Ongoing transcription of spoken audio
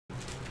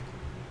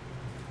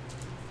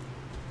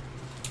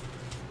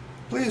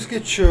Please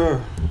get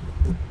your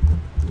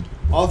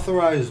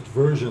authorized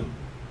version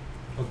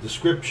of the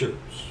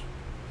Scriptures,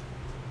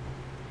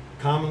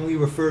 commonly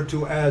referred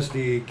to as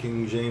the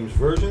King James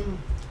Version.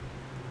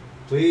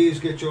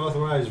 Please get your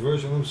authorized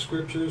version of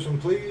Scriptures,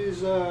 and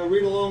please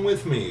read along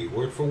with me,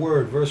 word for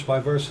word, verse by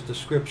verse, of the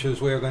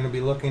Scriptures we are going to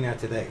be looking at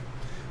today.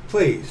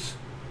 Please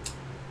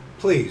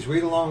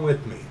read along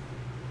with me.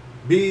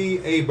 Be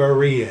a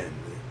Berean.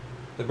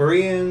 The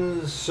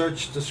Bereans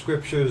searched the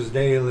Scriptures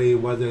daily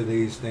whether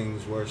these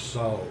things were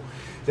so.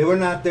 They were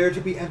not there to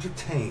be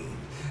entertained.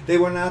 They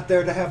were not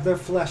there to have their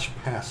flesh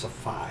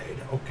pacified,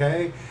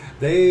 okay?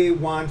 They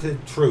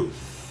wanted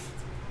truth.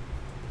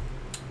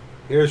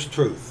 Here's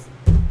truth,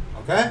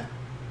 okay?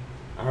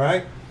 All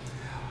right?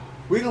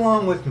 Read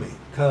along with me,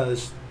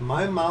 because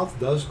my mouth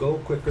does go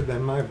quicker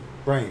than my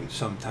brain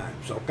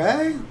sometimes,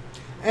 okay?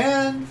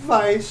 And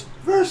vice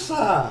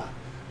versa.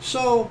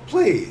 So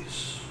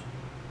please.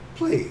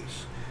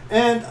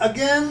 And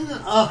again,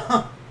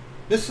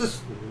 this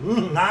is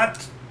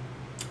not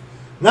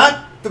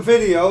the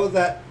video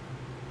that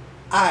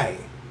I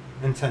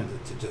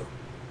intended to do.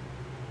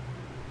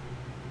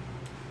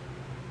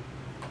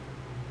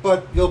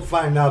 But you'll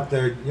find out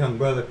there, young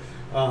brother,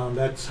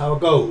 that's how it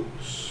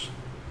goes.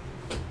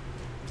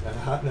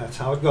 That's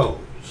how it goes.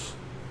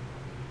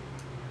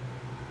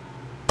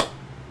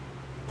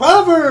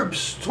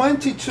 Proverbs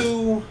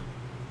 22,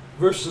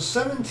 verses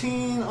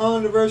 17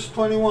 on to verse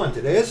 21.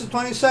 Today is the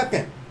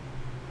 22nd.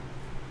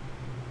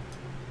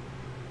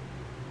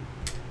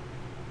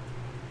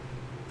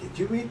 Did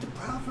you read the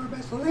proverb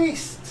at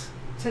least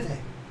today?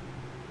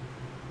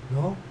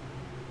 No?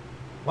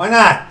 Why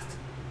not?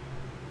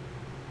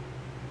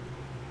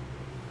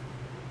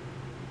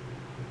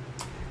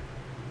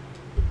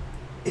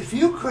 If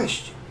you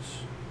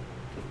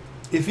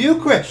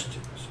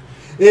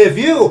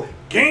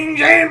King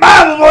James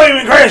Bible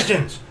believing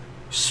Christians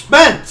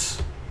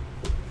spent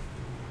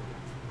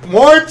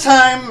more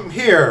time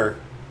here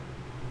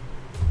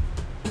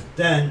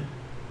than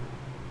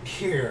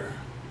here,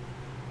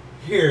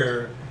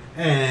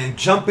 and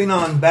jumping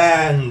on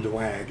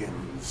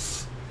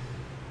bandwagons,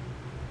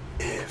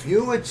 if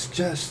you would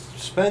just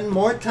spend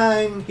more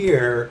time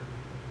here,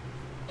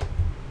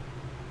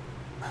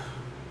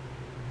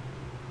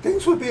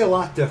 things would be a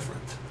lot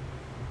different.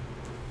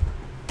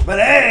 But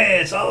hey,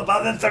 it's all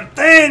about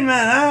entertainment,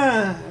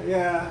 huh?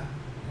 Yeah.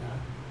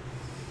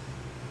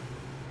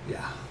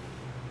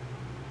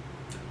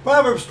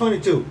 Proverbs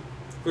 22,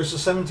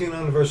 verses 17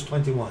 on to verse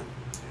 21.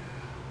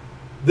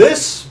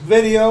 This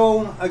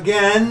video,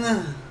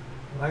 again,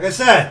 like I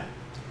said,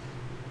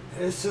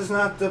 this is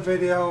not the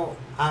video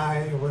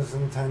I was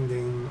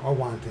intending or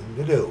wanting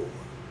to do.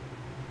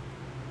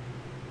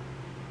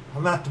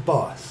 I'm not the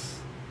boss.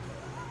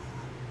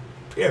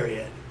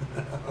 Period.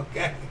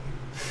 Okay?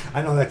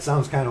 I know that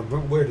sounds kind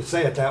of weird to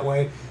say it that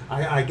way.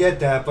 I get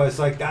that, but it's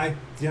like,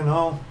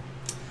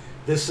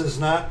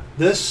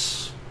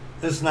 this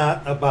is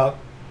not about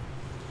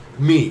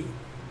me.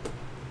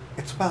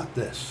 It's about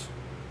this.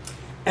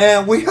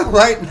 And we are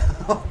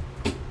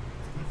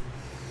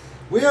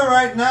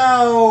right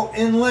now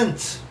in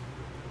Lent.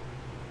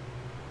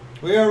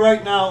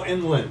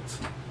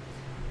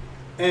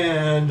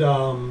 And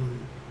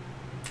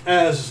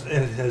as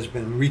it has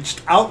been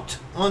reached out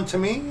onto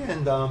me,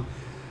 and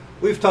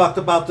we've talked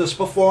about this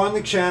before on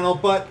the channel,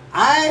 but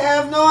I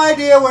have no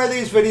idea where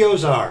these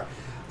videos are.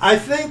 I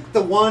think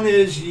the one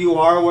is you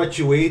are what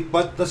you eat,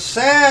 but the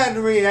sad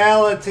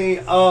reality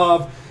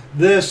of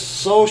this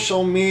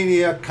social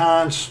media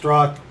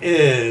construct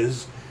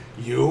is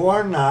you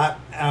are not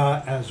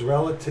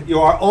you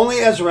are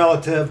only as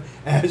relative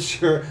as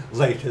your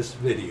latest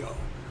video.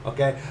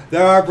 Okay,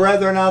 there are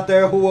brethren out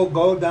there who will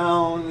go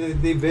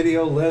down the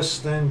video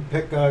list and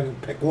pick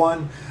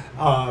one.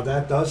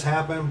 That does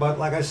happen, but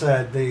like I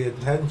said, the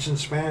attention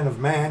span of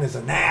man is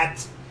a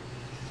gnat.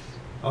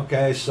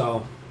 Okay,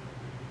 so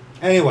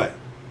anyway,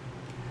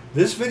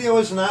 this video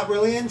is not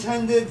really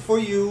intended for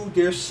you,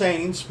 dear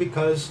saints,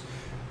 because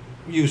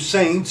you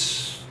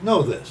saints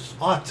know this,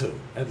 ought to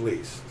at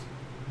least.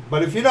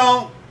 But if you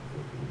don't,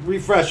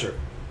 refresher.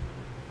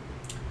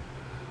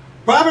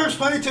 Proverbs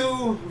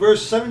 22,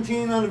 verse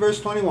 17 on to verse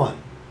 21.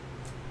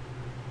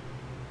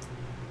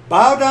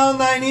 Bow down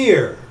thine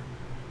ear,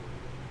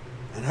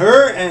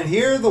 and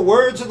hear the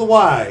words of the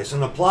wise,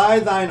 and apply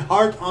thine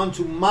heart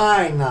unto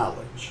my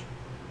knowledge.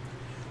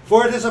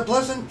 For it is a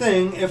pleasant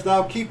thing if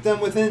thou keep them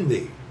within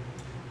thee.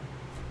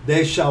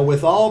 They shall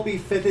withal be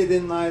fitted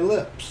in thy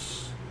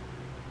lips.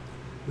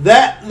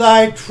 That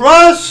thy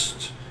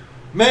trust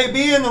may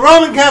be in the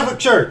Roman Catholic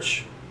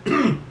Church.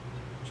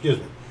 Excuse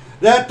me.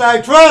 That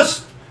thy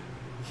trust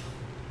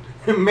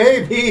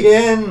may be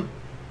in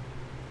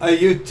a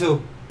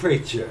YouTube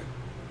preacher.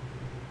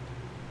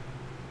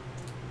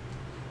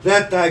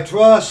 That thy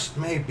trust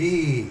may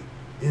be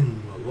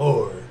in the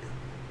Lord.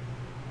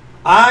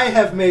 I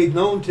have made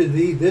known to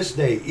thee this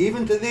day,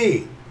 even to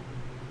thee.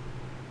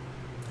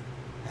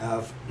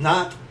 Have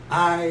not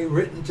I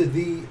written to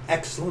thee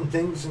excellent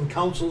things and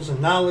counsels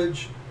and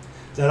knowledge,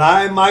 that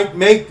I might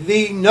make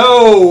thee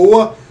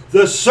know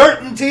the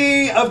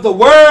certainty of the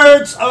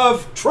words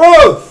of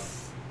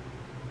truth,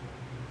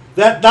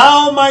 that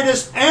thou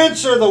mightest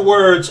answer the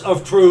words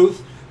of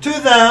truth to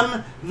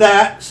them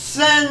that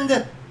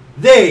send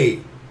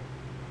thee.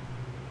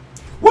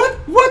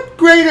 What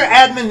greater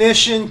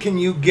admonition can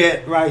you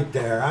get right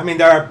there? I mean,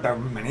 there are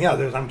many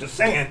others, I'm just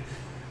saying.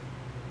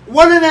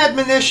 What an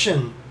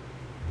admonition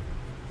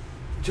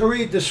to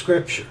read the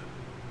Scripture.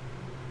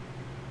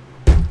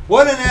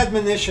 What an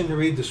admonition to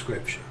read the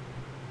Scripture.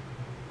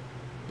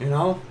 You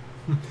know?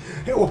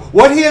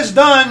 What he has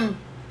done,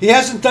 he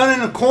hasn't done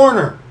in a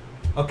corner.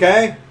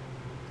 Okay?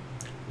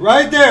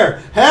 Right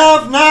there.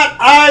 Have not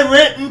I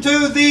written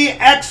to thee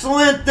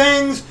excellent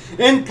things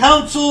in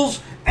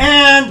counsels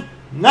and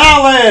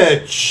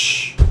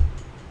knowledge?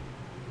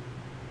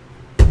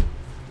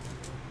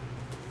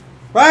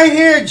 Right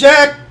here,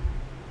 Jack.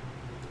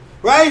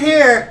 Right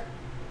here.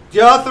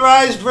 The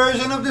authorized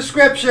version of the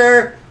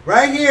Scripture.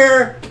 Right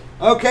here.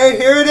 Okay,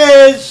 here it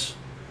is.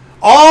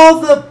 All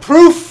the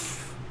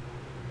proof,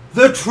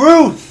 the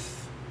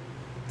truth,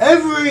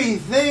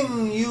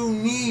 everything you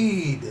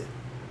need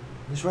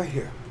is right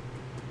here.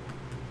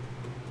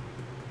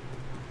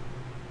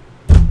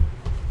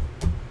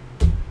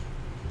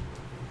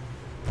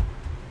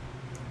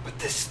 But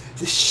this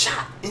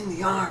shot in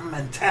the arm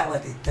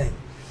mentality thing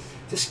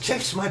just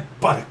kicks my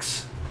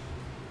buttocks.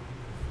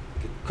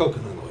 Get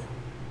coconut oil.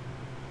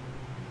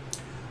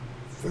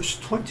 Verse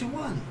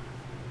 21.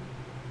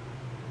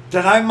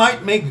 That I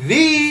might make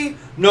thee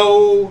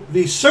know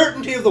the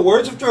certainty of the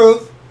words of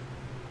truth,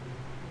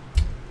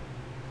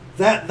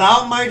 that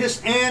thou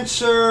mightest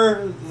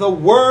answer the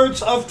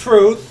words of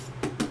truth,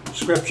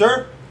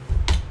 Scripture,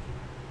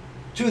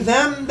 to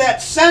them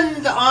that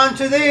send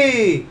unto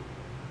thee.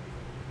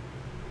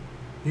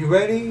 You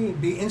ready?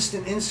 Be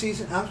instant in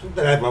season.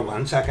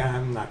 One second,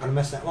 I'm not going to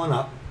mess that one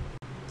up.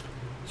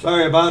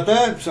 Sorry about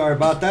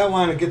that.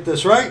 Want to get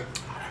this right.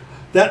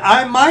 That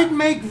I might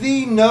make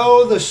thee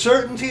know the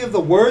certainty of the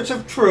words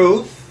of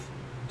truth,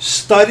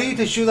 study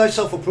to shew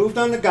thyself approved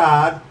unto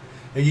God,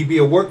 that ye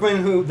be workmen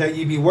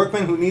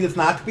who needeth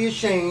not to be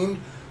ashamed,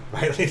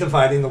 rightly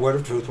dividing the word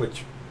of truth,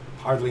 which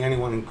hardly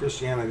anyone in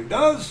Christianity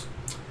does.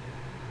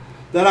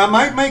 That I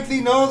might make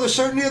thee know the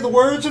certainty of the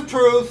words of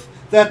truth,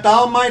 that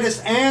thou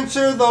mightest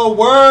answer the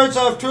words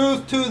of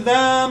truth to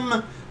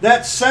them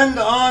that send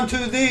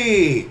unto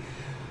thee.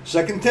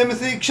 2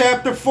 Timothy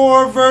chapter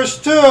 4,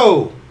 verse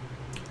 2.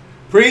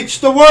 Preach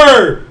the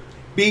word.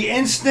 Be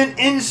instant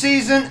in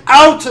season,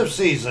 out of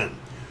season.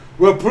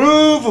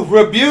 Reprove,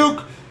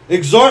 rebuke,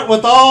 exhort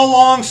with all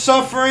long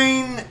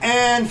suffering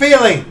and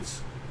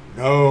feelings.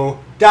 No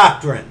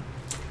doctrine.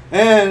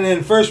 And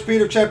in 1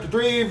 Peter chapter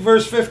 3,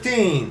 verse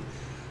 15.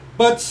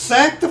 But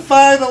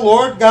sanctify the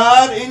Lord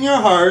God in your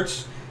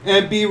hearts,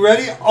 and be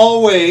ready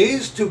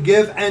always to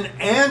give an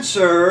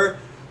answer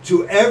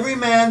to every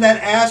man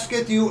that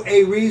asketh you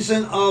a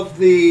reason of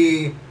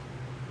the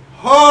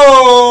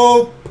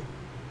hope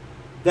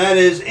that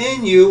is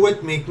in you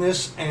with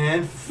meekness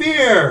and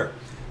fear.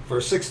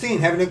 Verse 16,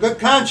 having a good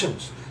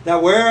conscience,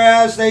 that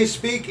whereas they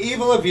speak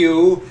evil of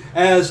you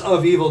as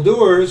of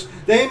evildoers,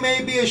 they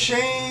may be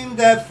ashamed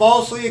that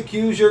falsely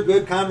accuse your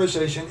good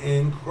conversation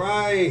in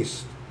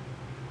Christ.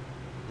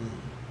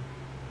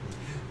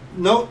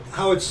 Note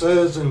how it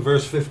says in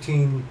verse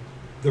 15,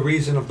 the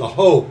reason of the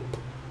hope.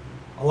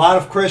 A lot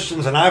of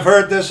Christians, and I've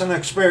heard this and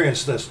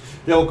experienced this,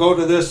 they'll go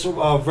to this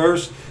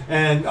verse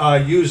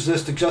and use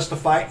this to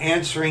justify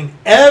answering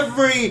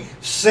every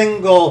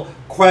single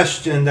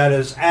question that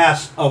is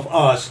asked of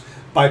us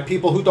by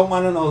people who don't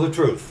want to know the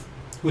truth,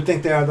 who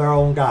think they are their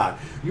own God.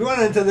 You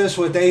run into this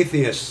with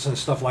atheists and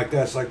stuff like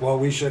that. It's like, well,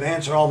 we should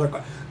answer all their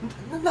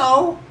questions.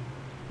 No,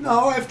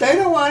 if they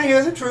don't want to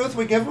hear the truth,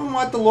 we give them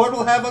what the Lord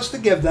will have us to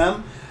give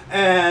them.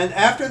 And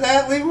after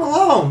that, leave them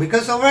alone,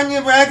 because they'll run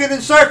you ragged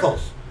in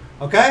circles.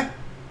 Okay?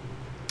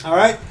 All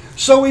right?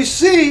 So we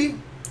see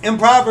in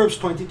Proverbs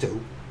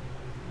 22,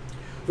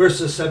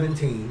 verses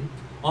 17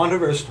 on to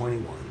verse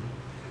 21,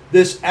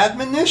 this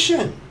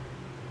admonition,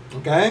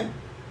 okay,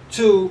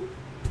 to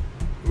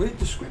read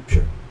the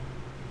Scripture.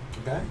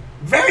 Okay?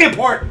 Very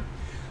important.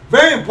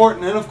 Very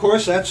important. And of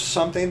course, that's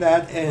something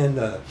that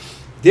in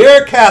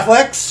dear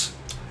Catholics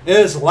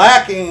is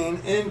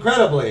lacking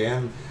incredibly.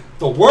 And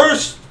the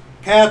worst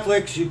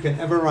Catholics you can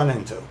ever run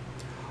into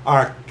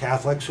are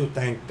Catholics who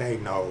think they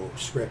know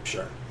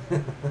Scripture.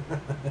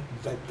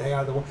 That they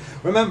are the one.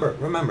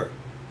 Remember,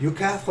 you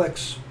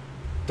Catholics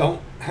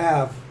don't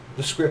have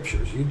the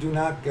Scriptures. You do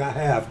not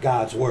have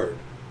God's Word.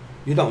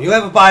 You don't. You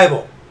have a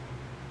Bible.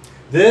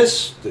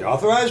 This, the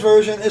authorized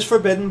version, is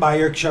forbidden by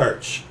your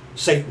church,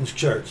 Satan's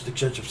church, the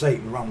Church of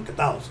Satan, Roman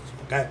Catholicism.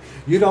 Okay,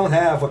 you don't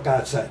have what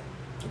God said.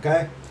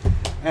 Okay,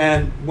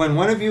 and when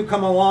one of you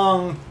come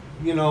along,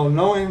 you know,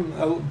 knowing,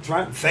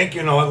 think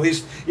you know at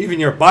least even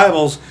your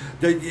Bibles,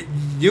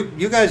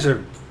 you guys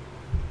are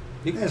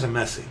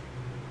messy.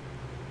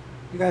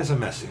 You guys are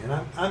messy, and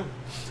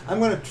I'm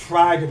going to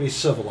try to be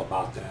civil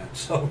about that.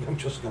 So I'm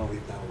just going to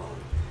leave that alone.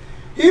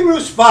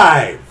 Hebrews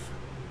 5,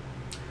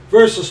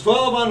 verses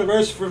 12 on to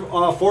verse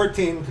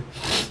 14,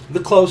 the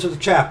close of the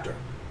chapter.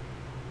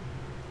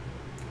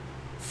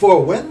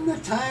 For when the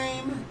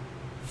time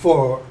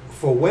for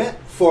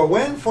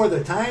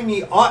the time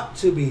ye ought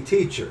to be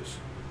teachers.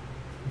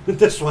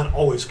 This one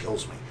always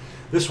kills me.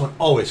 This one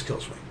always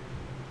kills me.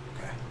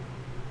 Okay.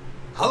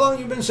 How long have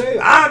you been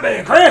saved? I've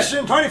been a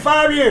Christian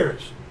 25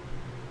 years.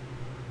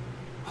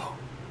 Oh,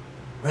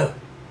 really?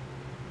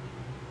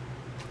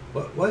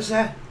 What was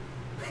that?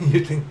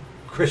 You think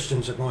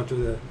Christians are going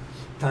through the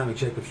time of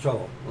Jacob's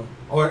trouble?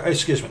 Or,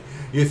 excuse me,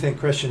 you think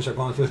Christians are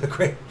going through the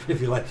Great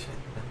Tribulation?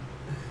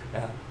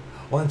 Yeah.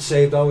 Once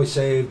saved, always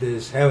saved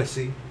is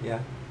heresy. Yeah.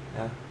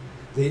 Yeah.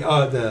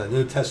 The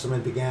New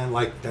Testament began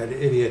like that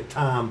idiot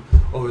Tom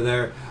over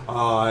there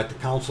at the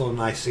Council of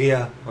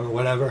Nicaea or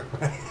whatever.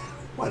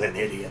 What an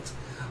idiot.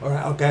 All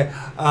right, okay.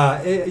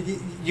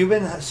 You've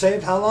been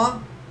saved how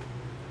long?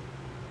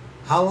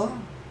 How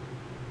long?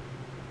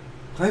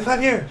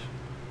 25 years.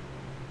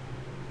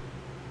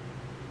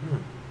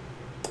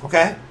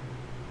 Okay.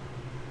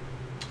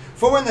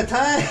 For when the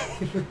time...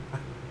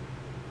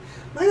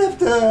 Might have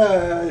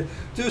to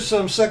do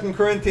some 2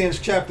 Corinthians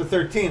chapter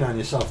 13 on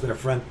yourself there,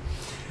 friend.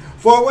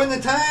 For when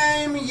the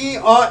time ye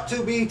ought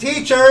to be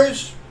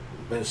teachers,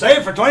 been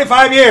saved for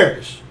 25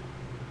 years,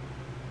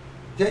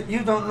 yet you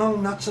don't know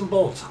nuts and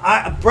bolts.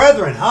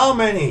 Brethren, how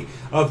many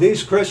of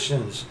these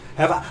Christians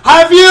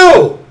have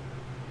you?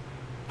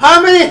 How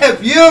many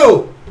have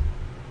you?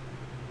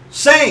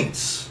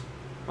 Saints,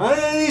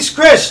 these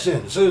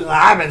Christians who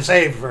I've been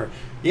saved for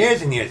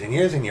years and years and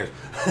years and years,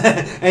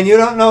 and you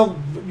don't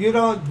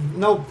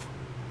know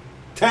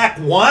tack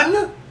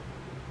one?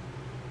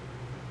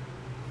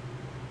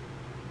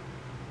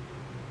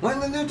 When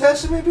the New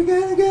Testament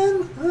began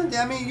again? Huh?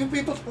 I mean, you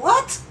people,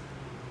 what?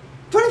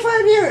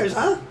 25 years,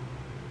 huh?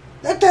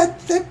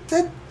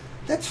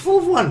 That's full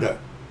of wonder.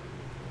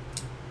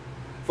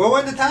 For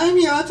when the time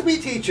ye ought to be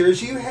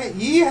teachers,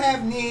 ye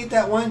have need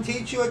that one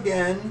teach you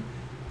again,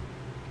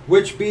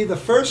 which be the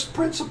first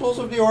principles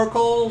of the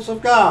oracles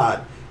of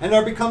God, and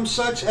are become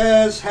such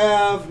as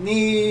have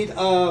need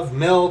of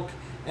milk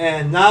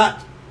and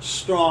not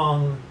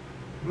strong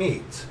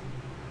meat.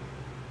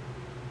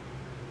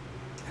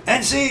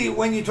 And see,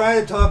 when you try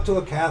to talk to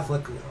a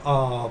Catholic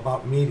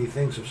about meaty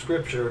things of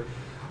Scripture,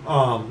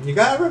 you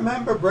got to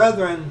remember,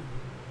 brethren,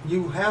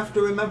 you have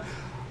to remember,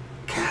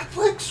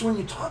 Catholics, when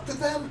you talk to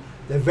them,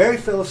 they're very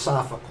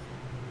philosophical.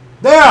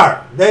 They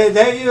are.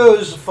 They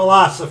use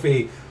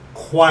philosophy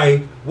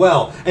quite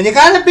well. And you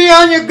got to be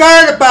on your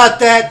guard about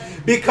that,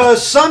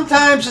 because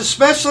sometimes,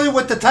 especially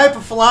with the type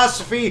of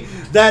philosophy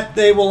that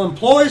they will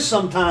employ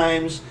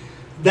sometimes,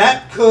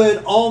 that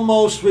could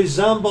almost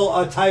resemble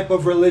a type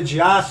of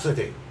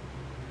religiosity.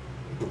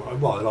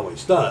 Well, it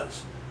always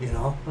does, you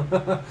know.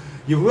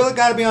 You really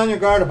got to be on your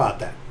guard about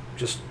that,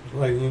 just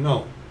letting you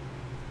know.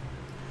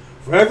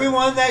 For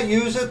everyone that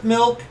useth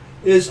milk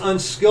is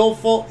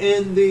unskillful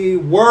in the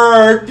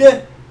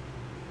word.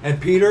 And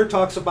Peter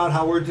talks about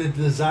how we're to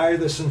desire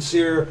the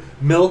sincere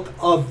milk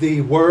of the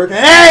word.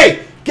 And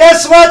hey,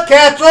 guess what,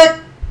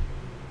 Catholic?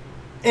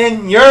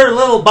 In your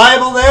little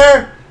Bible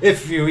there,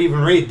 if you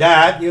even read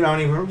that, you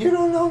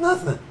don't know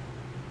nothing.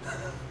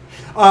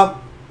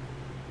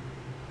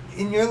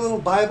 In your little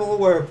Bible,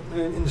 where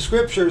in the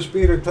Scriptures,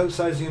 Peter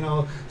says,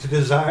 to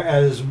desire,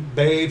 as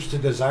babes, to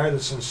desire the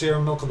sincere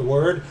milk of the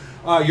word.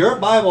 Your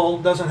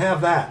Bible doesn't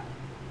have that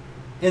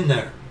in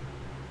there.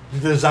 To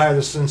desire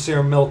the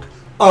sincere milk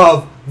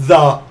of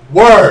the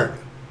word.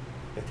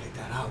 They take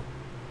that out.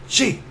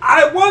 Gee,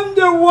 I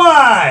wonder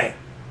why.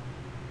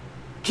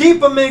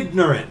 Keep them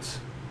ignorant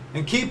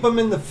and keep them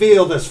in the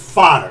field as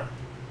fodder.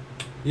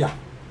 Yeah.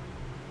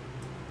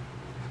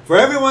 For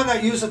everyone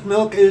that useth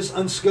milk is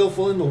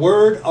unskillful in the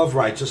word of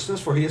righteousness,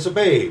 for he is a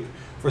babe.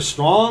 For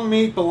strong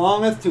meat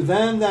belongeth to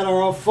them that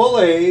are of full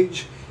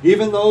age,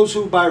 even those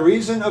who by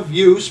reason of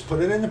use,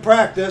 put it into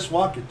practice,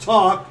 walk your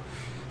talk,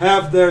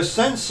 have their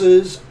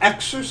senses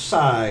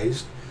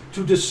exercised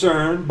to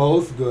discern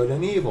both good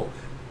and evil.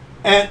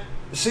 And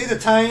see the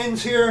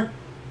tie-ins here?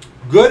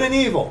 Good and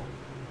evil.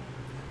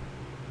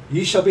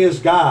 Ye shall be as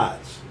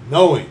gods,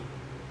 knowing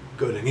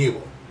good and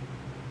evil.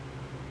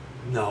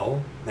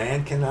 No,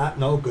 man cannot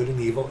know good and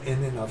evil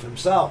in and of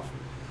himself.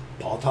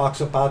 Paul talks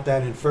about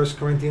that in 1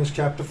 Corinthians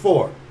chapter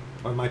 4.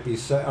 Or it might be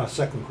 2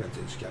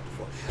 Corinthians chapter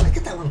 4. I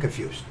get that one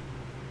confused.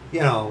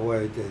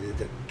 Where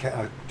the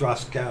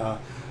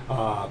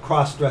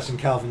cross-dressing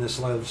Calvinist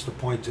loves to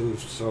point to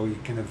so you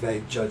can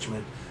evade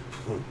judgment.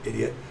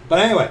 Idiot. But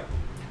anyway,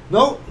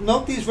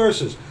 note these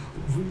verses.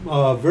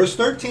 Verse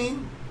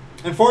 13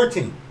 and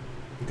 14.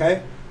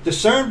 Okay?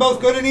 Discern both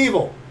good and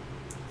evil.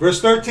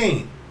 Verse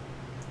 13.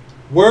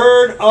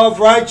 Word of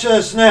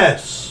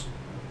righteousness.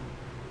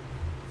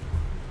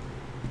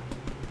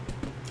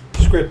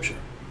 Scripture.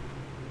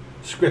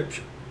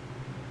 Scripture.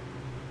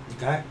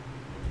 Okay?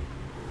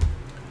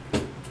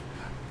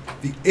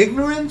 The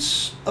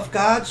ignorance of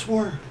God's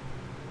word,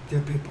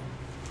 dear people,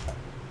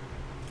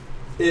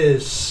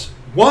 is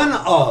one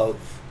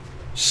of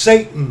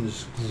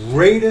Satan's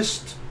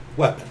greatest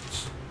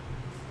weapons.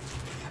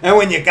 And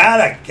when you got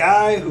a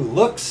guy who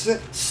looks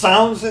it,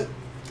 sounds it,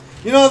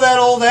 that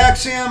old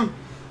axiom,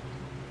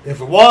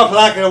 If it walks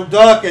like a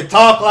duck, it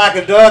talk like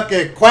a duck,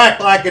 it quack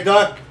like a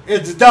duck,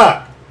 it's a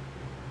duck.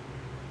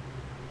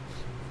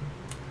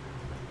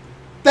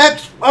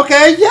 That's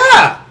okay,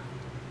 yeah.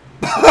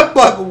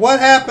 But what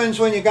happens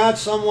when you got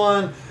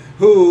someone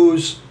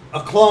who's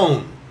a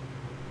clone?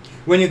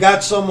 When you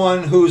got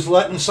someone who's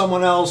letting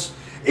someone else,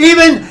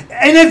 even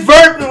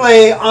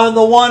inadvertently, on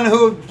the one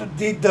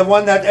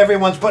that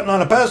everyone's putting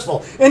on a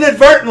pedestal,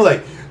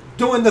 inadvertently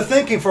doing the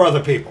thinking for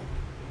other people.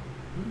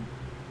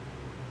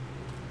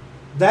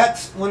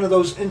 That's one of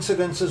those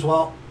incidences.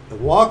 Well, it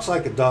walks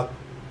like a duck,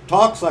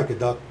 talks like a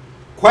duck,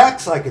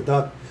 quacks like a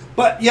duck,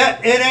 but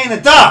yet it ain't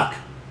a duck.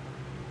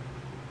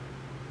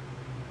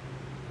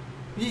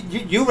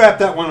 You wrap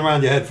that one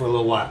around your head for a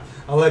little while.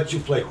 I'll let you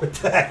play with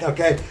that,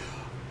 okay?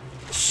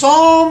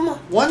 Psalm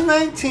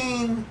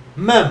 119,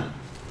 Mem.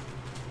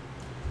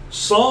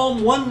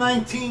 Psalm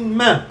 119,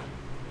 Mem.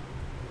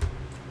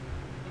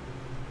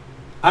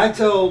 I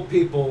tell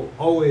people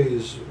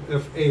always,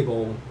 if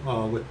able,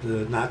 with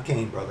the not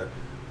Cain brother,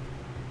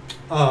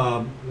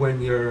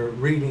 when you're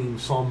reading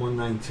Psalm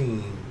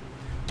 119,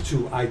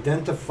 to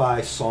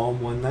identify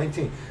Psalm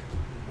 119.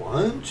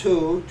 1,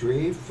 2,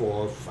 3,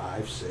 4,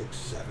 5, 6,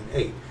 7,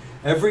 8.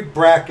 Every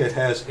bracket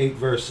has 8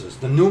 verses.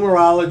 The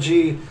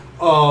numerology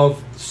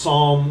of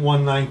Psalm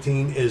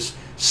 119 is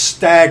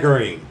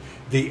staggering.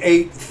 The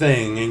 8th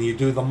thing, and you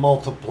do the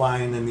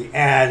multiplying and the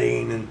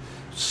adding and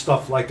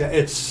stuff like that.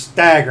 It's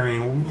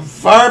staggering,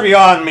 far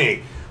beyond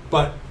me.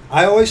 But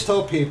I always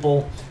tell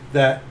people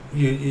that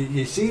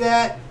you see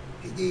that?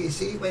 Do you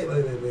see? Wait.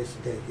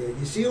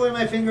 You see where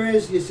my finger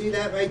is? You see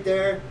that right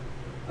there?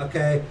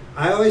 Okay,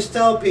 I always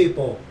tell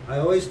people,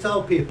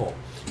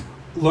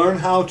 learn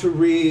how to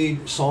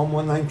read Psalm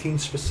 119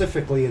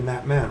 specifically in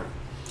that manner.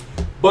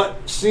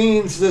 But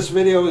since this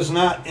video is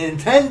not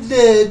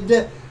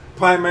intended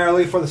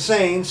primarily for the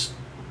saints,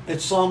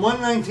 it's Psalm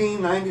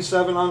 119,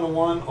 97 on the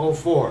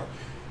 104.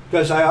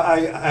 Because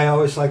I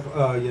always like,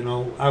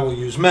 I will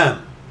use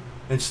mem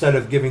instead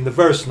of giving the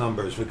verse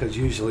numbers, because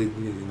usually,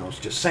 it's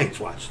just saints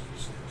watch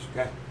these things,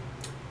 okay?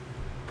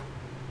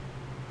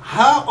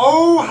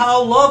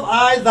 How love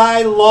I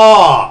thy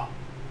law.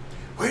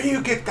 Where do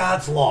you get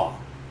God's law?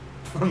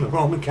 From the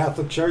Roman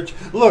Catholic Church?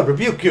 Lord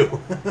rebuke you.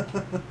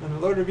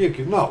 Lord rebuke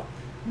you. No.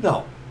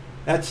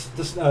 That's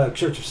the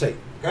Church of Satan.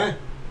 Okay?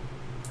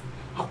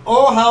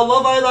 Oh, how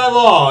love I thy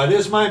law. It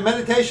is my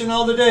meditation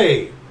all the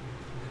day.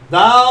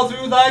 Thou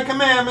through thy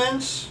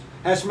commandments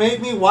hast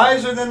made me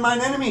wiser than mine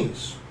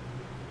enemies,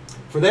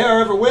 for they are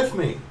ever with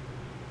me.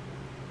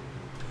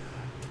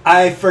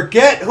 I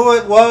forget who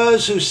it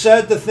was who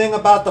said the thing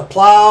about the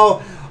plow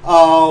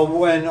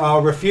when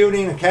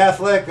refuting a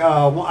Catholic.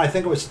 I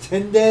think it was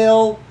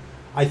Tyndale.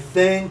 I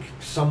think,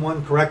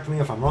 someone correct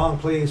me if I'm wrong,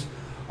 please.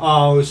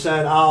 Who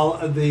said,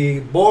 the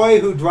boy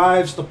who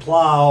drives the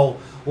plow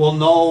will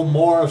know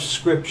more of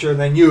Scripture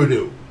than you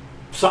do.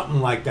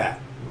 Something like that.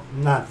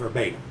 Not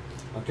verbatim.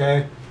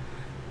 Okay?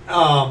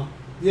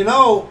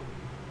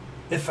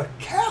 If a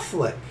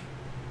Catholic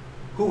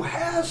who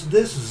has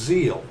this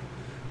zeal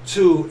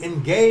to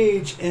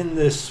engage in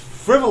this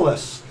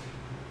frivolous,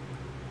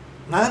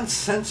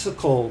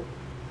 nonsensical,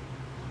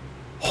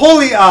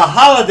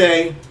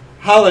 holiday,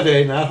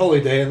 not holy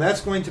day, and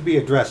that's going to be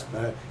addressed.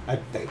 I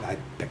beg your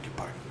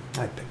pardon.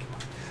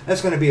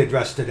 That's going to be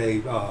addressed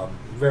today,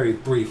 very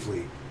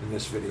briefly in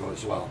this video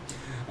as well.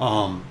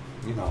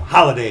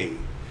 Holiday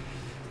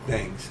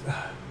things,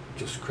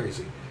 just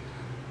crazy.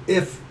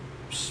 If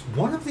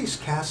one of these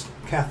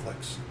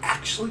Catholics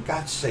actually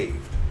got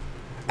saved,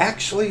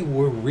 actually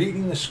were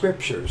reading the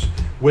Scriptures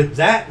with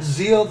that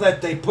zeal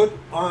that they put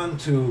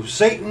onto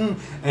Satan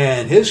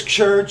and his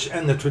church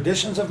and the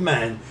traditions of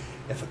men,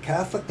 if a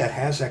Catholic that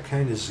has that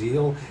kind of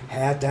zeal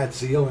had that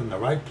zeal in the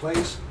right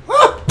place,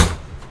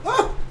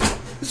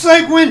 it's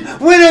like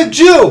when a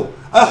Jew,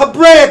 a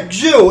Hebraic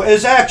Jew,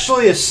 is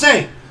actually a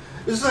saint.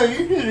 It's like,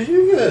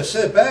 you gotta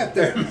sit back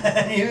there,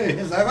 man.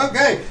 It's like,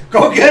 okay,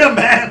 go get him,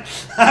 man.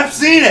 I've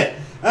seen it.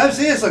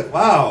 It's like,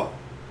 wow.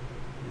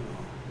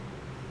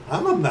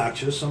 I'm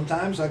obnoxious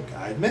sometimes. I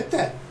admit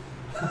that.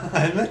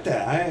 I'm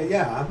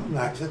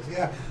obnoxious.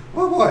 Yeah.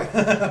 Oh boy.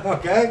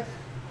 Okay.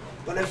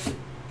 But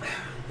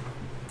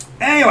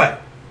anyway,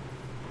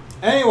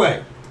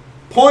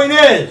 point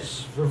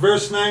is, for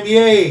verse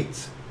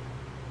 98,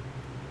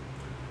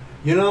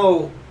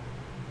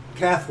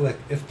 Catholic,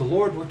 if the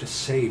Lord were to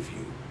save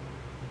you,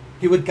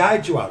 He would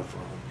guide you out of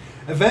wrong.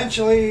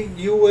 Eventually,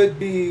 you would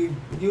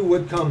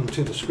come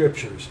to the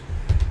Scriptures.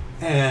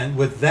 And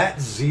with that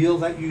zeal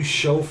that you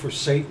show for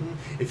Satan,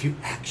 if you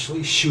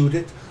actually shoot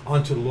it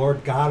onto the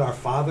Lord God, our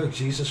Father,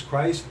 Jesus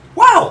Christ,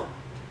 wow!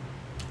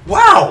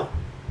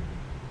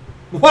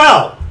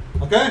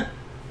 Okay?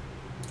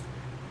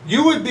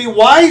 You would be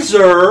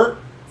wiser,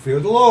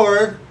 fear the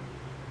Lord,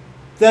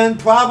 than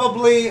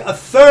probably a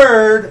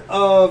third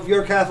of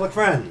your Catholic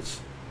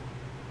friends.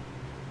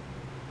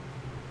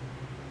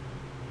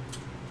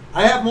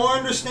 I have more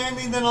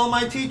understanding than all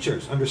my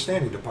teachers.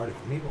 Understanding departed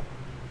from evil.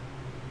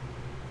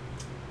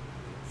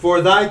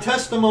 For thy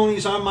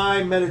testimonies are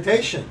my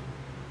meditation.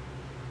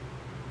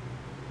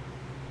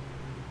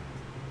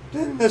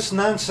 than this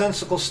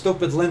nonsensical,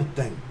 stupid Lent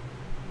thing.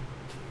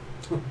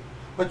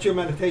 What's your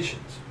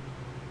meditations?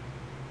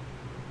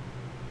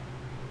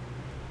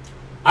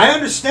 I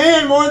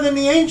understand more than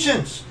the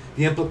ancients.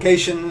 The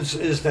implications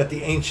is that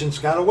the ancients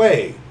got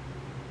away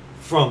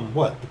from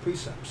what? The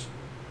precepts.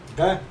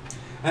 Okay?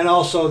 And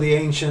also the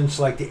ancients,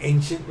 like the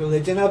ancient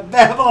religion of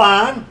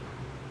Babylon.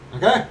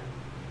 Okay?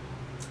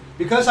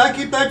 Because I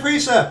keep thy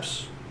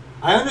precepts.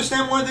 I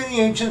understand more than the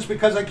ancients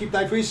because I keep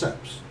thy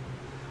precepts.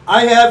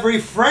 I have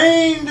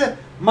refrained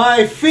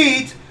my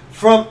feet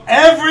from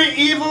every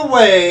evil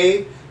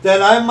way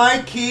that I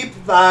might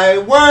keep thy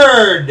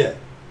word.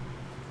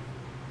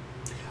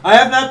 I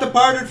have not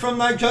departed from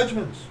thy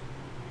judgments,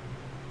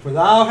 for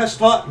thou hast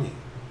taught me.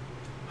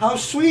 How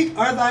sweet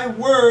are thy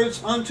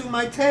words unto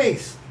my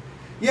taste,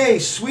 yea,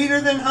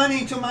 sweeter than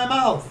honey to my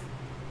mouth.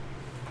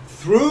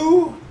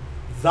 Through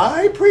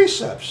thy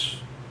precepts,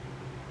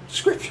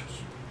 scriptures.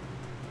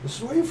 This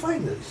is where you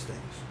find these things.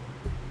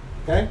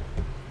 Okay?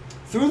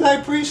 Through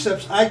thy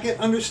precepts I get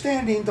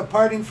understanding,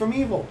 departing from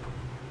evil.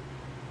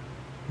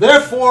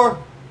 Therefore,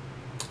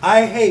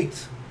 I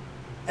hate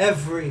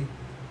every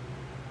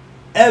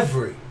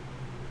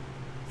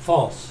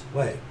false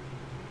way.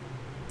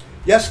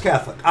 Yes,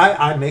 Catholic,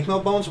 I make no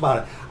bones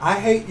about it. I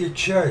hate your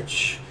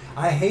church.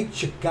 I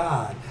hate your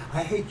God.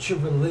 I hate your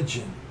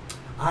religion.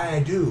 I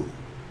do.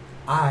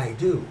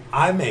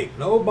 I make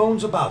no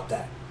bones about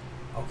that.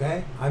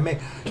 Okay?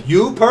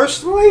 You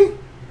personally?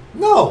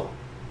 No.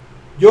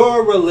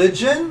 Your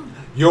religion,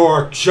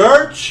 your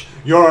church,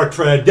 your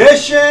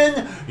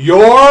tradition,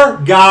 your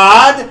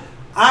God,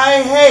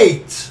 I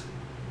hate.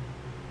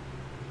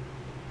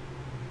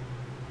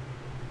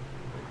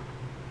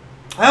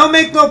 I don't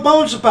make no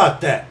bones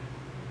about that.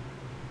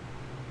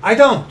 I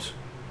don't.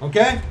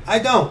 Okay? I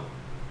don't.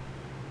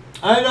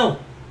 All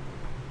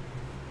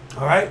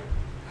right?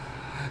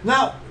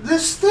 Now,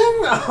 this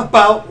thing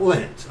about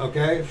Lent,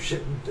 okay?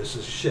 This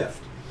is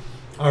shift.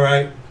 All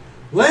right?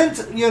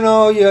 Lent,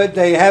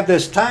 they have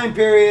this time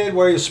period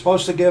where you're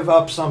supposed to give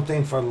up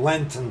something for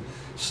Lent and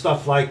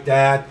stuff like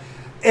that.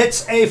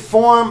 It's a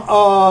form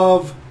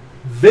of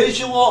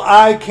visual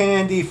eye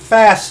candy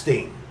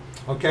fasting.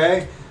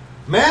 Okay?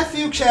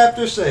 Matthew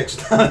chapter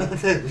 6.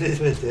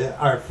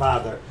 Our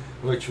Father,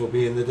 which will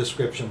be in the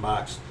description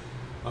box.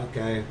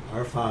 Okay,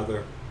 our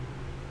Father.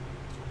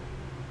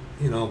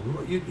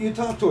 You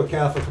talk to a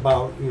Catholic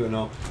about,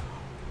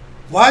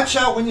 watch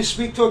out when you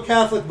speak to a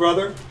Catholic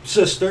brother,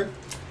 sister,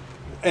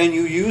 and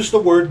you use the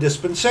word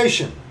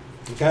dispensation.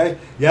 Okay?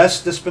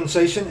 Yes,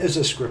 dispensation is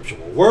a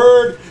scriptural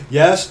word.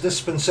 Yes,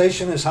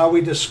 dispensation is how we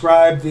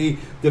describe the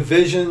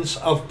divisions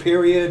of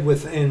period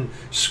within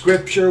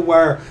Scripture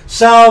where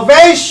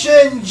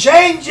salvation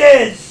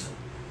changes.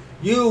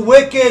 You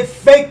wicked,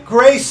 fake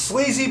grace,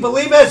 sleazy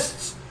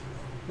believists.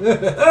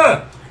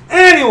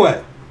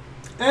 Anyway,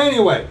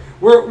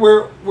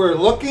 we're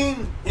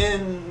looking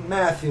in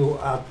Matthew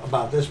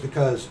about this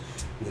because,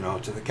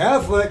 to the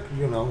Catholic,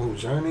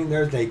 who's earning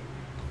they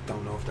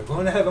don't know if they're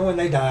going to heaven when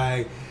they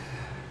die.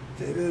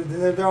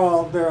 They're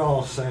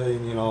all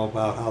saying,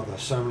 about how the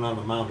Sermon on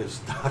the Mount is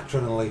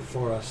doctrinally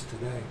for us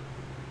today.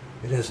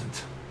 It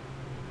isn't.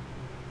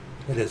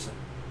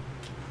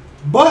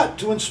 But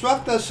to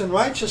instruct us in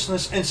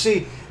righteousness, and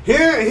see,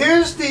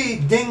 here's the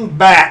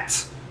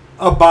dingbat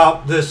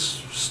about this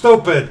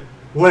stupid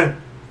Lent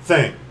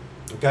thing.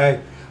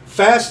 Okay?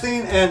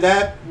 Fasting, and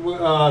that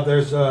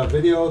there's a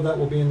video that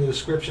will be in the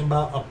description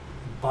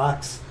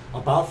box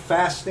about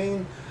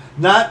fasting.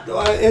 Not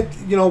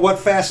what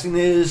fasting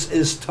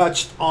is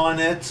touched on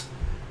it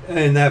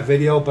in that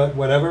video, but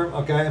whatever.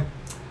 Okay,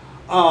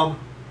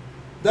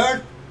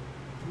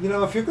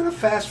 if you're going to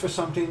fast for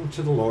something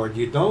to the Lord,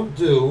 you don't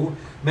do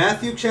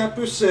Matthew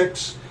chapter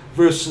 6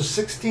 verses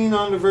 16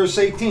 on to verse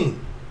 18.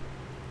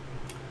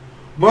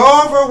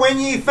 Moreover, when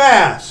ye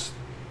fast,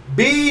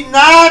 be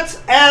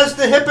not as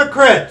the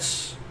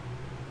hypocrites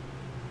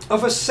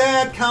of a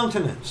sad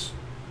countenance.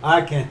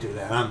 I can't do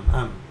that.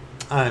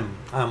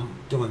 I'm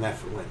doing that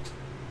for Lent.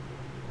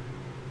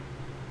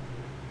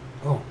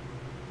 Oh,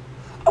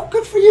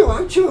 good for you.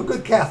 Aren't you a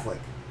good Catholic?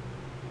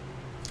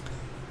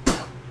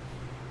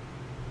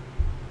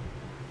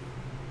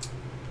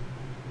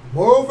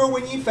 Moreover,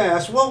 when ye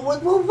fast, well,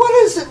 what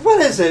is it? What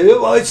is it?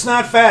 Well, it's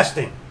not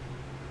fasting.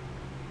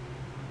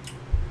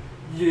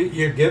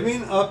 You're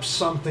giving up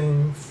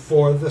something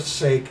for the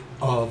sake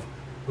of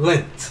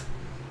Lent.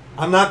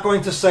 I'm not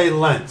going to say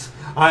Lent.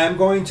 I'm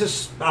going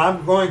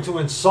to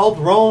insult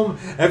Rome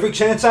every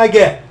chance I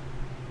get.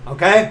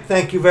 Okay?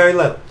 Thank you very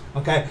little.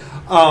 Okay?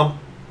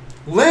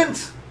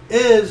 Lent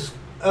is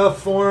a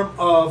form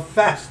of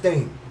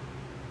fasting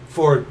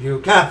for you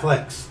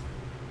Catholics.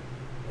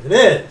 It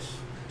is.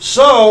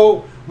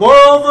 So,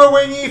 moreover,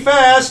 when ye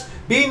fast,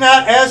 be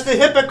not as the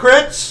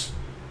hypocrites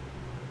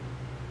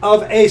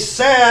of a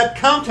sad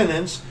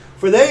countenance,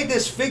 for they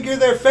disfigure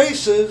their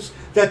faces,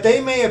 that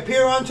they may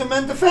appear unto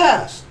men to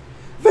fast.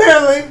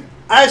 Verily,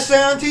 I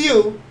say unto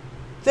you,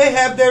 they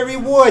have their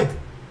reward.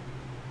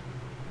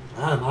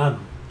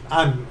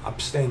 I'm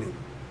abstaining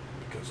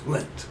because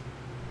Lent.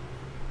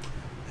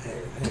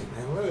 Hey,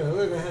 man,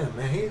 look at him,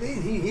 man.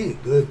 He's a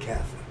good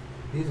Catholic.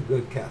 He's a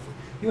good Catholic.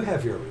 You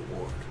have your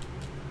reward.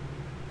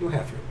 You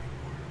have your reward.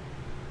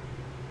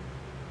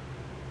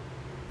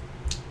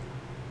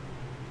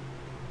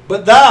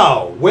 But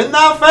thou, when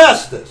thou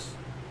fastest,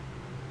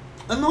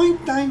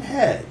 anoint thine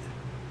head,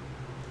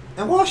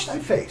 and wash thy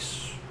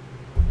face,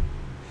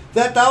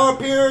 that thou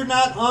appear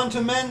not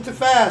unto men to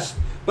fast,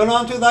 but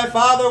unto thy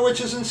Father which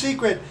is in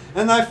secret,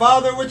 and thy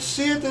Father which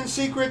seeth in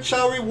secret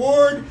shall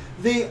reward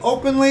thee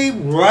openly.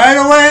 Right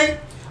away,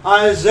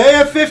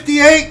 Isaiah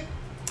 58,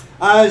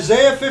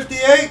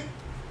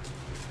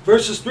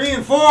 verses 3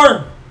 and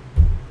 4.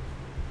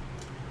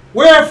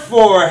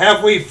 Wherefore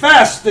have we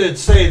fasted,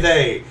 say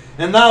they,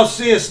 and thou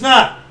seest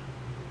not?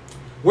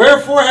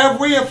 Wherefore have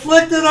we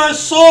afflicted our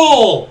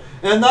soul,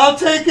 and thou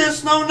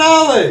takest no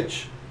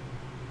knowledge?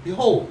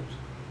 Behold,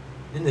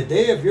 in the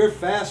day of your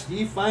fast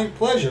ye find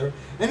pleasure,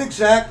 and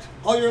exact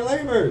all your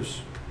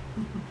labors.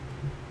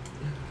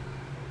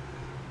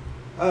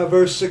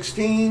 Verse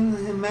 16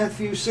 in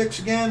Matthew 6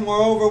 again.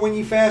 Moreover, when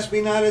ye fast,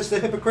 be not as the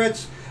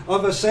hypocrites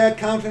of a sad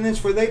countenance,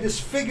 for they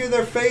disfigure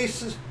their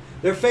faces,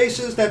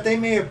 that they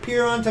may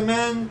appear unto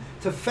men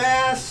to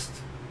fast.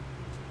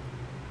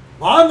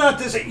 Well, I'm not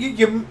this.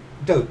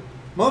 Dude,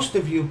 most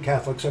of you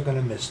Catholics are going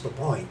to miss the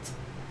point,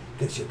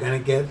 because you're going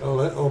to get a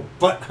little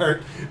butt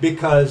hurt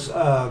because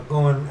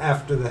going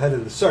after the head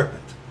of the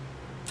serpent.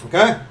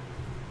 Okay?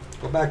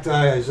 Go back to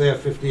Isaiah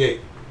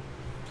 58.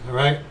 All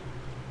right?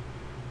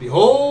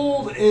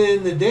 Behold,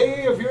 in the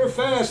day of your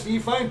fast ye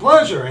find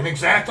pleasure, and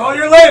exact all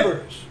your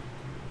labors.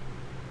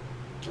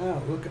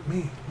 Oh, look at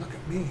me, look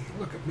at me,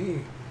 look at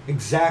me.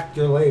 Exact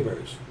your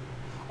labors.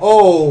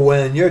 Oh,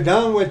 when you're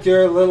done with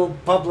your little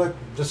public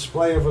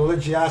display of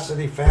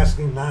religiosity,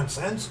 fasting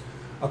nonsense,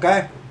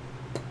 okay?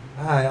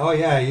 Oh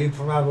yeah, you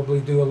probably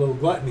do a little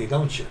gluttony,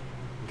 don't you?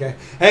 Okay.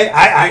 Hey,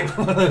 I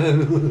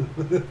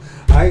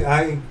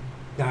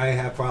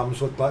have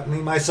problems with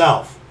gluttony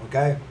myself.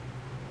 Okay.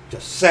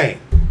 Just saying.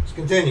 Let's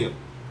continue.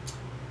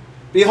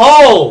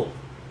 Behold,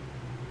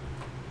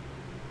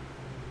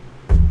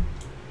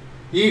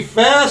 ye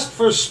fast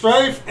for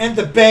strife and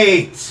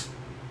debate,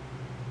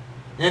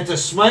 and to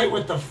smite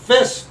with the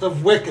fist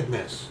of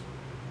wickedness.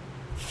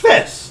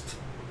 Fist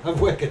of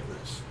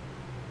wickedness.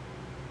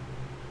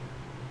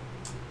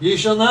 Ye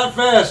shall not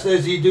fast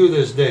as ye do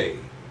this day,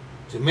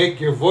 to make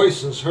your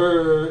voices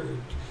heard,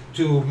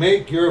 to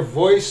make your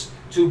voice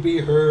to be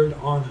heard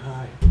on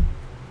high.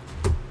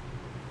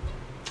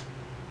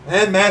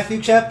 And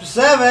Matthew chapter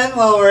 7,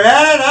 while we're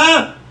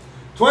at it,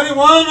 21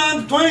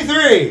 on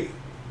 23.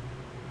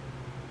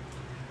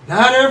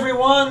 Not every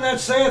one that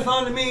saith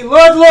unto me,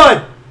 Lord,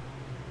 Lord.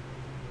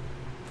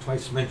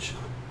 Twice mentioned.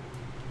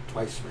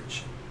 Twice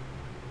mentioned.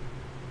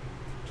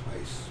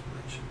 Twice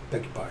mentioned.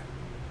 Beg your pardon.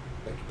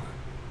 Beg your pardon.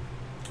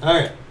 All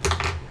right.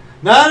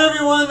 Not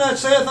every one that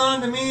saith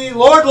unto me,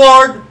 Lord,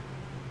 Lord,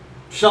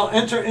 shall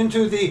enter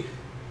into the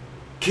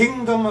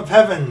kingdom of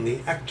heaven, the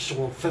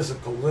actual,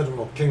 physical,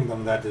 literal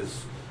kingdom that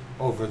is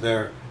over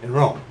there in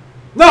Rome.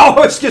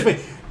 No, excuse me,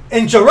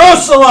 in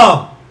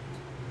Jerusalem.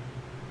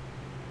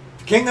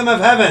 The kingdom of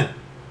heaven,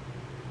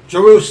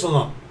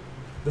 Jerusalem.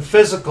 The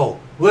physical,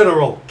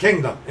 literal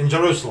kingdom in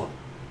Jerusalem.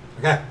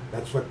 Okay,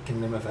 that's what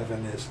kingdom of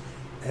heaven is.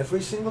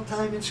 Every single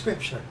time in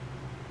Scripture.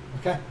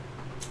 Okay?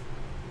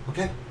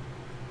 Okay?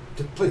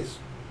 Please,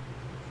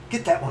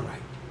 get that one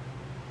right.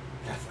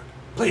 Catholic,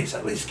 please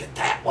at least get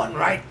that one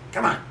right.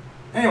 Come on.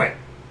 Anyway.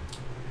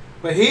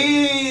 But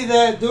he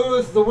that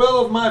doeth the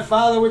will of my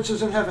Father which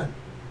is in heaven,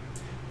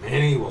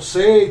 many will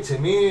say to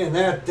me in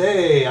that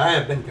day, I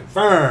have been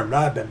confirmed,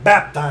 I've been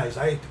baptized,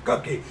 I ate the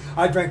cookie,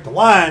 I drank the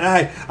wine,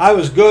 I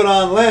was good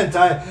on Lent,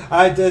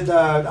 I did,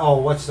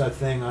 what's that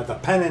thing, the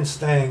penance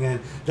thing, and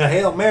the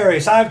Hail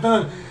Marys, I've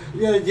done,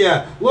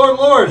 Lord,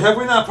 Lord, have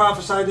we not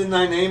prophesied in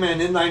thy name, and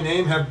in thy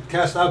name have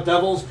cast out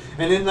devils,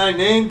 and in thy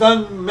name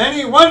done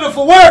many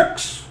wonderful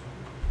works?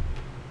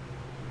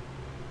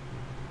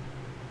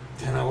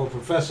 Then I will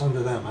profess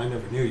unto them, I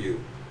never knew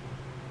you.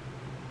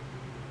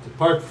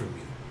 Depart from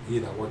me, ye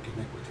that work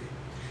iniquity.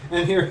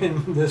 And here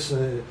in this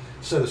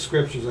set of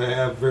scriptures I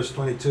have verse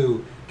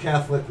 22,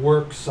 Catholic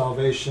work,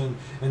 salvation,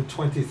 and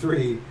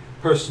 23,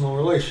 personal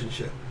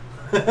relationship.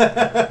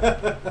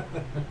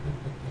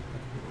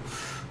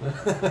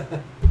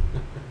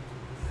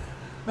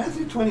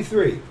 Matthew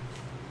 23.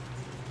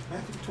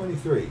 Matthew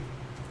 23.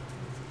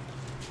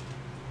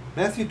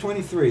 Matthew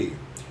 23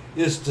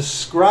 is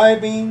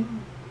describing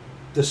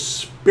the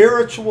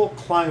spiritual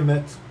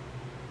climate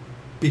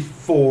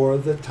before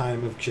the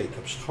time of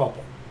Jacob's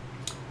trouble.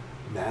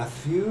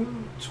 Matthew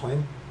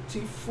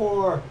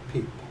 24,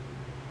 people,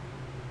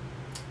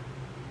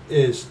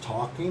 is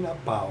talking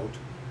about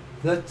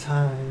the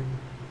time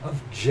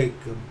of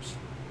Jacob's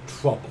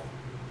trouble,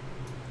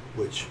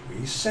 which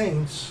we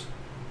saints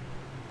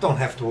don't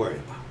have to worry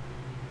about.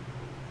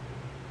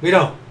 We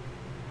don't.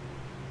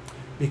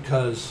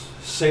 Because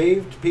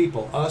saved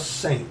people, us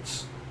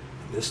saints,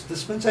 in this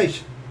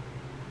dispensation,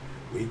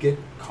 we get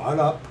caught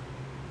up,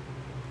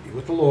 be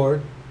with the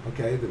Lord,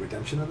 okay, the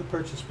redemption of the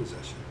purchased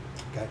possession.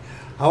 Okay.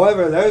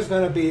 However, there's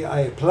going to be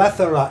a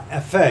plethora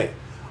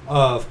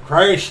of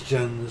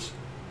Christians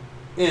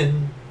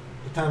in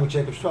the time of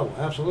Jacob's trouble.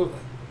 Absolutely.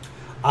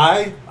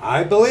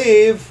 I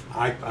believe,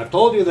 I've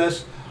told you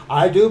this,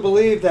 I do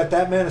believe that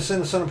man of sin,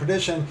 the son of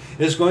perdition,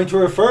 is going to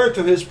refer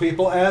to his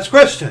people as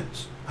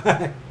Christians.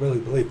 I really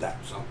believe that.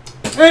 So,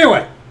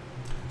 anyway,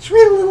 let's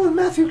read a little in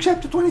Matthew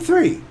chapter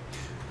 23.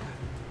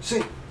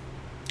 See,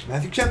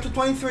 Matthew chapter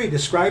 23,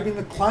 describing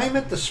the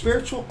climate, the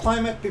spiritual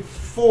climate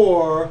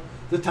before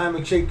the time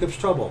of Jacob's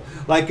trouble.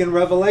 Like in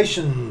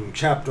Revelation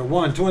chapter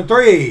 1, 2, and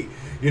 3,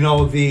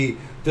 the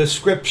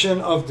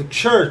description of the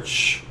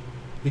church,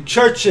 the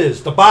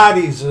churches, the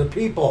bodies of the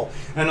people.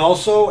 And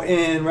also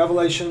in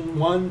Revelation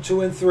 1,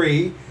 2, and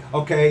 3,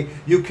 okay,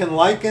 you can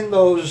liken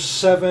those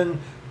 7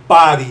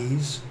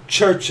 bodies,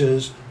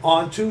 churches,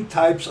 onto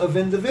types of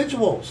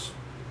individuals.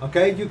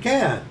 Okay, you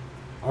can.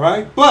 All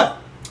right, but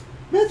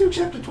Matthew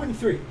chapter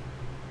 23.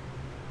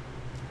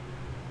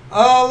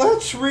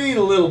 Let's read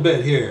a little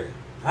bit here.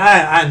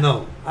 I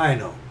know.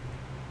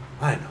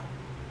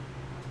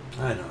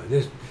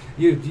 This,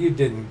 you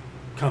didn't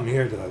come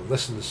here to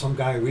listen to some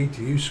guy read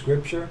to you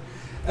scripture.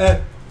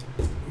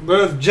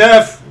 Brother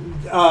Jeff,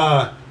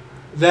 that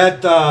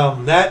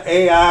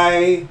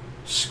AI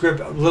script,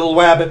 little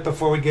wabbit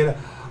before we get it.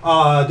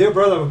 Dear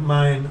brother of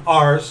mine,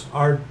 our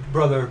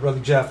brother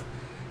Jeff,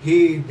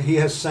 he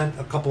has sent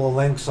a couple of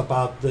links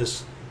about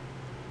this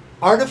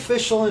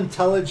artificial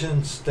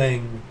intelligence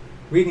thing,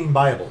 reading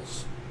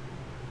Bibles.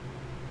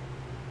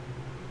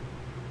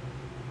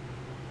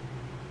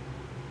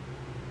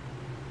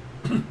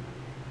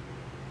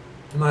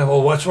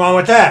 Well, what's wrong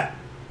with that?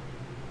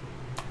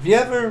 Have you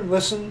ever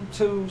listened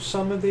to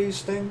some of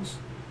these things?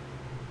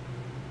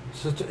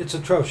 It's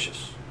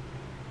atrocious.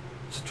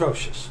 It's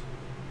atrocious.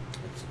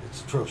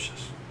 It's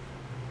atrocious.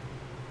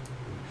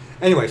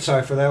 Anyway,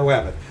 sorry for that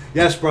wabbit.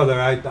 Yes, brother,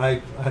 I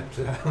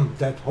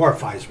that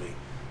horrifies me.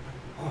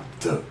 Oh,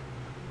 dude.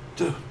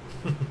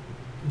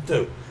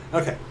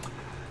 Okay.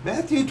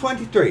 Matthew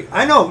 23.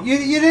 I know,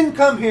 you didn't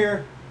come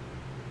here,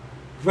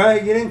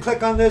 right? You didn't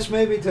click on this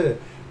maybe to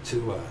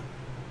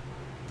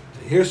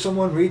hear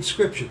someone read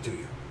scripture to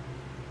you.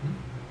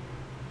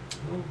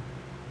 Well,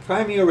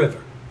 cry me a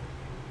river.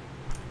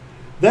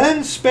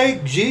 Then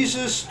spake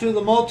Jesus to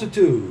the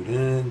multitude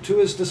and to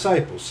his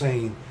disciples,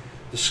 saying,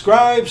 the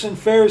scribes and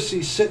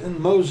Pharisees sit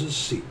in Moses'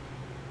 seat.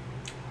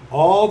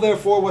 All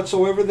therefore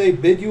whatsoever they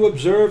bid you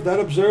observe, that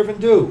observe and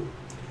do.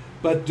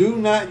 But do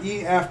not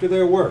ye after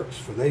their works,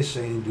 for they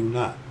say and do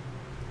not.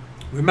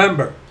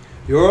 Remember,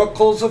 the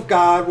oracles of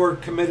God were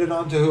committed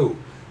unto who?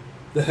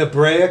 The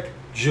Hebraic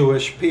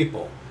Jewish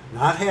people,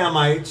 not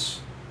Hamites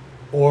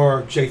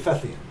or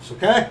Japhethians,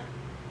 okay?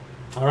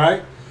 All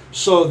right?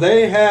 So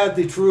they had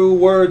the true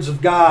words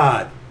of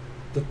God,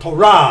 the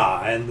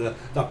Torah and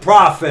the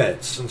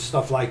prophets and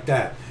stuff like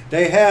that.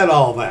 They had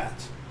all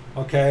that,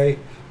 okay?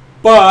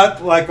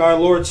 But, like our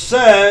Lord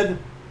said,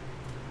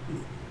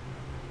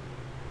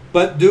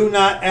 but do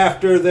not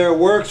after their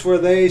works, for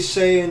they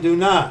say and do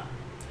not.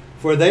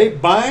 For they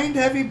bind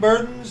heavy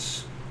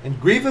burdens and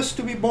grievous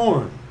to be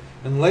borne,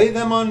 and lay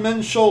them on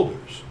men's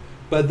shoulders.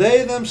 But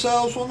they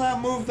themselves will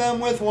not move them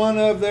with one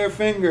of their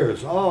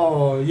fingers.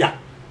 Oh, yeah.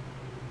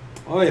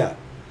 Oh, yeah.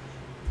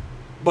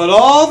 But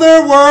all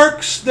their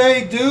works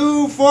they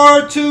do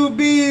for to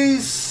be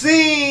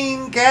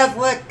seen,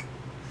 Catholic,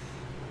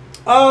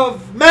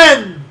 of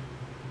men.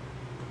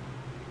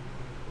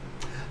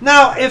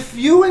 Now, if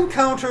you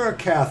encounter a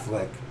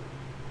Catholic,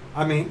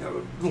 I mean,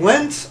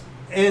 Lent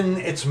in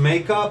its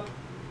makeup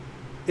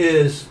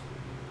is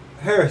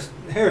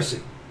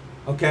heresy,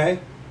 okay?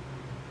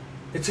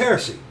 It's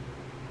heresy.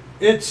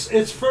 It's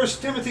 1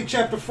 Timothy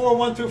chapter 4,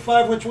 1 through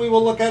 5, which we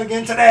will look at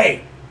again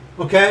today,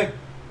 okay?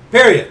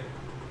 Period.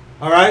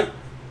 All right?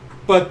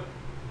 But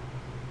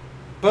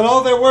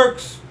all their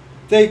works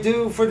they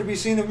do for to be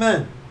seen of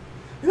men.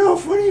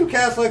 If one of you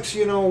Catholics,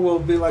 will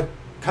be like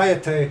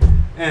Cayete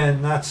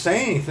and not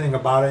say anything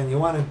about it, and you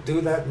want to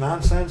do that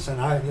nonsense and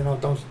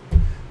don't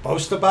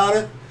boast about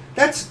it,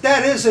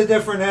 that is a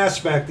different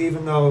aspect,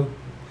 even though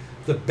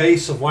the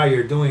base of why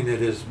you're doing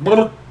it is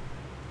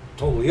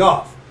totally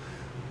off.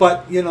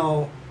 But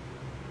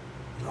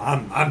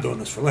I'm doing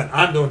this for Lent.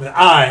 I'm doing it.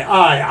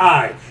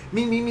 I.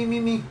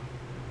 Me.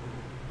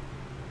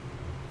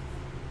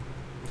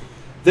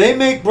 They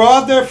make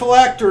broad their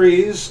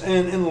phylacteries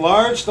and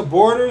enlarge the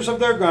borders of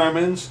their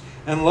garments,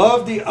 and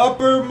love the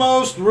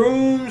uppermost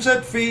rooms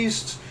at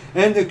feasts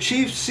and the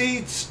chief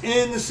seats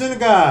in the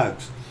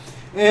synagogues,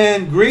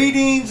 and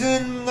greetings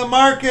in the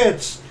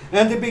markets,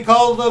 and to be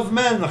called of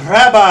men,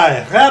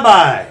 Rabbi.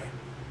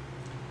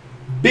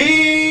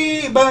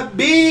 But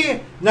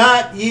be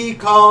not ye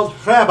called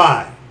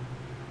Rabbi.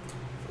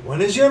 For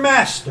one is your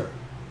master,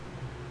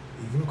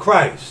 even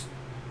Christ.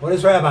 What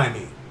does Rabbi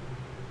mean?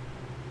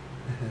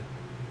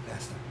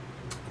 Master.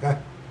 Okay.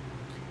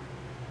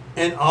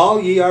 And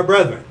all ye are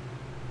brethren.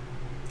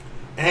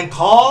 And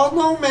call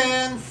no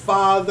man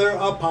father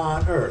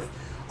upon earth.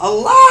 A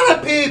lot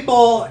of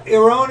people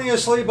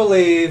erroneously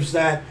believes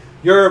that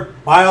your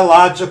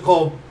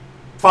biological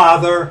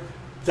father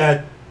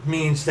that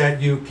means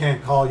that you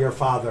can't call your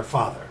father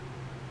father.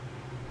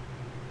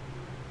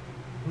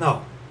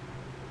 No.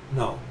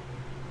 No.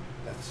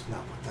 That's not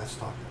what that's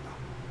talking about.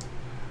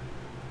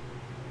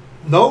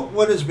 Note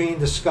what is being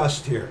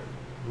discussed here.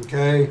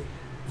 Okay?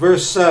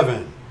 Verse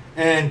 7.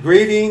 And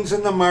greetings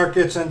in the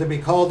markets, and to be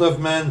called of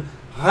men,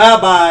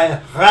 Rabbi,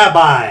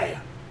 Rabbi. A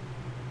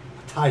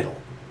title.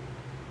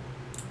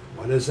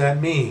 What does that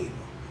mean?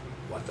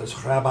 What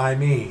does Rabbi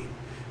mean?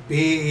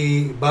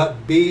 Be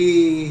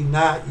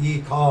not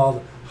ye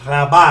called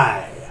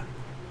Rabbi.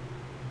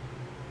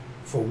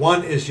 For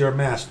one is your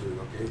master.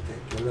 Okay,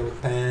 take your little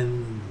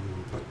pen,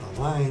 put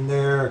the line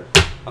there.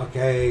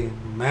 Okay,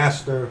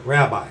 master,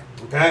 rabbi.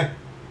 Okay?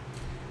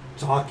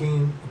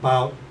 Talking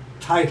about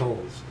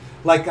titles.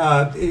 Like,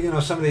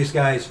 some of these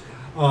guys,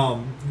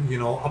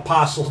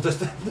 apostles.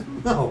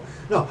 No.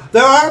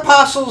 There are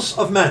apostles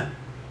of men,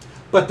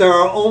 but there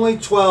are only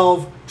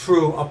 12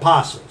 true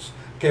apostles.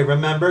 Okay,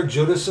 remember,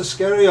 Judas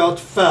Iscariot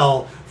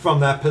fell from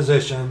that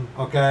position,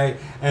 okay,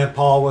 and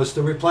Paul was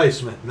the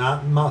replacement,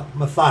 not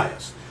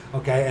Matthias.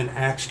 Okay, and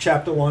Acts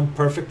chapter 1,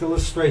 perfect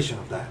illustration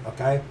of that,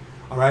 okay?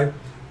 All right?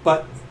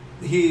 But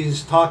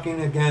he's talking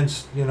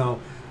against,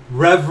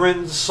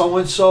 Reverend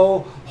so-and-so,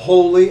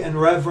 holy and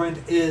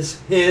reverend is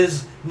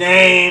his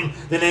name,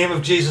 the name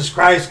of Jesus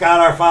Christ, God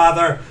our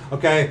Father,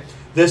 okay?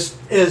 This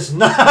is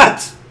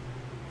not...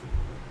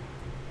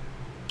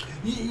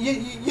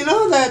 You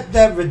know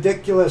that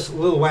ridiculous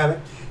little rabbit?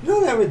 You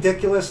know that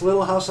ridiculous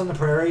Little House on the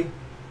Prairie?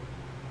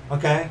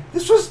 Okay?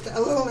 This was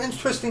a little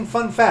interesting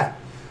fun fact.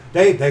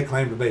 They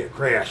claimed to be a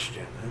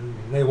Christian, and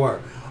they were.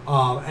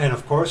 And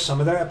of course, some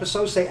of their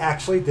episodes, they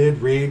actually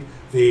did read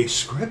the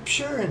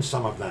scripture in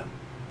some of them.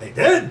 They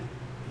did.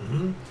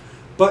 Mm-hmm.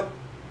 But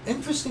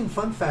interesting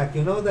fun fact,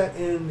 you know that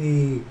in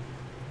the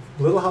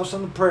Little House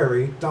on the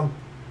Prairie,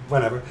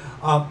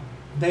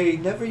 they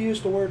never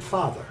used the word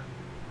father.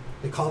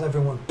 They called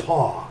everyone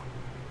paw.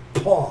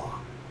 Paw.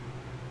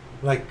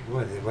 Like,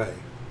 what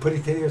putty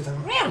titty or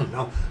something?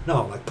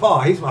 No, like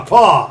paw. He's my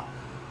paw.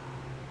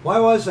 Why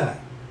was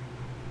that?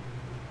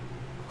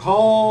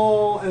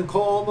 Call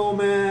no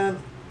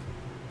man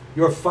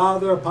your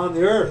father upon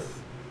the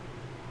earth.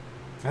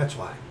 That's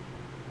why.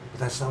 But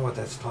that's not what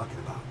that's talking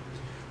about.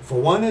 For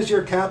one is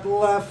your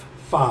capital F,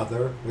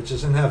 Father, which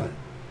is in heaven.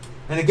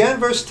 And again,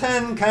 verse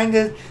 10, kind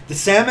of the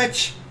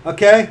sandwich,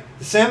 okay?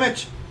 The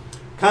sandwich.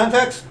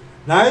 Context.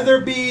 Neither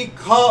be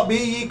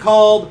ye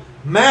called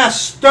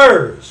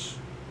masters.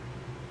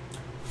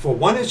 For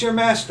one is your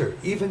master,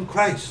 even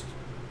Christ.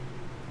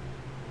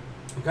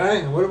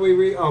 Okay? And what do we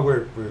read? Oh,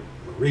 we're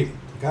reading.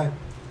 Okay?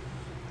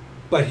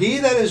 But he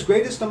that is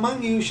greatest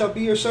among you shall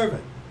be your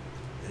servant.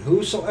 And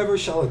whosoever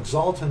shall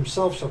exalt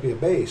himself shall be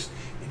abased.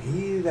 And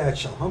he that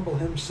shall humble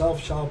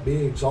himself shall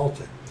be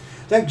exalted.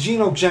 That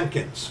Geno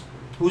Jenkins,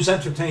 who's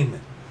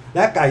entertainment.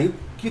 That guy,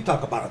 you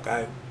talk about a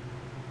guy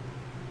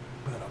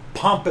with a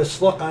pompous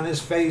look on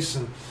his face,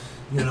 and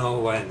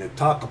and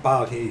talk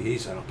about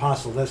he's an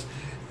apostle. This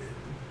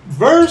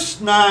verse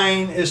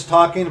 9 is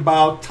talking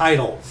about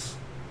titles.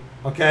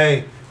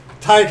 Okay?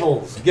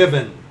 Titles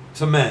given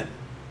to men.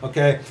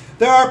 Okay,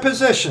 there are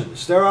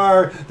positions. There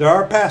are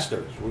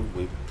pastors.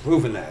 We've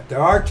proven that.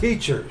 There are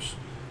teachers.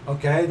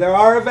 Okay, there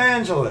are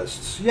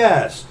evangelists.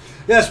 Yes,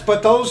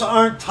 but those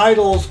aren't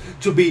titles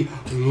to be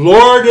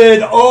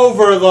lorded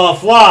over the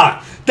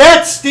flock.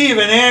 That's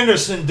Steven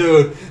Anderson,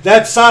 dude.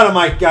 That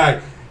sodomite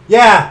guy.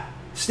 Yeah,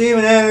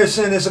 Steven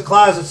Anderson is a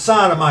closet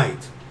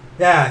sodomite.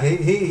 Yeah,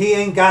 he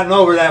ain't gotten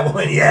over that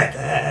one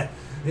yet.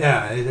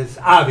 Yeah, it's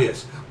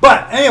obvious.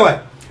 But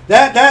anyway.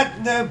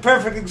 That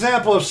perfect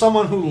example of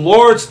someone who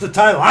lords the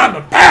title. I'm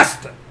a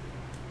pastor.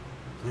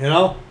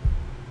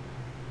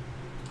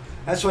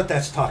 That's what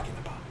that's talking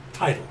about.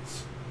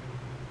 Titles.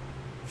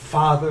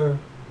 Father,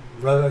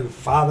 brother,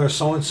 father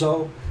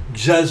so-and-so,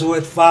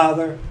 Jesuit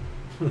father.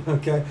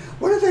 Okay.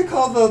 What do they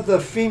call the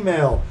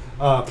female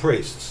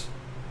priests?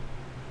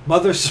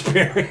 Mother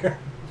Superior.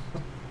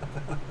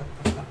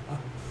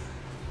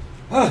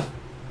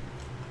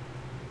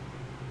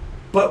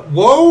 But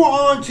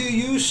woe unto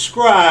you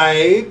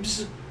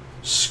scribes.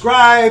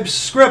 Scribes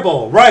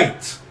scribble,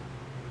 write.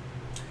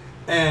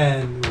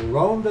 And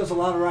Rome does a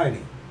lot of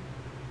writing.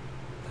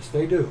 Yes,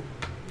 they do.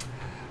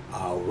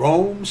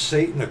 Rome,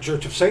 Satan, the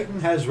Church of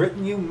Satan, has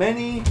written you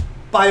many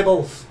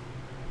Bibles.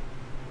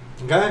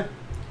 Okay?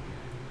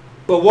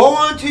 But woe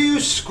unto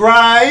you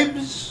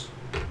scribes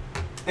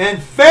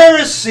and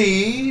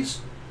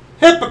Pharisees,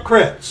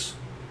 hypocrites.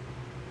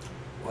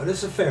 What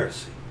is a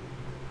Pharisee?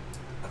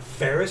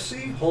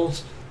 Pharisee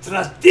holds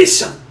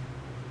tradition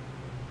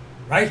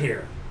right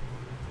here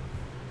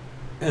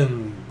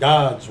in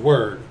God's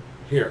word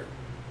here,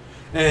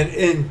 and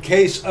in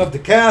case of the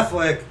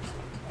Catholic,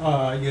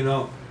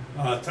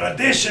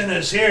 tradition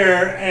is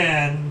here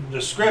and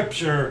the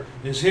scripture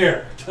is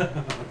here.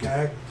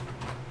 Okay,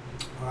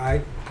 all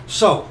right.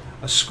 So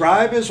a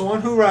scribe is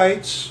one who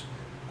writes.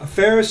 A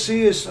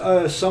Pharisee is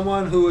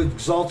someone who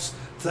exalts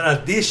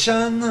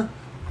tradition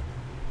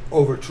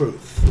over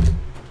truth.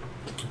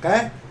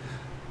 Okay.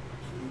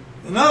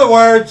 In other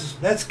words,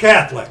 that's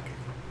Catholic.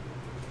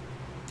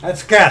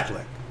 That's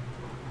Catholic.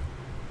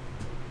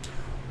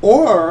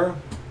 Or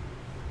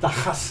the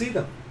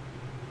Hasidim.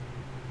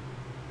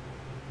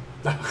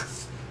 The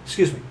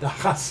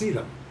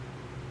Hasidim.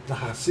 The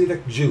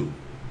Hasidic Jew.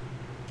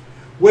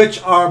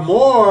 Which are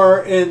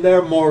more in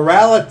their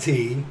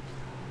morality,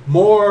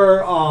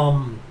 more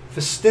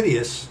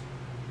fastidious,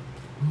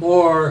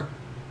 more,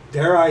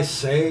 dare I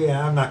say,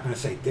 I'm not going to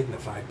say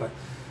dignified, but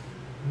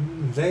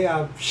they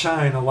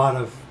outshine a lot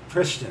of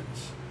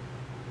Christians.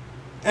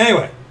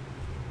 Anyway,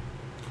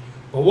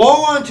 but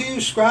woe unto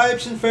you,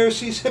 scribes and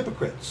Pharisees,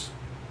 hypocrites!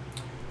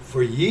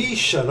 For ye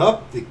shut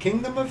up the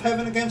kingdom of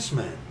heaven against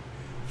men.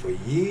 For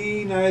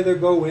ye neither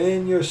go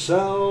in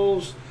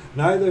yourselves,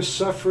 neither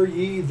suffer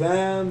ye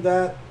them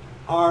that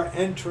are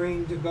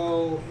entering to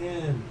go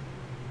in.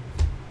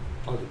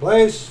 Other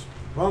place,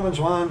 Romans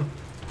 1.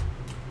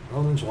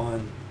 Romans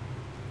 1.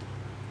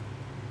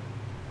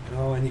 You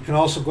know, and you can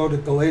also go to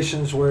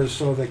Galatians, where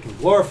so they can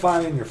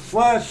glorify in your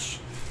flesh.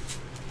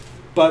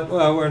 But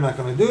we're not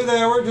going to do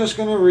that. We're just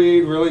going to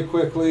read really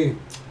quickly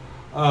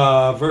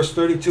verse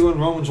 32 in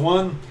Romans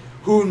 1.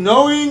 Who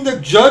knowing the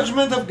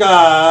judgment of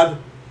God,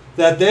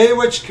 that they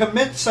which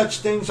commit such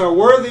things are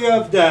worthy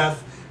of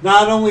death,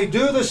 not only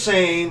do the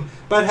same,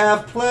 but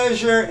have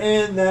pleasure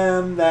in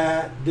them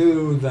that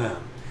do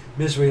them.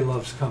 Misery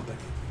loves company,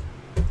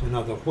 in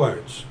other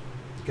words.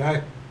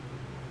 Okay?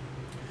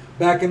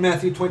 Back in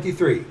Matthew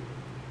 23.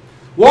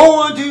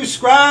 Woe unto you,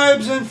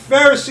 scribes and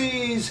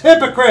Pharisees,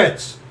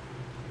 hypocrites!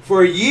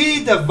 For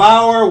ye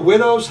devour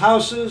widows'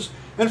 houses,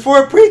 and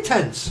for a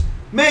pretense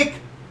make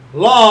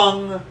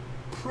long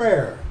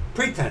prayer.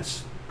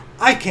 Pretense.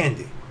 Eye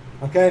candy.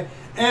 Okay?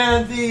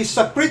 And the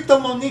Sacrita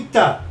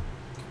Monita.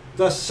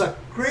 The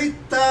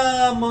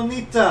Sacrita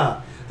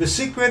Monita. The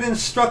Secret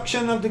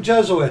Instruction of the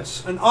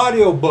Jesuits. An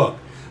audio book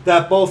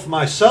that both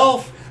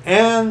myself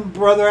and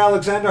Brother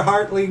Alexander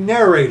Hartley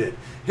narrated.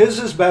 His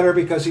is better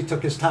because he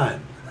took his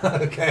time.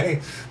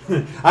 Okay?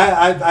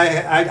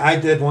 I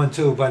did one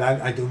too, but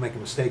I do make a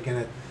mistake in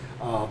it.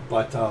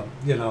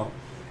 You know,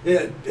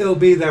 it'll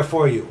be there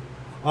for you.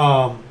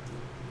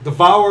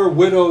 Devour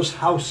widows'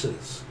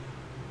 houses.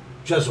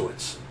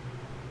 Jesuits.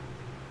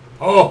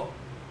 I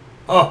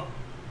have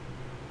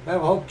a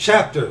whole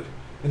chapter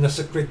in the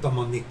Secreta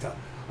Monita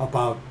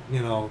about,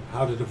 you know,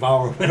 how to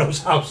devour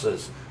widows'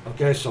 houses.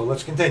 Okay, so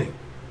let's continue.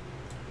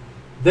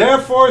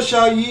 Therefore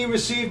shall ye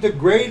receive the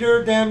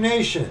greater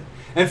damnation.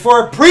 And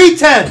for a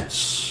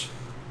pretentious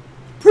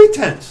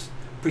Christians.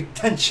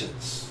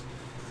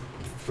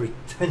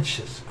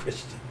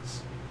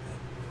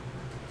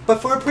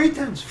 But for a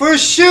pretense, for a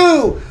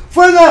shew,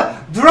 for the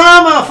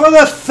drama, for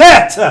the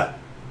fete.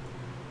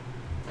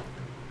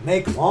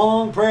 Make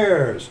long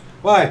prayers.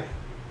 Why?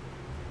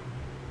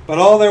 But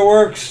all their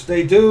works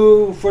they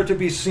do for to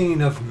be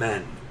seen of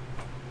men.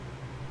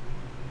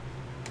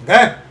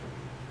 Okay?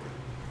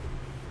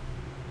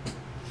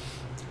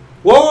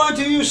 Woe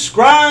unto you,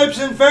 scribes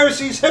and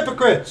Pharisees,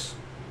 hypocrites!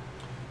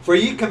 For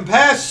ye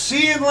compass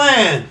sea and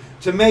land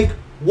to make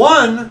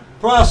one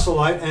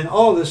proselyte, and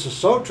oh, this is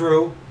so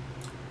true.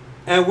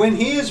 And when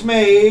he is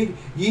made,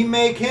 ye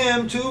make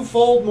him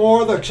twofold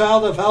more the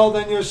child of hell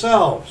than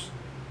yourselves.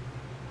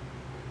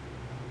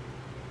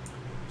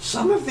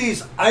 Some of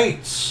these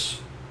ites,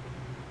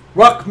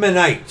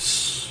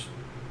 Ruckmanites,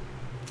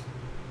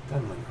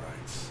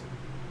 Denlingerites,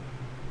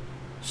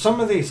 some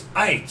of these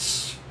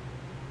ites,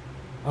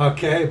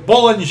 okay,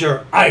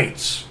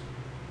 Bullingerites,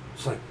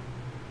 it's like,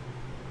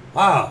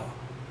 wow,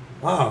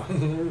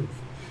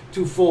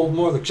 twofold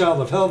more the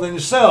child of hell than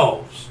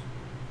yourselves.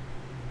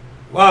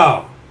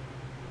 Wow.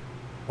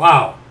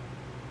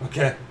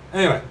 Okay,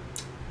 anyway.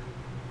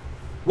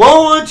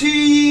 Woe unto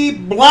ye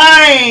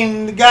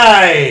blind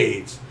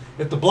guides!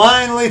 If the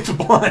blind lead the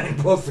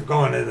blind, both are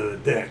going into the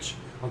ditch.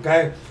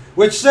 Okay?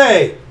 Which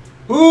say,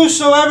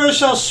 whosoever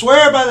shall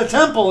swear by the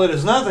temple, it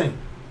is nothing.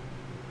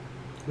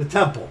 The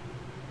temple.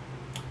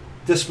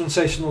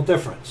 Dispensational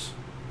difference.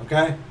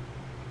 Okay?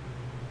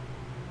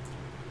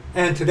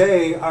 And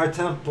today, our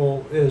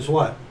temple is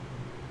what?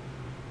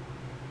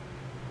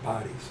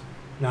 Bodies,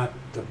 not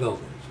the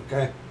buildings.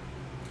 Okay?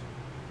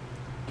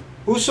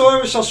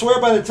 Whosoever shall swear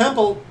by the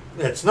temple,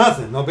 it's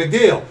nothing, no big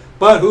deal.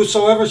 But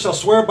whosoever shall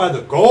swear by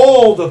the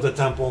gold of the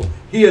temple,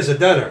 he is a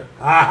debtor.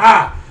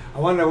 Aha! I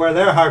wonder where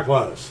their heart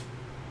was.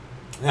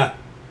 Yeah.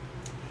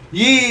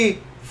 Ye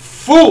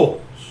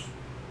fools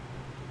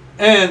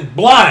and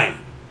blind.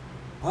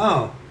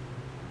 Wow.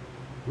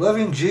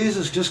 Loving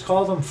Jesus just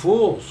called them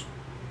fools.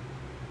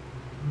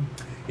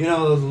 You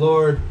know, the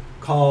Lord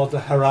called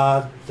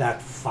Herod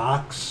that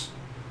fox.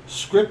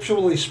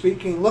 Scripturally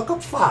speaking, look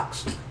up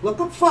fox.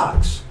 Look up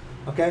fox.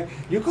 Okay?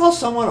 You call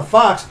someone a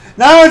fox.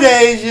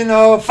 Nowadays, you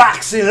know,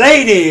 foxy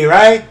lady,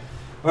 right?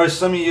 Or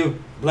some of you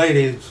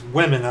ladies,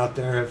 women out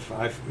there, if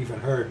I've even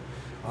heard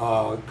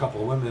a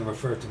couple of women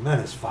refer to men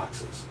as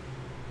foxes.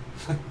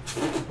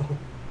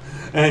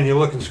 And you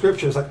look in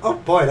scripture, it's like, oh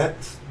boy,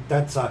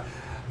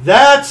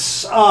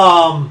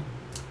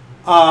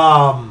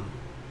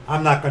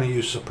 I'm not going to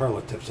use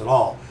superlatives at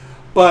all.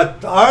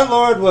 But our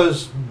Lord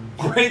was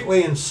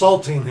greatly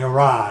insulting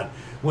Herod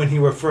when he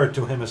referred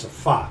to him as a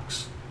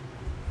fox.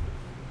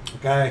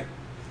 Okay?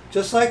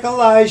 Just like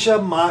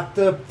Elijah mocked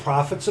the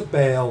prophets of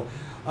Baal,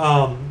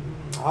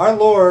 our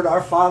Lord,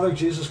 our Father,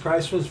 Jesus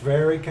Christ, was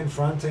very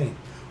confronting.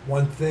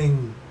 One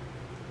thing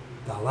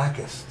thou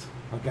lackest.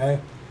 Okay?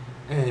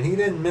 And he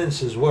didn't mince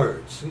his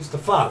words. He's the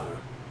Father.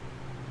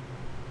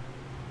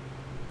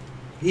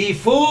 Ye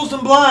fools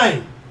and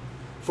blind,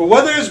 for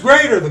whether is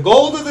greater, the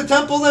gold of the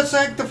temple that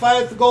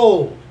sanctifieth the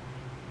gold?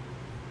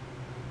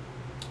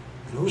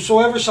 And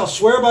whosoever shall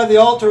swear by the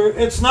altar,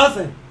 it's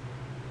nothing.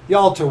 The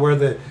altar where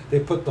they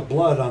put the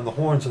blood on the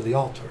horns of the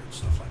altar and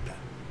stuff like that.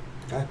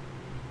 Okay?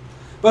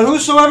 But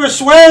whosoever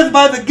sweareth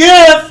by the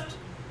gift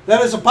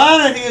that is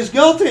upon it, he is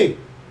guilty.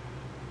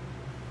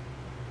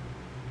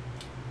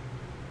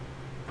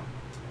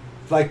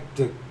 Like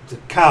the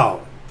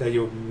cow that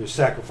you're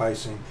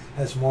sacrificing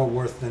has more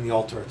worth than the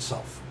altar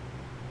itself.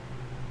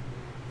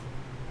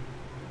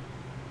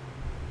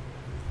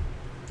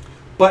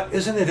 But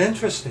isn't it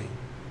interesting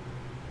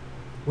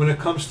when it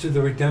comes to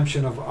the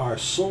redemption of our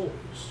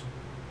souls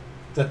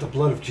that the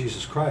blood of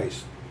Jesus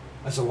Christ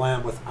as a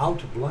lamb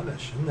without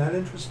blemish? Isn't that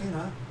interesting,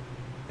 huh?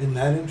 Isn't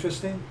that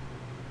interesting?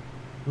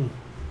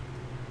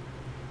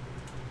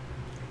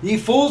 Ye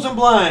fools and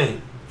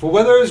blind, for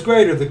whether is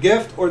greater, the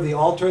gift or the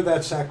altar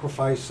that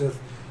sanctifieth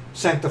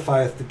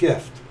the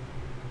gift?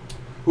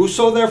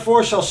 Whoso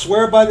therefore shall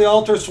swear by the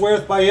altar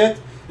sweareth by it,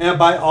 and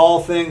by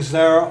all things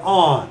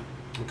thereon.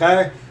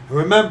 Okay? And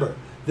remember,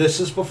 this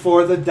is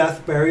before the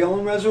death, burial,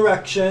 and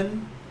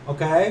resurrection.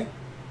 Okay?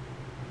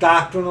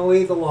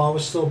 Doctrinally, the law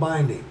was still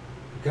binding.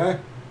 Okay?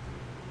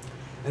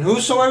 And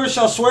whosoever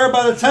shall swear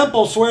by the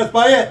temple sweareth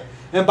by it,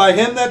 and by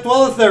him that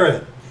dwelleth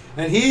therein.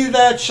 And he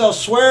that shall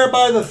swear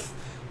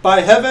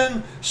by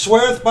heaven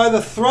sweareth by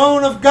the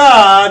throne of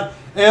God,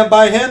 and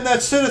by him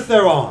that sitteth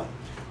thereon.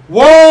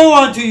 Woe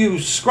unto you,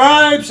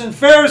 scribes and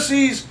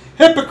Pharisees,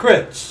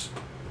 hypocrites!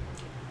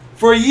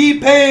 For ye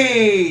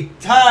pay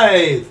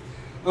tithe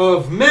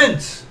of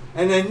mint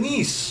and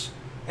anise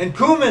and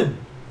cumin,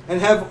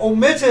 and have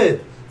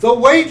omitted the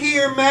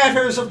weightier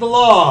matters of the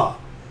law.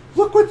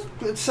 Look what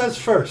it says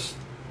first.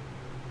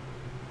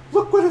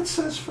 Look what it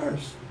says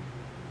first.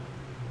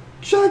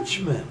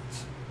 Judgment.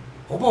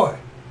 Oh boy.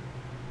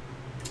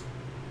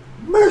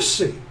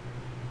 Mercy.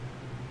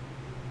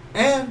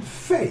 And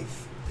faith.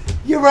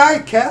 You're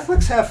right,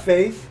 Catholics have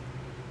faith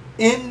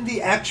in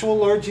the actual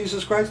Lord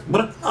Jesus Christ,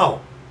 but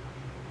no.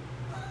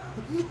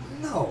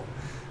 No.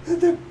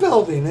 Their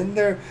building and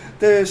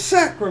their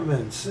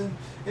sacraments and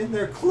in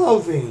their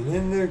clothing,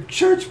 in their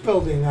church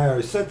building, I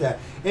already said that.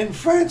 In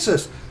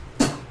Francis,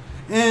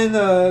 in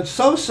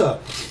Sosa.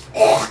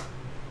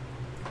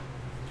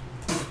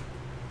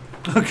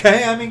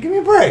 Okay, I mean, give me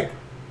a break.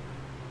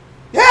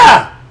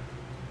 Yeah!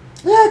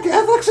 Yeah,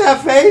 Catholics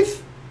have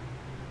faith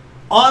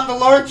on the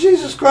Lord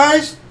Jesus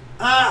Christ.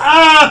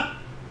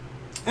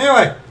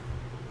 Anyway.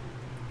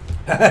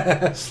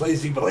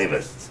 Slazy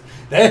believers.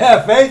 They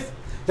have faith.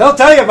 They'll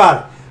tell you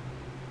about it.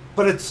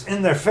 But it's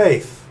in their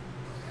faith.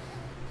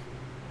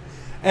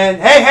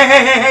 And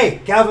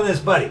hey,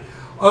 Calvinist buddy.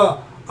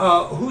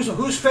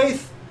 Whose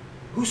faith?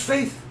 Whose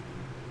faith?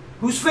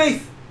 Whose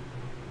faith?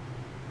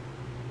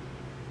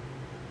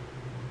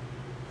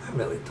 I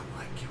really don't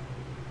like you.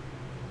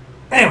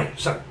 Anyway,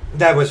 sorry.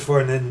 That was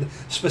for a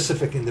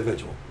specific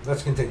individual.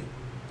 Let's continue.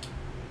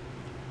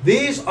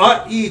 These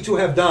ought ye to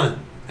have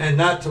done, and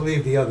not to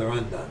leave the other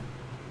undone.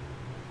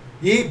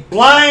 Ye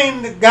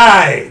blind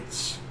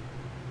guides.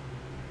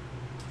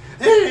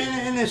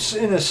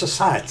 In a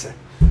society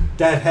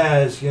that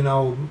has, you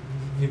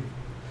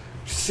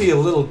see a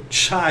little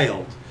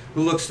child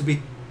who looks to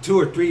be 2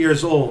 or 3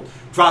 years old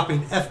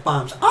dropping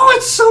F-bombs. Oh,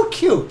 it's so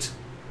cute.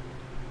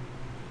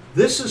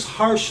 This is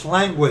harsh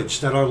language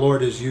that our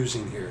Lord is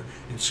using here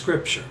in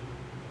Scripture.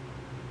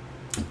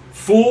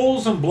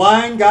 Fools and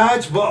blind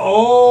guides, but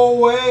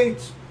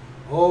wait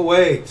till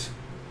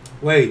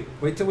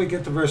we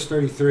get to verse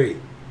 33.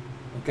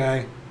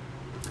 Okay?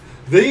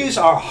 These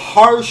are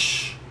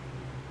harsh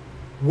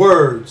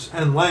words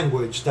and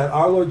language that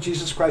our Lord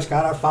Jesus Christ,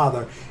 God our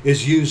Father,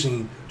 is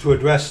using to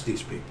address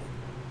these people.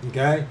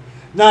 Okay?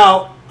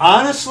 Now,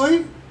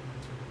 honestly,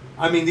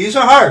 I mean, these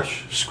are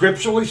harsh.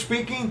 Scripturally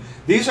speaking,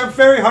 these are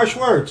very harsh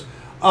words.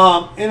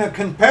 In a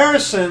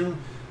comparison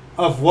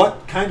of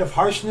what kind of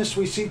harshness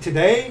we see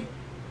today,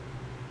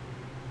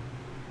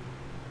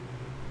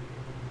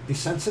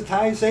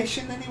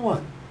 desensitization,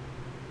 anyone?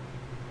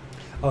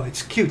 Oh,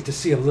 it's cute to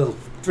see a little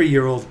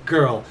 3-year-old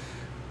girl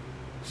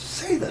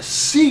say the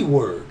C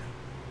word.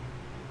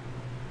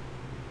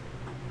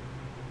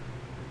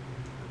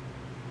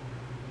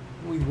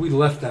 We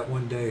left that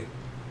one day.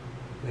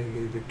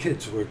 The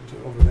kids were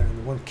over there, and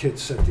the one kid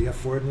said the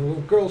F word, and the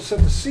little girl said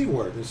the C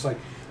word. It's like,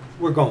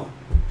 we're going.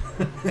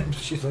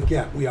 She's like,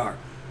 yeah, we are.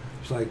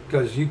 She's like,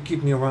 because you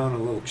keep me around a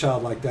little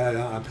child like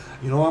that,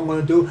 you know what I'm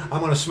going to do? I'm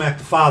going to smack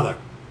the father.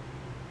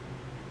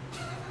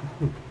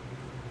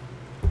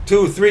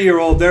 2,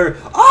 3-year-old,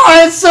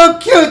 oh, it's so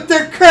cute.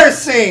 They're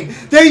cursing.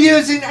 They're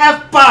using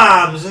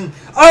F-bombs. And,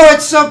 oh,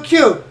 it's so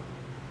cute.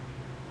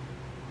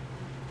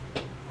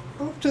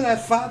 to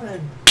that father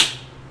and,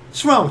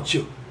 what's wrong with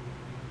you?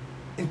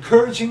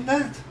 Encouraging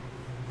that.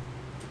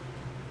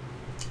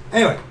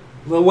 Anyway,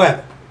 little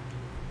web.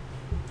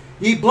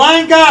 Ye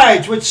blind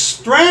guides which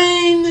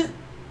strain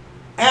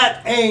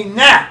at a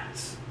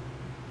gnat,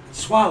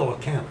 swallow a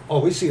camel. Oh,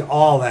 we see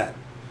all that.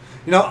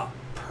 You know,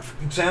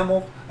 perfect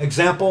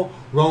example,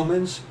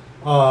 Romans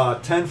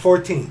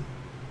 10:14.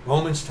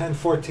 Romans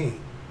 10:14.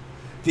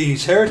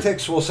 These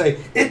heretics will say,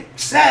 it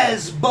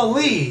says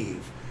believe.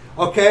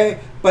 Okay?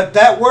 But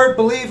that word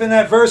believe in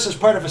that verse is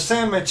part of a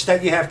sandwich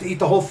that you have to eat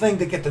the whole thing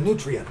to get the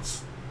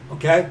nutrients.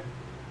 Okay?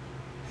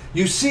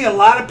 You see a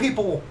lot of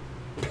people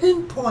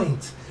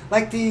pinpoint,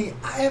 like the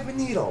eye of a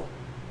needle,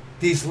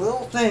 these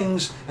little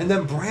things, and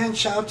then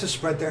branch out to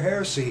spread their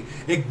heresy,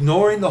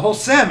 ignoring the whole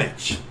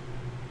sandwich.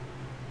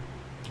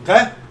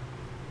 Okay?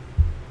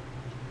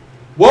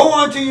 Woe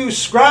unto you,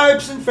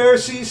 scribes and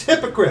Pharisees,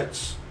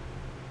 hypocrites!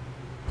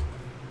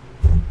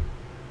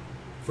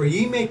 For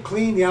ye may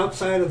clean the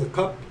outside of the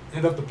cup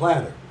and of the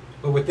platter,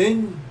 but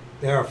within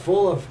they are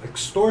full of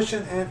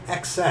extortion and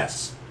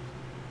excess.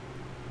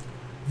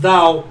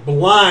 Thou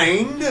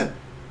blind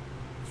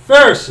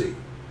Pharisee,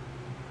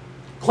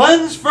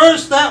 cleanse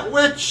first that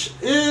which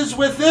is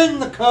within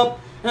the cup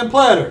and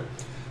platter.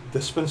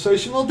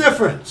 Dispensational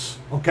difference,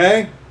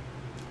 okay?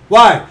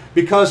 Why?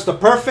 Because the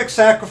perfect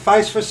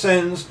sacrifice for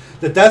sins,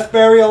 the death,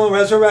 burial, and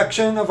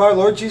resurrection of our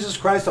Lord Jesus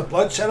Christ, the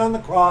blood shed on the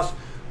cross,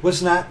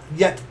 was not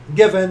yet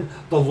given.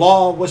 The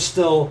law was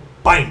still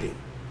binding.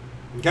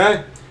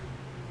 Okay?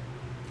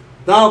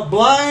 Thou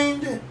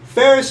blind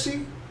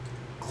Pharisee,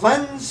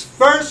 cleanse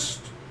first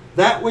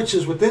that which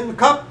is within the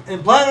cup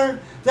and platter,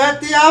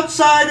 that the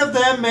outside of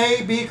them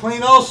may be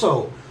clean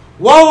also.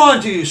 Woe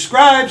unto you,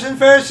 scribes and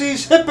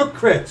Pharisees,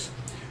 hypocrites!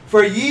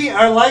 For ye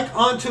are like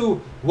unto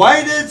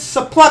whited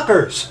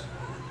sepulchres.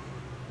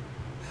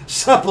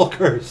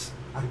 Sepulchres.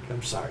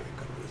 I'm sorry, I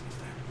couldn't resist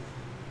that.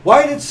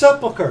 Whited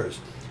sepulchres.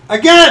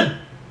 Again,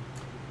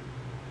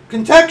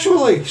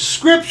 contextually,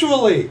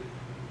 scripturally,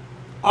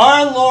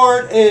 our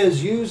Lord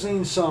is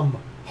using some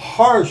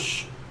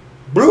harsh,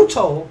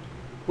 brutal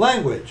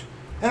language.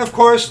 And of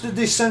course, the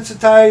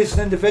desensitized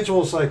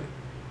individuals, like,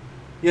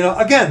 you know,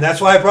 again,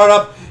 that's why I brought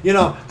up, you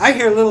know, I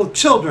hear little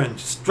children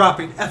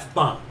dropping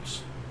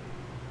F-bombs.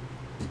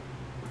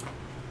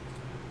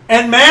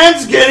 And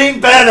man's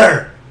getting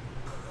better.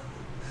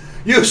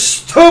 You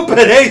stupid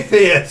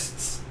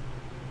atheists.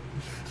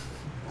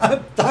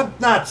 I'm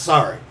not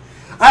sorry.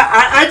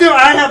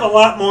 I have a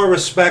lot more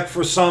respect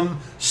for some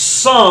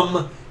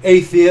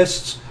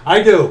atheists.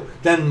 I do,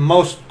 than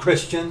most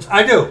Christians.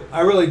 I do.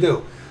 I really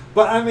do.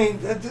 But I mean,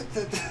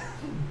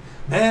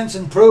 man's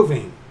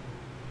improving.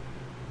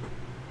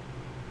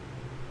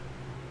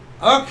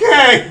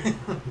 Okay.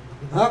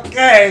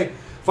 Okay.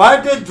 If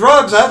I did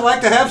drugs, I'd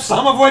like to have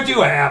some of what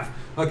you have.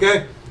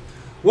 Okay?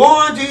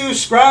 Woe unto you,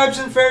 scribes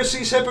and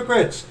Pharisees,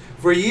 hypocrites!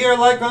 For ye are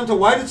like unto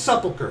whited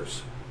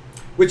sepulchres,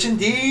 which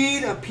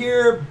indeed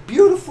appear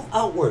beautiful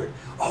outward.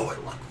 Oh,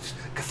 it looks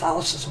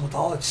Catholicism with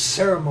all its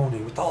ceremony,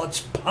 with all its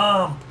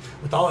pomp,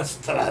 with all its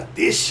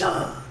tradition.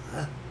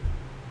 Huh?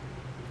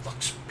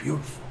 Looks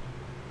beautiful.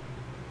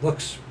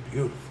 Looks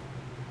beautiful.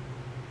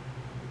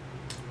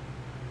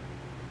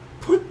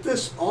 Put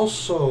this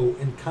also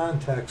in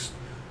context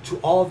to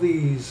all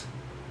these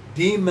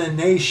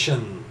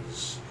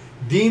demonations,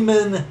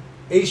 demon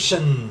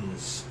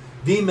nations,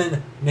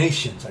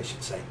 I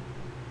should say.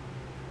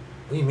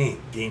 What do you mean,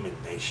 demon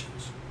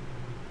nations?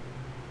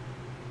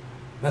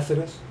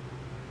 Methodist,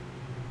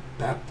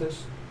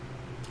 Baptist,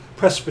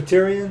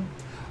 Presbyterian,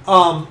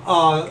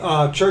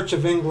 Church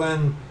of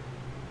England,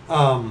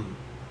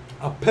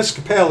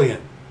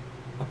 Episcopalian,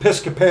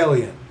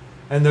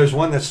 and there's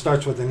one that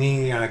starts with an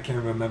E, I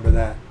can't remember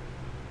that.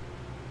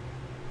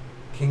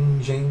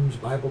 King James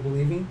Bible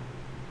believing,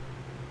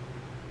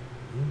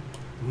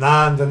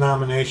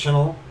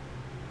 non-denominational.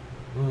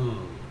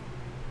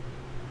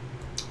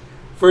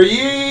 For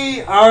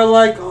ye are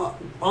like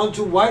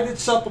unto whited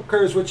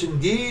sepulchres, which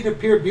indeed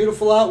appear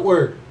beautiful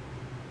outward,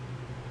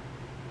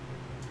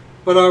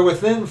 but are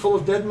within full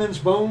of dead men's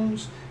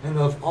bones and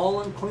of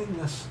all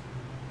uncleanness.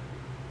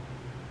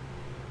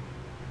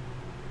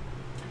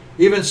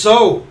 Even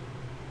so,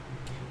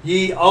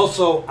 ye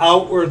also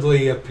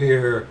outwardly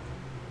appear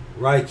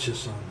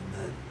righteous unto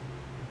men.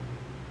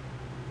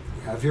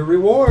 You have your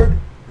reward.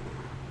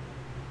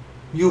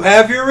 You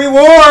have your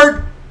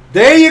reward.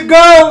 There you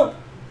go.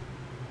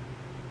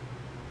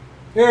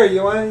 Here,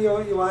 you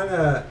want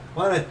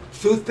a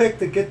toothpick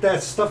to get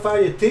that stuff out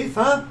of your teeth,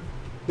 huh?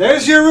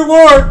 There's your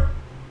reward.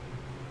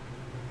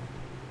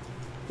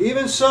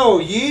 Even so,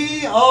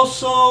 ye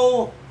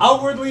also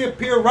outwardly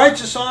appear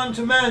righteous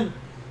unto men,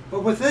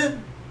 but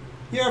within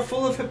ye are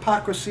full of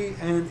hypocrisy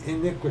and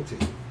iniquity.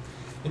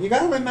 And you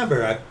got to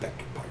remember, I beg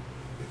your pardon.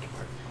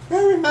 You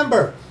got to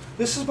remember,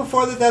 this is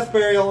before the death,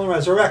 burial, and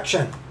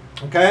resurrection.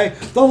 Okay?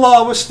 The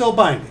law was still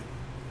binding.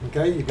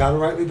 Okay? You got to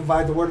rightly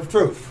divide the word of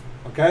truth.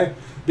 Okay?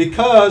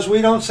 Because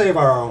we don't save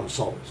our own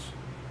souls.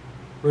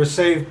 We're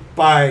saved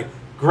by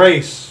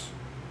grace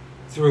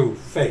through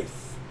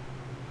faith.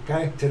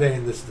 Okay? Today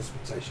in this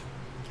dispensation.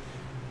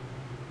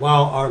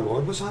 while our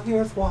Lord was on the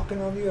earth,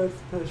 walking on the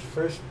earth, his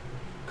first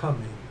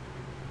coming,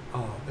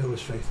 it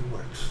was faith and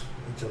works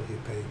until he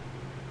paid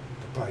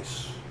the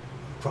price on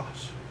the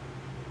cross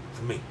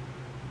for me.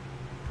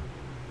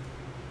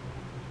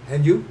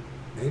 And you,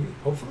 maybe,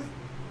 hopefully.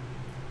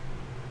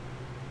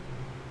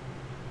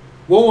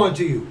 Woe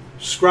unto you,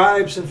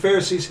 scribes and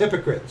Pharisees,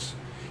 hypocrites,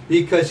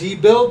 because ye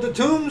build the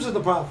tombs of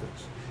the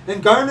prophets,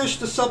 and garnish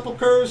the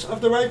sepulchres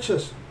of the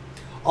righteous.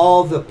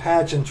 All the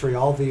pageantry,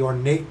 all the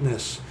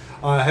ornateness.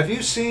 Have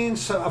you seen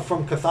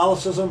from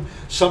Catholicism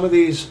some of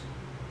these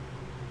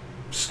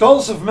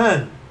skulls of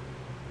men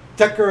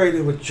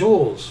decorated with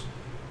jewels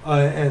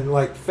and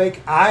like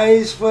fake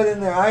eyes put in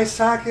their eye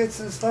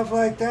sockets and stuff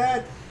like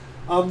that?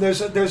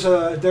 There's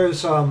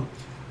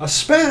a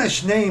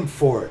Spanish name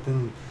for it,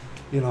 and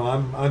you know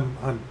I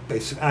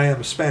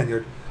am a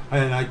Spaniard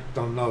and I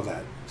don't know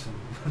that, so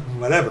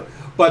whatever.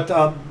 But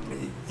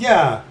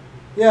yeah,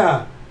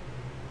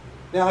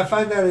 I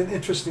find that an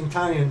interesting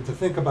tie-in to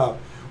think about.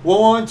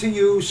 Woe unto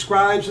you,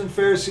 scribes and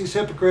Pharisees,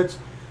 hypocrites,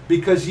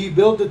 because ye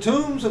build the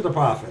tombs of the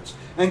prophets,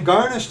 and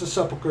garnish the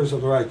sepulchres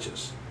of the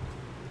righteous.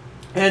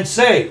 And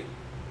say,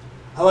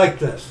 I like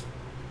this,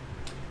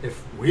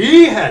 if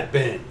we had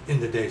been in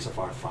the days of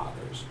our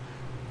fathers,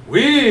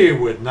 we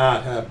would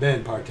not have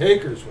been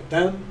partakers with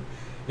them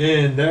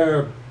in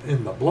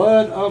the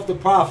blood of the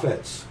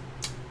prophets.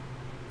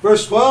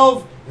 Verse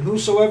 12, and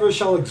whosoever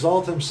shall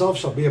exalt himself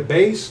shall be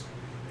abased,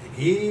 and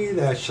he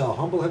that shall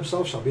humble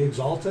himself shall be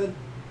exalted.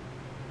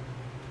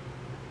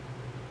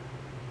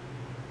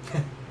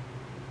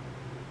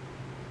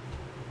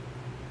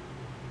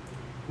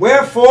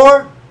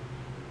 Wherefore,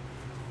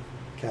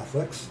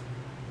 Catholics,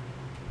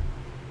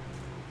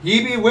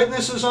 ye be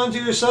witnesses unto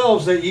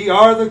yourselves that ye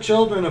are the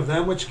children of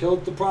them which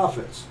killed the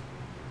prophets.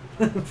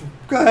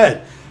 Go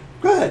ahead.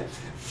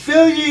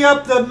 Fill ye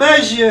up the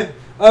measure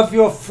of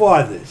your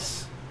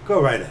fathers. Go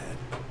right ahead.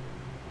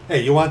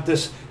 Hey, you want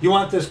this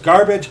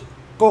garbage?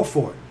 Go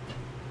for it.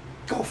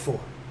 Go for it.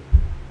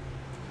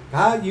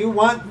 God, you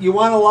want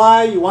to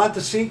lie, you want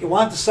deceit, you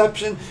want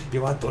deception,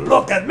 you want to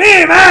look at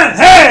me, man.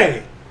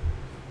 Hey!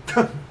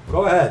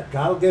 Go ahead.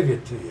 God will give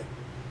it to you.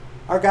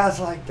 Our God's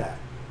like that.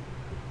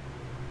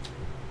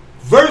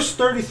 Verse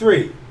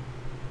 33.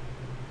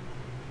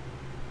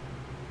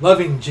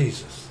 Loving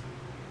Jesus.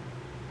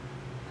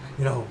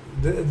 You know,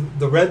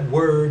 the red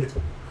word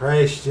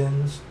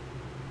Christians,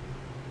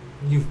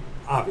 you've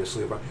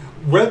obviously right.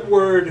 Red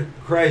word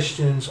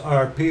Christians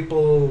are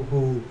people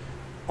who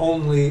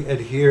only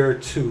adhere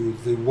to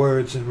the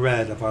words in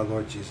red of our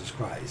Lord Jesus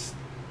Christ.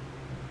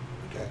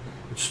 Okay.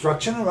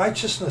 Instruction in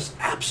righteousness,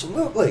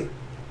 absolutely.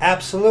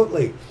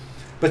 Absolutely.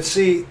 But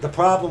see, the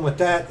problem with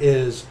that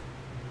is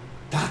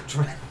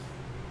doctrine.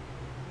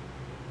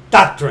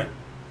 Doctrine.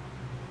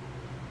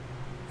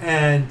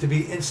 And to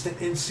be instant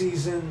in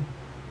season,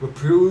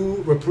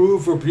 reprove,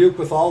 rebuke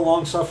with all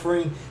long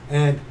suffering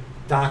and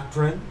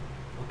doctrine.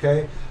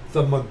 Okay?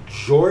 The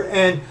majority,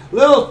 and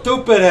little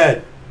stupid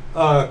head,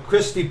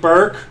 Christy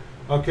Burke,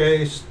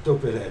 okay,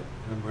 stupid head.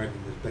 I'm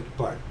writing this big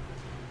part.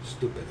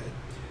 Stupid head.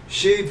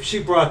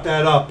 She brought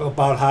that up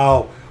about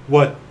how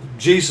what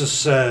Jesus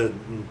said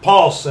and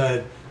Paul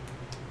said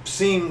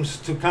seems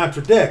to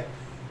contradict.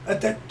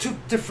 They're two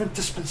different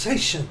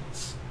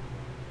dispensations.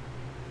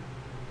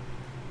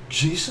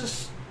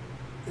 Jesus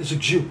is a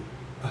Jew,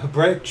 a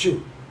Hebraic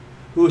Jew,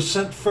 who was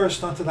sent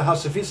first unto the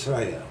house of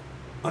Israel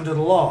under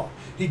the law.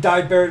 He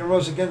died, buried, and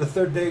rose again the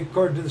third day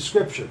according to the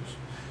Scriptures.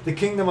 The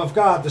kingdom of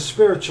God, the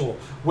spiritual,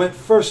 went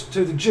first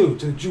to the Jew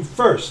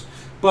first.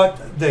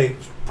 But they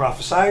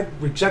prophesied,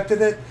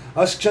 rejected it.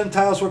 Us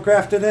Gentiles were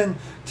grafted in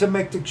to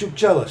make the Jew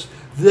jealous.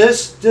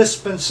 This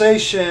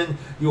dispensation,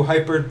 you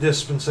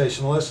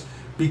hyper-dispensationalists,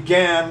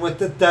 began with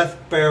the death,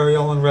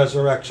 burial, and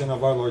resurrection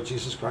of our Lord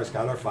Jesus Christ,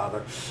 God our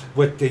Father,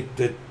 with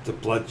the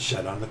blood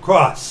shed on the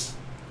cross.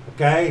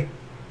 Okay?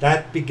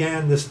 That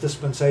began this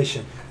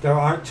dispensation. There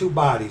aren't two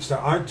bodies. There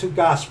aren't two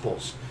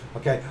gospels.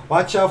 Okay?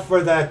 Watch out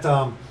for that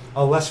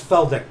Les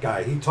Feldick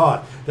guy. He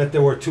taught that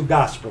there were two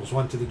gospels,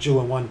 one to the Jew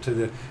and one to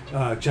the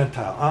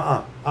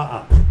Gentile.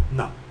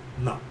 No.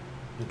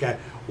 Okay?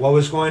 What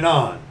was going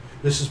on?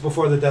 This is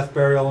before the death,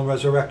 burial, and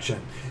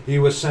resurrection. He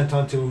was sent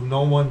unto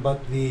no one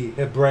but the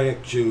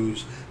Hebraic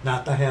Jews,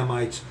 not the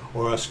Hamites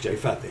or us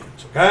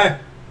Japhethians. Okay?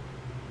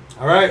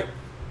 All right.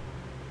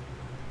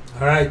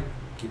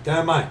 Keep that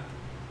in mind.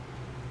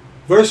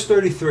 Verse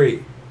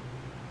 33.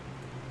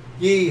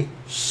 Ye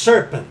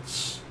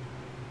serpents.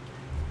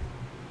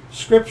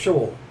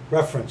 Scriptural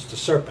reference to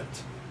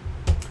serpent.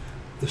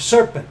 The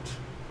serpent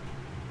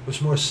was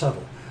more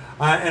subtle.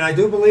 And I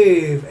do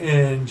believe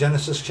in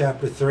Genesis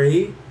chapter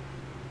 3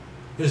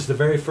 is the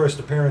very first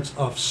appearance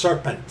of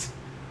serpent,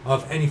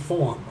 of any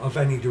form, of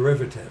any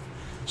derivative.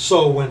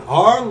 So when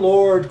our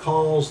Lord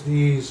calls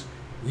these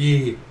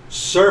ye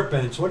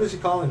serpents, what is he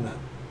calling them?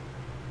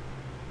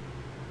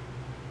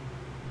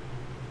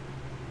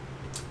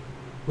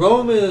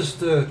 Rome is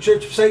the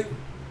church of Satan.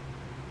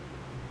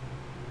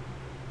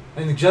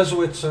 And the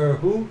Jesuits are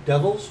who?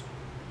 Devils?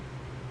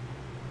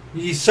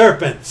 Ye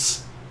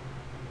serpents.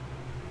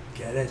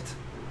 Get it?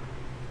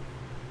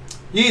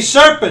 Ye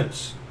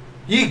serpents,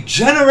 ye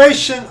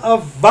generation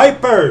of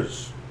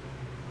vipers,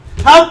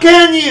 how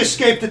can ye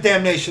escape the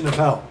damnation of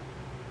hell?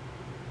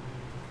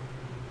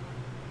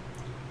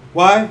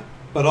 Why?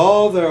 But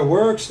all their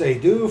works they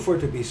do for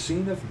to be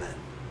seen of men.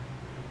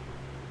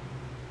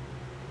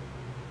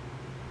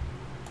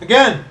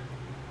 Again,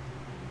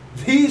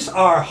 these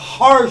are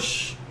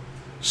harsh,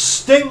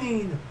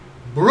 stinging,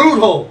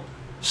 brutal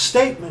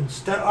statements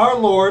that our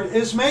Lord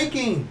is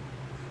making.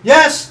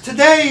 Yes,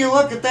 today you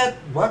look at that,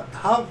 what,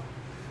 how?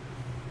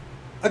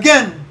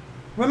 Again,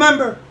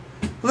 remember,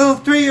 little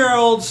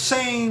 3-year-olds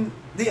saying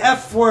the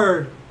F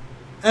word,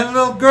 and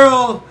little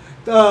girls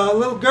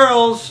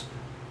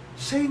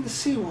saying the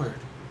C word.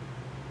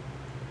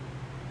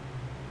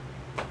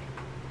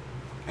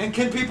 And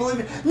can people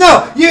even...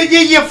 No,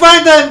 you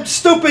find them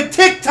stupid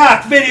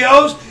TikTok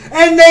videos,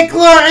 and they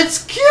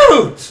it's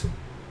cute.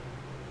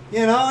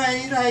 You know,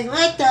 and you're like,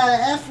 what the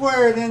F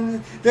word?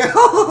 And they're...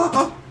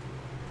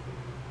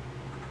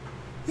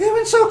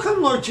 Even so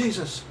come, Lord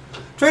Jesus.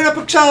 Train up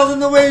a child in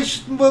the way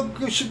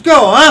it should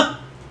go, huh?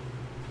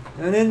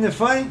 And then the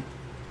funny,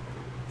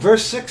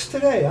 verse 6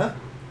 today, huh?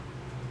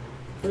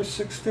 Verse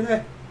 6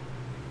 today.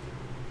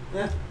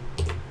 Yeah.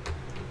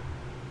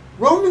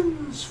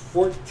 Romans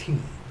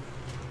 14.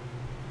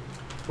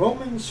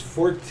 Romans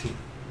 14.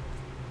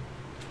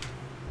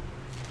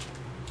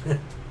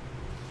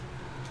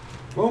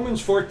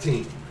 Romans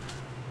 14.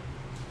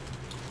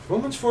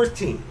 Romans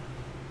 14.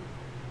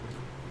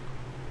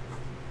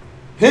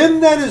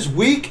 Him that is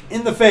weak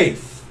in the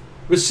faith,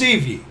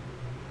 receive ye,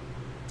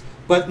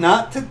 but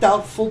not to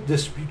doubtful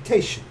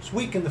disputations.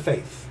 Weak in the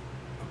faith.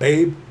 A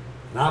babe,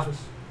 a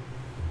novice,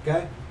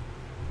 okay?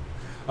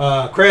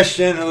 A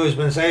Christian who's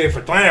been saved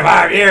for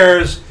 25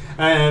 years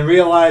and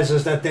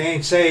realizes that they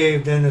ain't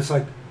saved, and it's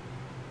like,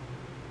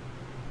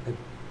 hey,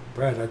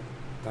 Brad,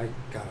 I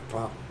got a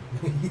problem.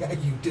 Yeah,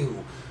 you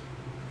do.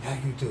 Yeah,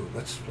 you do.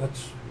 Let's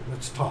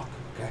talk,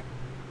 okay?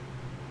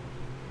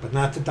 But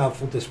not to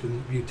doubtful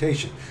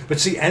disputation. But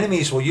see,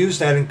 enemies will use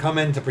that and come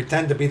in to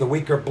pretend to be the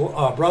weaker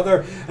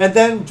brother, and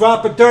then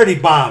drop a dirty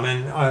bomb,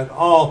 and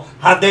all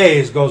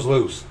Hades goes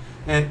loose.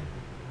 And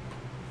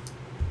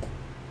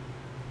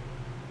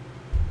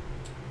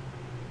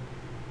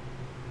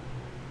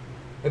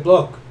hey,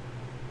 look,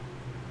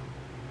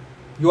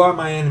 you are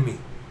my enemy,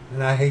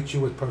 and I hate you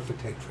with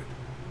perfect hatred.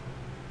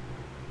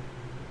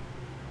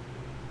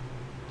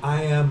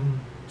 I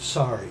am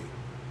sorry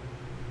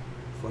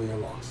for your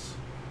loss.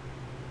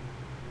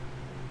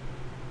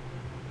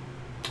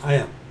 I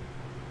am.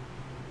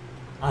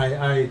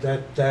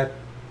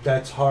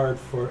 That's hard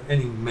for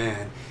any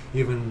man,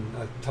 even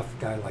a tough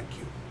guy like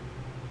you.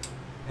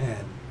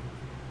 And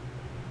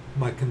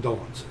my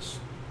condolences.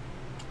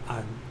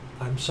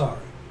 I'm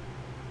sorry.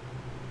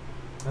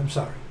 I'm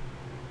sorry.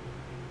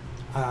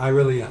 I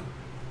really am.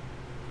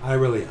 I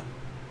really am.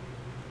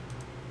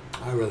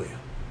 I really am.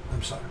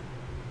 I'm sorry.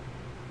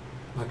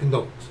 My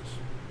condolences.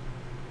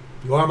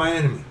 You are my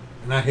enemy,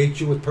 and I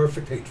hate you with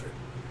perfect hatred.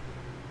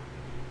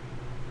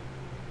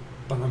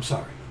 But I'm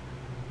sorry.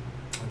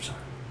 I'm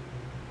sorry.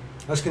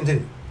 Let's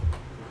continue.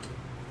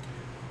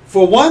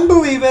 For one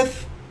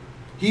believeth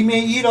he may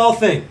eat all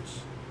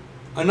things.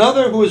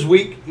 Another who is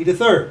weak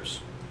eateth herbs.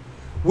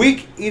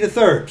 Weak eateth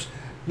herbs.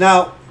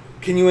 Now,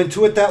 can you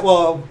intuit that?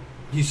 Well,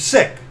 he's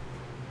sick.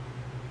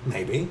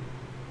 Maybe.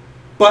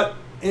 But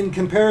in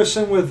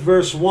comparison with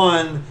verse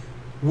 1,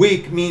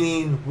 weak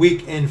meaning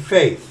weak in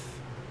faith.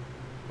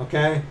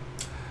 Okay?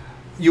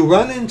 You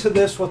run into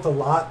this with a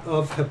lot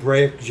of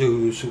Hebraic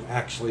Jews who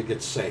actually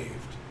get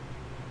saved.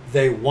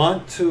 They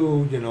want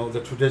to,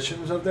 the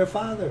traditions of their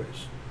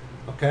fathers.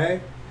 Okay?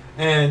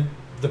 And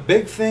the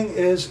big thing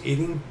is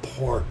eating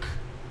pork.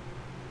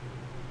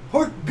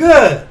 Pork,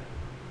 good.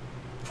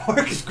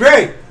 Pork is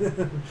great.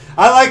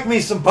 I like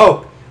me some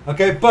pork.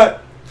 Okay?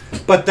 But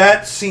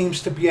that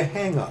seems to be a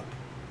hang-up.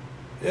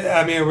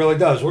 I mean, it really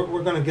does.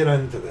 We're going to get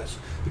into this.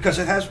 Because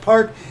it has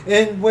part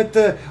in with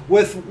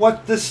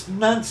what this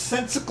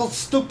nonsensical,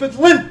 stupid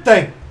lint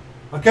thing.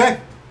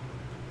 Okay?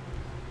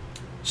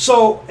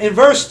 So, in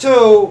verse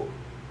 2,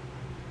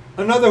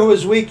 another who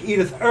is weak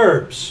eateth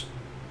herbs.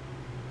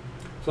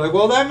 It's like,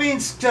 well, that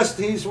means just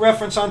he's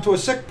reference onto a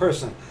sick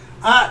person.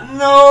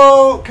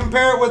 No,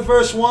 compare it with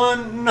verse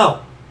 1,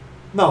 no.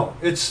 No,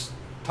 it's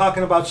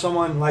talking about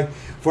someone like,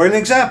 for an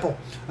example,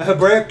 a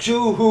Hebraic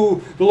Jew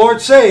who the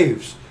Lord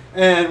saves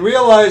and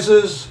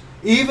realizes,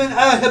 even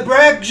a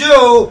Hebraic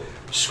Jew,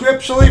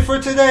 scripturally for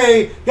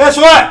today, guess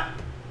what?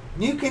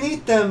 You can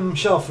eat them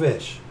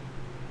shellfish.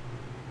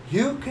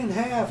 You can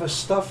have a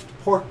stuffed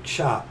pork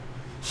chop,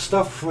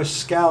 stuffed with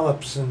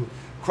scallops and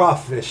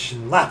crawfish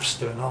and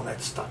lobster and all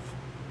that stuff.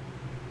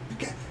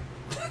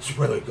 That's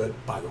really good,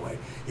 by the way.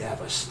 You have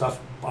a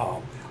stuffed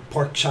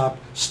pork chop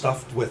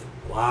stuffed with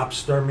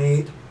lobster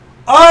meat.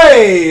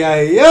 Ay,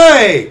 ay,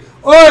 ay!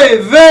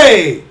 Oy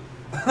vey!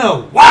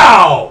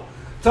 Wow!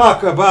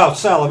 Talk about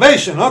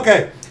salivation.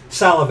 Okay.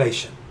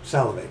 Salivation.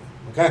 Salivating.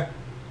 Okay.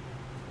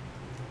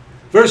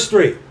 Verse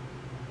 3.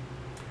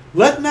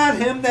 Let not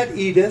him that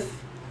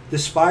eateth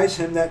despise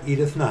him that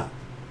eateth not.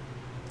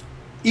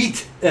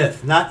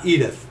 Eateth, not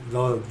Edith,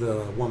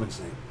 the woman's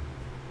name.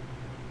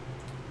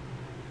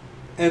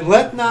 And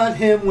let not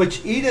him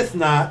which eateth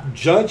not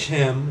judge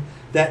him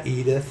that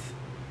eateth,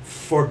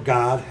 for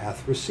God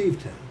hath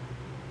received him.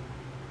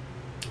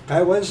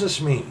 Okay, what does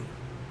this mean?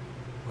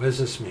 What does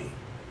this mean?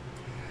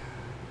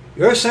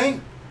 You're a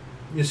saint.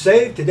 You're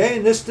saved today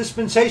in this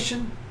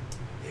dispensation.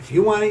 If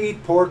you want to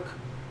eat pork,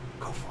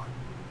 go for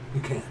it.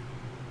 You can.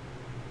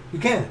 You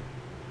can.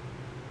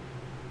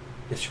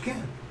 Yes, you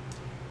can.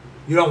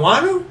 You don't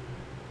want to?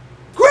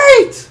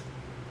 Great!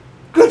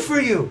 Good for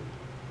you.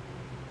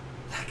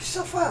 Knock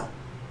yourself out.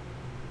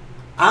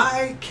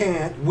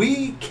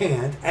 We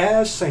can't,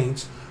 as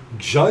saints,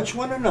 judge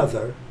one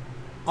another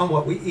on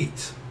what we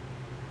eat.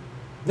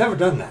 Never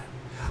done that.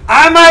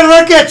 I might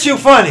look at you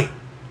funny.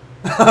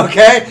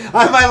 Okay?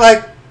 I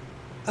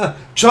might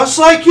just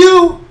like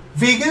you,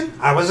 vegan.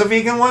 I was a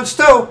vegan once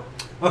too.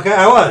 Okay,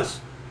 I was.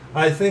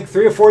 I think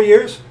 3 or 4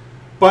 years.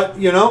 But,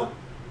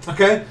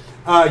 okay?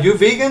 You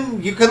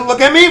vegan, you could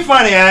look at me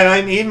funny.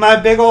 I'm eating my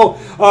big old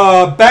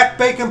back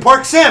bacon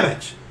pork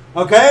sandwich.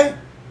 Okay?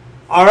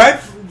 All right?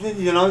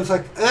 It's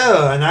like,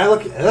 ugh. And I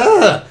look,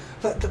 ugh.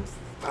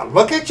 I'll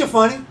look at you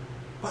funny.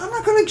 But I'm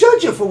not going to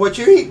judge you for what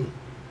you're eating.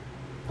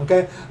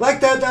 Okay? Like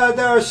that,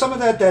 there are some of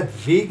that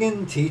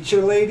vegan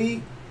teacher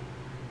lady.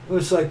 It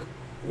was like,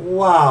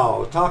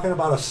 wow. Talking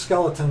about a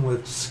skeleton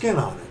with skin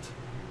on it.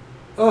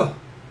 Ugh.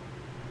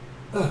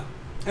 Ugh.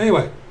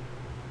 Anyway.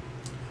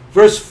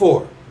 Verse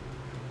 4.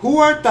 Who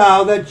art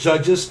thou that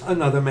judgest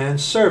another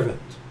man's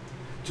servant?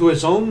 To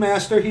his own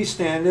master he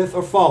standeth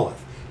or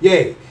falleth.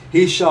 Yea,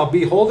 he shall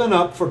be holden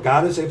up, for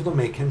God is able to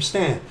make him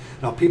stand.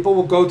 Now, people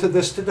will go to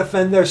this to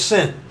defend their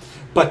sin.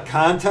 But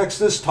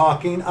context is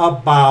talking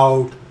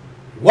about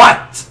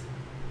what?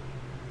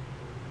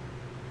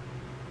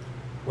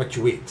 What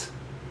you eat.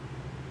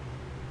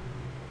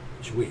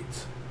 What you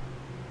eat.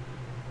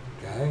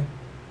 Okay?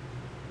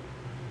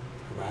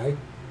 Right?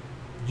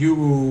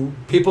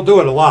 People do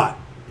it a lot.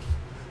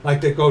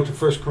 Like they go to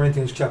 1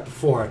 Corinthians chapter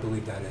 4, I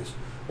believe that is.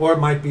 Or it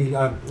might be,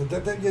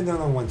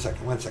 one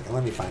second,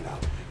 let me find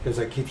out. Because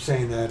I keep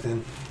saying that,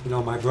 and,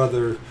 my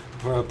brother,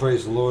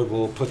 praise the Lord,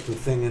 will put the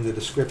thing in the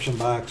description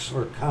box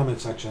or comment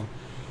section.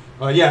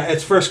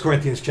 It's 1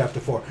 Corinthians chapter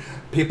 4.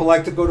 People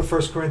like to go to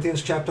 1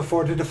 Corinthians chapter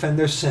 4 to defend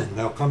their sin.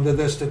 They'll come to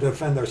this to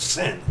defend their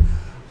sin.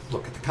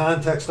 Look at the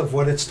context of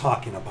what it's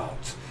talking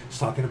about. It's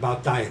talking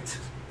about diet,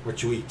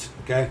 what you eat,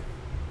 okay?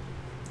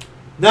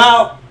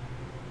 Now,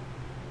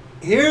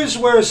 here's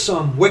where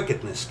some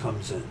wickedness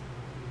comes in.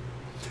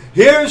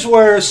 Here's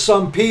where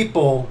some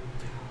people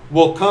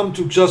will come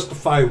to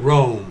justify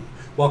Rome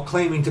while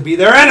claiming to be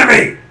their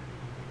enemy.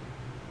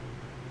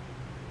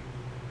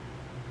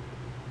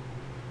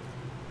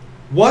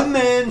 One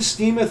man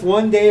esteemeth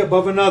one day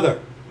above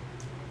another.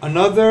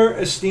 Another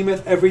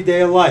esteemeth every day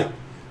alike.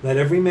 Let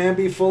every man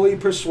be fully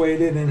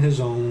persuaded in his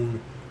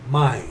own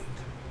mind.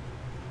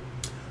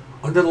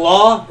 Under the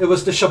law, it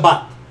was the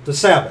Shabbat, the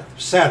Sabbath,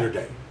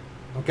 Saturday.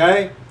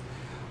 Okay?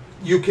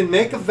 You can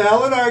make a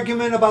valid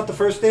argument about the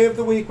first day of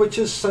the week, which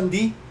is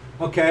Sunday.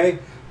 Okay?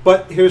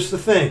 But here's the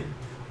thing.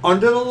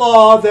 Under the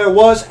law, there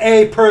was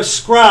a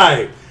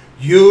prescribed.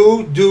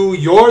 You do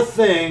your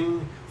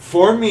thing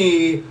for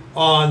me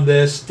on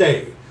this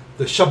day.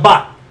 The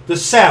Shabbat, the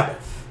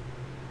Sabbath,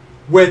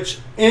 which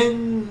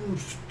in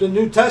the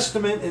New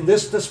Testament, in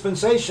this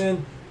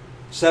dispensation,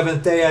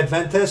 Seventh-day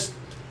Adventist,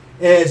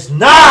 is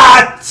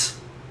not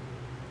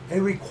a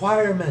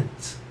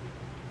requirement,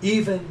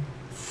 even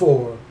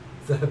for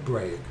the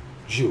Hebraic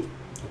Jew.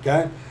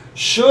 Okay?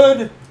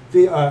 Should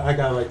the... I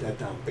got to write that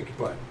down. Big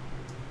butt.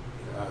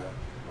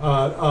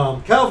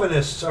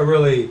 Calvinists are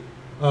really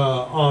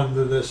on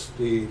this,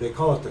 they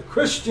call it the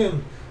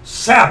Christian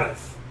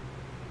Sabbath.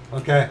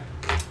 Okay?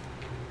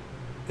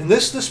 In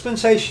this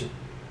dispensation,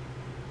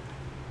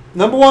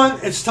 number one,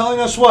 it's telling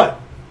us what?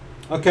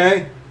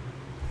 Okay?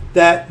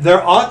 That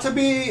there ought to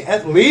be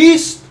at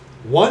least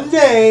one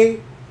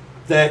day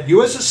that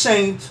you as a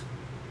saint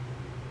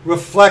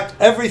reflect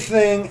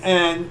everything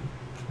and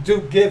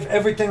do give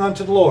everything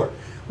unto the Lord.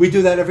 We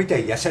do that every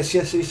day. Yes, yes,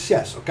 yes, yes,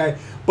 yes. Okay?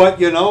 But,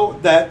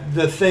 that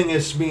the thing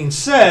is being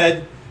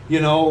said,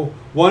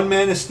 one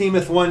man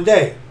esteemeth one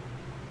day.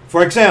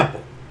 For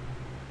example,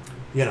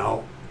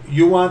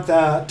 you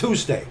want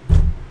Tuesday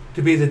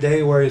to be the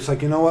day where it's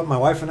like, my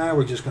wife and I,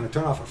 we're just going to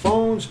turn off our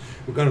phones.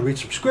 We're going to read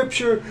some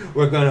scripture.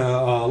 We're going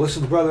to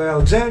listen to Brother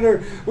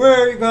Alexander.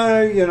 We're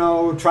going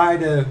to, try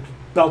to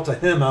belt a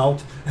hymn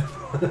out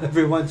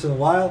every once in a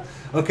while.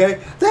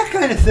 Okay? That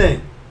kind of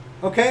thing.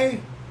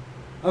 Okay?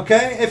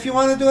 Okay? If you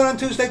want to do it on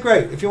Tuesday,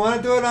 great. If you want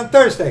to do it on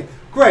Thursday,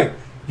 great.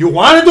 You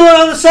want to do it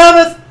on the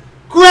Sabbath?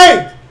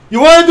 Great. You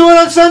want to do it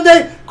on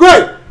Sunday?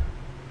 Great.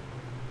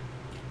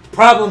 The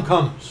problem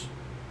comes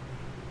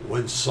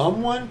when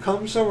someone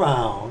comes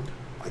around,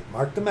 like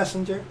Mark the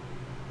Messenger,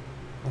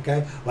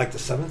 okay, like the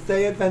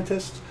Seventh-day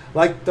Adventists,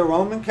 like the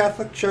Roman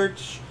Catholic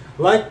Church,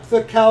 like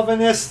the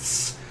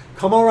Calvinists,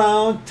 come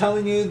around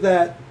telling you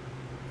that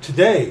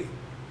today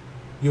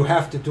you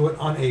have to do it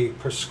on a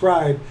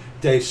prescribed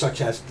day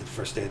such as the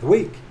first day of the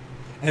week.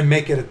 and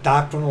make it a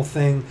doctrinal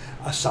thing,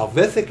 a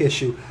salvific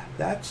issue,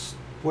 that's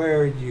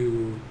where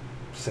you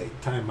say,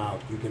 time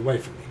out, you get away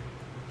from me.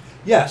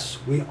 Yes,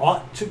 we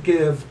ought to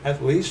give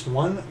at least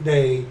one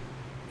day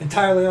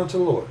entirely unto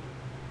the Lord.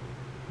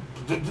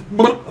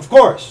 Of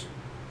course.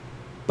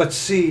 But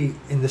see,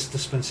 in this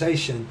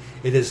dispensation,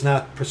 it is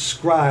not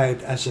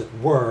prescribed, as it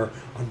were,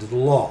 under the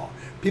law.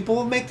 People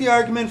will make the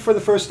argument for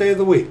the first day of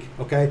the week,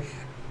 okay?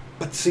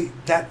 But see,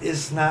 that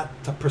is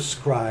not the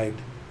prescribed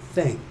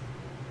thing,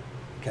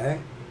 okay?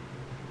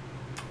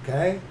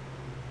 Okay?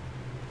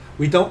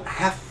 We don't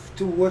have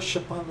to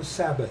worship on the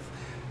Sabbath.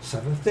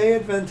 Seventh-day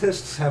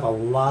Adventists have a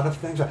lot of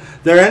things.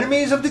 They're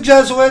enemies of the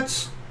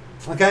Jesuits,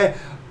 okay?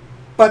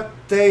 But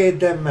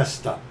they're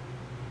messed up.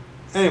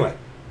 Anyway.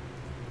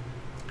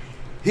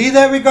 He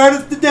that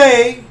regardeth the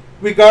day,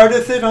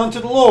 regardeth it unto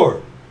the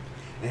Lord.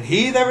 And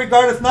he that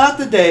regardeth not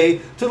the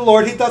day, to the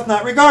Lord he doth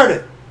not regard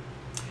it.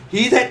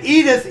 He that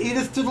eateth,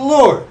 eateth to the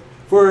Lord,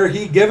 for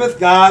he giveth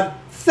God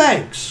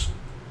thanks.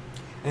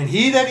 And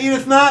he that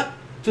eateth not,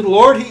 to the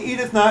Lord he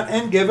eateth not,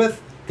 and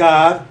giveth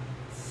God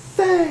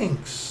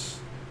thanks.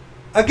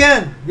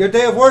 Again, your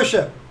day of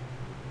worship.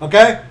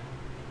 Okay?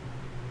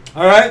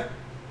 Alright?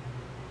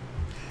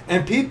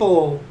 And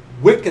people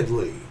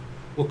wickedly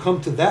will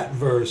come to that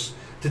verse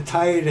to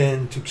tie it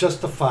in, to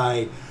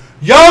justify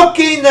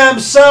yoking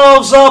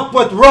themselves up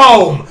with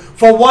Rome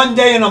for one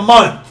day in a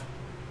month.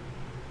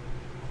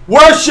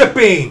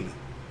 Worshipping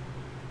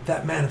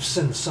that man of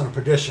sin, the son of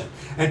perdition.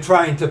 And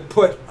trying to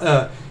put,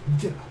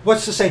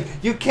 what's the saying?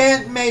 You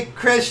can't make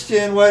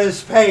Christian what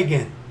is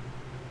pagan.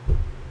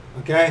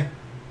 Okay?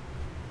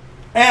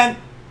 And,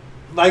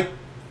 like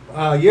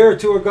a year or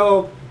two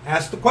ago,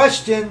 asked the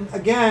question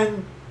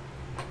again,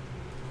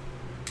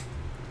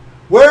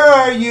 where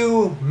are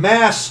you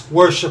mass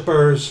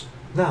worshipers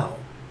now?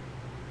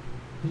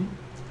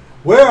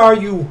 Where are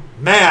you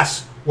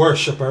mass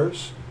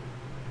worshipers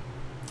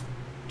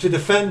to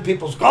defend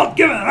people's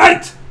God-given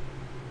right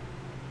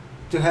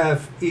to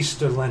have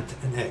Easter, Lent,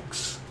 and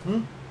eggs?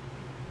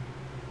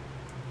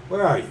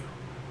 Where are you?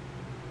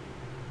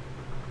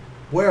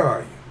 Where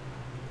are you?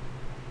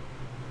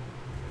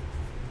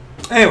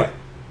 Anyway,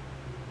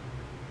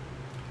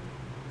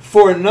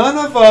 for none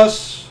of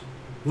us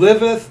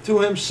liveth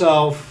to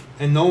himself,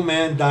 and no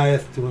man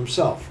dieth to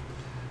himself.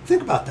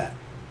 Think about that.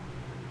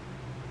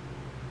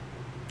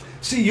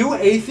 See, you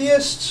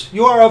atheists,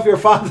 you are of your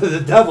father the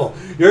devil.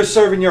 You're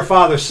serving your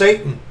father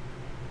Satan.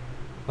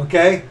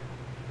 Okay?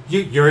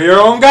 You're your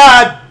own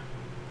God.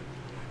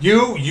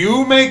 You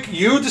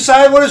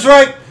decide what is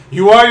right.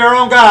 You are your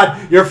own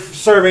God. You're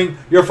serving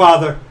your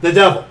father the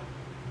devil.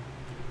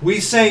 We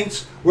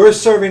saints, we're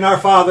serving our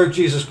Father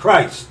Jesus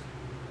Christ.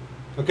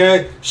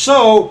 Okay?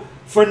 So,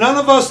 for none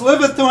of us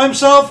liveth to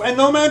himself, and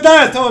no man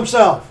dieth to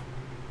himself.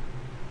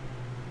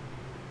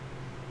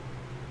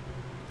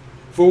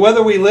 For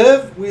whether we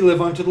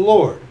live unto the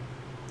Lord.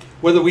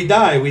 Whether we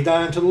die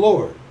unto the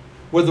Lord.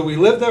 Whether we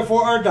live,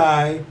 therefore, or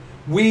die,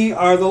 we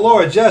are the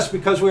Lord's. Yes,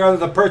 because we are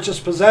the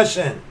purchased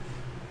possession.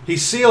 He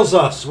seals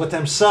us with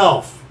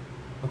himself.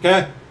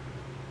 Okay?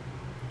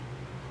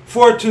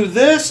 For to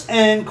this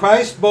end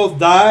Christ both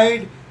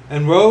died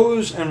and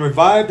rose and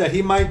revived, that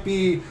he might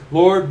be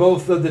Lord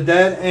both of the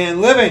dead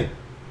and living.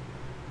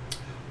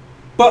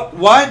 But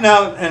why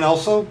now? And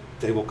also,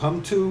 they will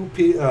come to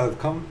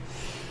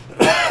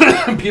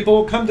people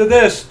will come to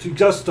this to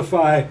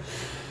justify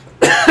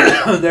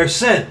their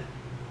sin.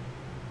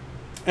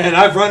 And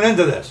I've run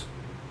into this.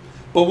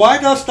 But why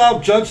dost thou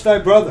judge thy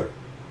brother?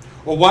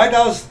 Or why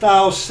dost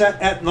thou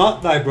set at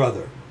naught thy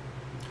brother?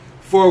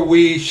 For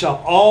we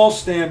shall all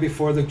stand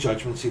before the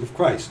judgment seat of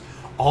Christ.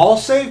 All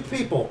saved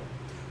people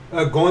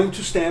are going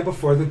to stand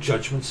before the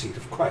judgment seat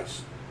of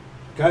Christ.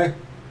 Okay?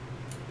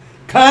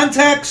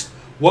 Context.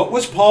 What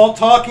was Paul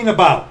talking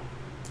about?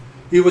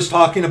 He was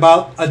talking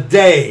about a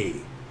day.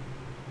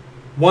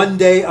 One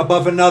day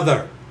above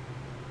another.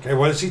 Okay,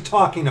 what is he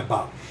talking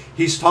about?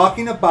 He's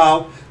talking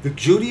about the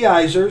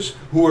Judaizers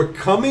who are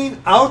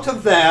coming out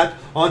of that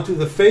onto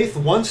the faith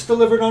once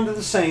delivered unto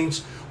the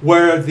saints,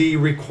 where the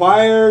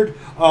required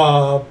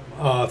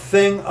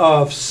thing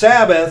of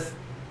Sabbath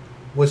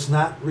was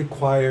not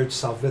required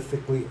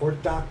salvifically or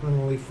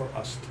doctrinally for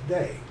us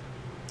today.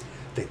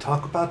 They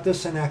talk about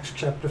this in Acts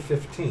chapter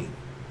 15.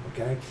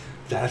 Okay?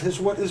 That is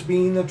what is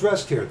being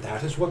addressed here.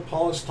 That is what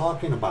Paul is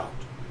talking about.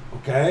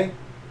 Okay?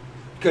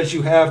 Because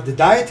you have the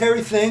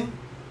dietary thing,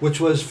 which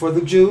was for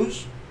the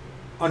Jews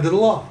under the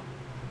law.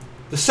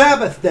 The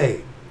Sabbath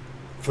day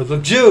for the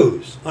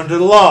Jews under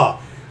the law.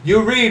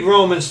 You read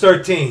Romans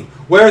 13.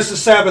 Where is the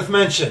Sabbath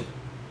mentioned?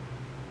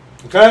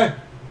 Okay?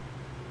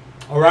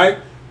 Alright?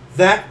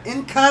 That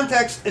in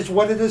context is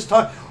what it is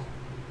talking.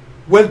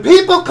 When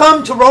people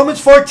come to Romans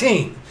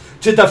 14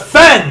 to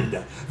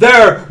defend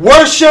their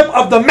worship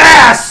of the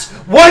Mass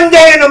one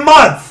day in a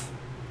month,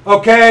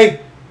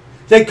 okay,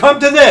 they come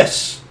to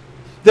this.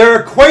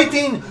 They're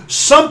equating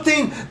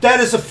something that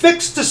is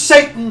affixed to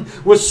Satan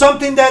with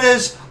something that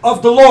is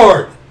of the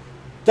Lord.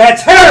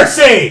 That's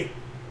heresy!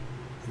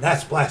 And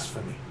that's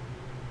blasphemy.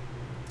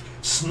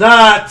 It's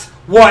not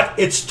what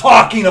it's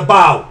talking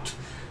about.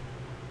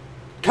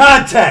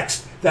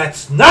 Context.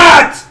 That's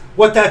not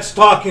what that's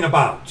talking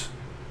about.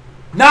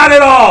 Not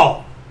at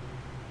all.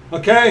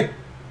 Okay?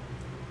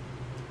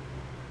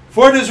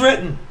 For it is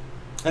written,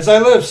 as I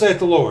live, saith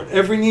the Lord,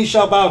 every knee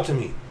shall bow to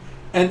me,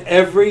 and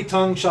every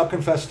tongue shall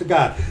confess to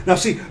God. Now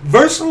see,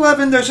 verse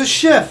 11, there's a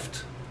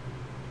shift.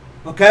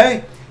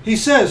 Okay? He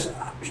says,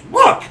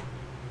 look.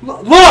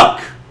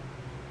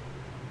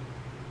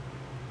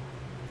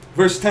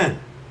 Verse 10.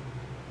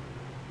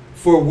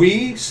 For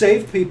we,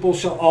 saved people,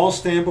 shall all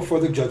stand before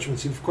the judgment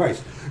seat of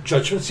Christ.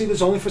 Judgment seat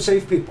is only for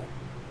saved people.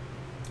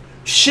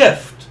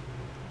 Shift.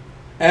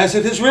 As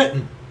it is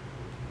written,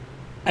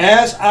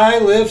 as I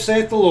live,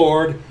 saith the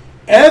Lord,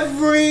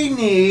 every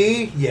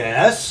knee,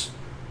 yes,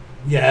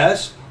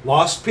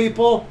 lost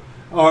people,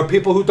 or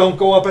people who don't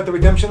go up at the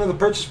redemption of the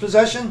purchased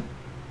possession,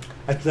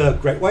 at the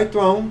great white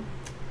throne,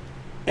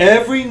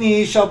 every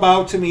knee shall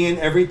bow to me, and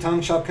every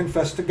tongue shall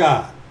confess to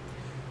God.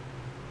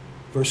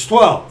 Verse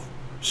 12.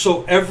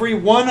 So every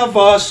one of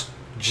us,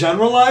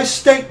 generalized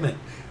statement.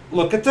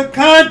 Look at the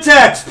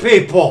context,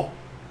 people.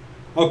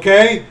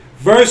 Okay?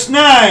 Verse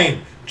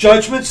 9.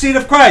 Judgment seat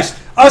of Christ.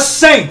 Us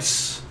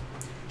saints.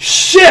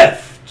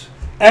 Shift.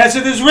 As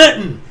it is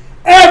written.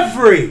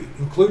 Every,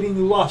 including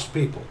you lost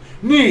people,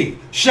 knee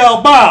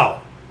shall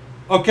bow.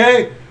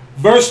 Okay?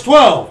 Verse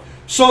 12.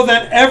 So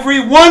that every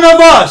one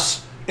of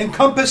us,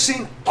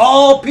 encompassing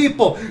all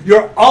people,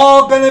 you're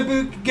all going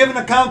to be given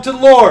account to the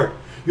Lord.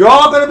 You're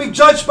all going to be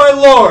judged by the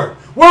Lord.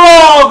 We're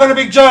all going to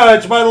be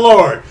judged by the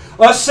Lord.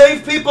 Us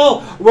saved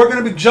people, we're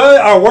going to be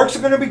judged. Our works are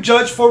going to be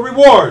judged for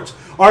rewards.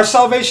 Our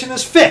salvation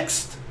is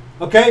fixed.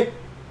 Okay?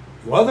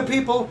 You other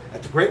people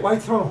at the great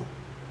white throne.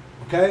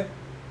 Okay?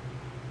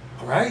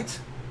 All right?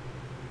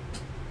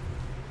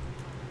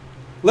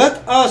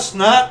 Let us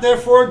not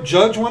therefore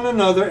judge one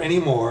another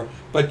anymore,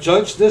 but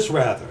judge this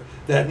rather,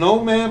 that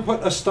no man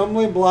put a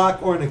stumbling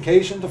block or an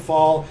occasion to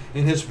fall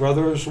in his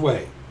brother's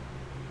way.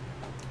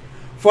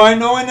 For I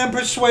know and am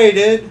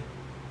persuaded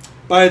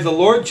by the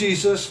Lord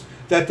Jesus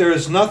that there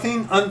is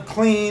nothing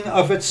unclean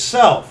of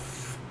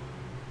itself.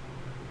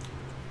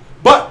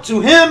 But to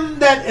him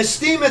that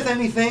esteemeth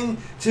anything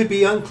to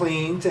be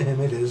unclean, to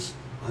him it is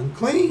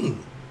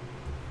unclean.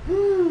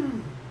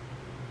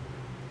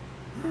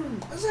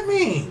 What does that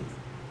mean?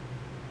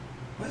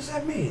 What does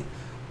that mean?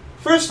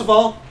 First of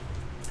all,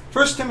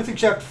 1 Timothy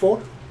chapter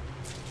 4.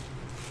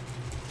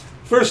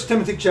 1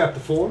 Timothy chapter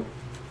 4.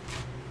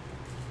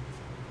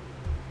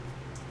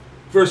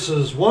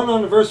 Verses 1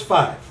 on to verse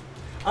 5.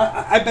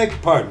 I beg your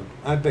pardon.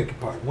 I beg your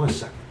pardon. 1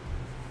 second.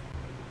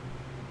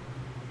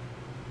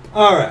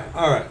 All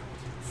right.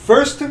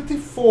 1 Timothy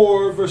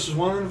 4, verses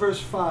 1 and verse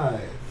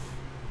 5.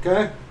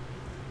 Okay?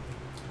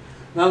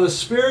 Now the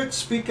Spirit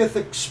speaketh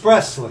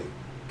expressly,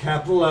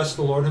 capital S,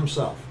 the Lord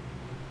himself,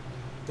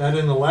 that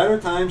in the latter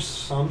times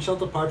some shall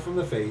depart from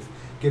the faith,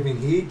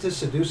 giving heed to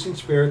seducing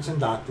spirits and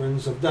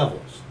doctrines of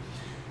devils.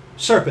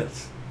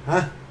 Serpents.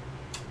 Huh?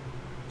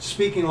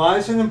 Speaking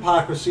lies and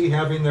hypocrisy,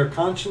 having their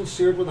conscience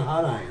seared with a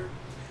hot iron,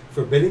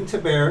 forbidding to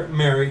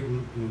marry,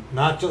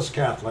 not just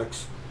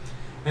Catholics,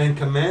 and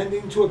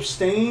commanding to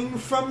abstain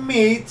from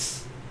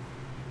meats,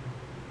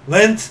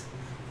 Lent,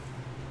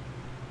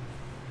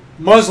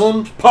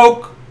 Muslims,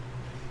 poke,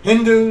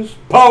 Hindus,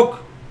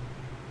 poke.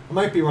 I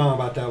might be wrong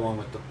about that one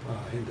with the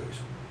Hindus.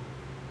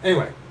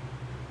 Anyway,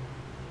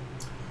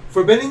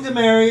 forbidding to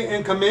marry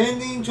and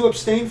commanding to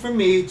abstain from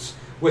meats,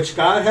 which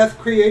God hath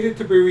created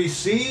to be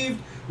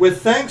received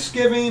with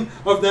thanksgiving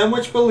of them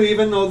which believe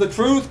and know the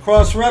truth.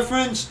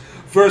 Cross-reference,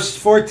 verse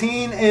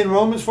 14 in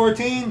Romans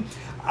 14.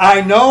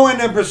 I know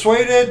and am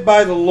persuaded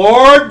by the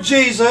Lord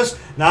Jesus,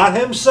 not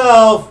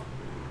himself,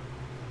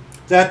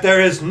 that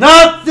there is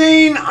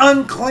nothing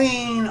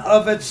unclean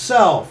of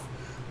itself.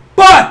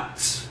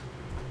 But,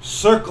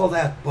 circle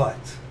that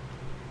but,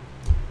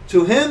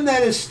 to him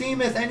that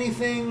esteemeth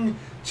anything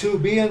to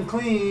be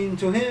unclean,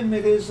 to him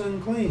it is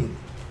unclean.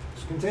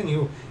 Let's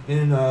continue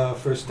in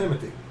 1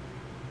 Timothy.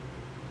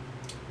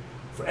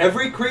 For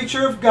every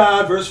creature of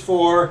God, verse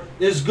 4,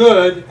 is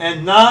good,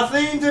 and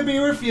nothing to be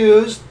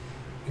refused,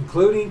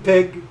 including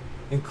pig,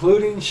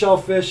 including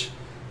shellfish,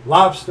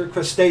 lobster,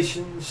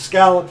 crustaceans,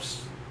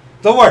 scallops,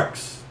 the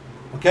works.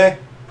 Okay?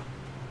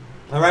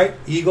 All right?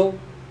 Eagle.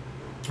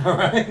 All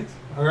right?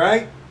 All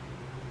right?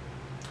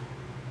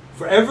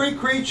 For every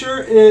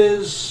creature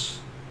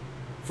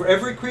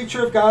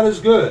of God is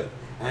good,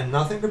 and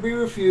nothing to be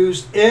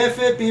refused, if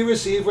it be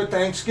received with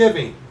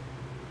thanksgiving.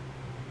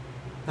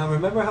 Now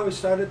remember how we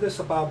started this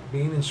about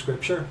being in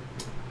Scripture?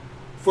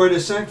 For it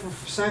is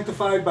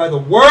sanctified by the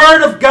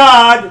Word of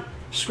God,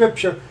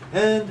 Scripture,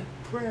 and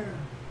prayer.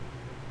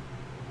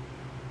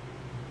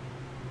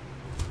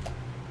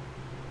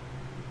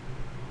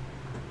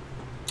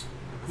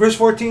 Verse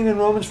 14 in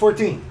Romans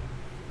 14.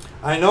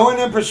 I know and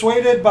am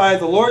persuaded by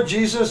the Lord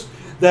Jesus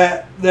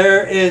that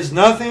there is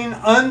nothing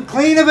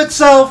unclean of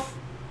itself,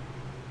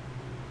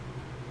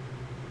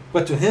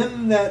 but to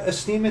him that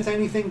esteemeth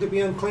anything to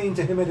be unclean,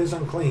 to him it is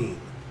unclean.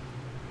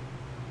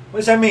 What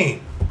does that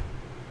mean?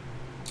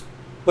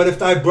 But if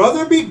thy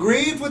brother be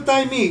grieved with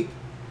thy meat,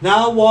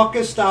 Now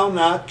walkest thou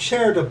not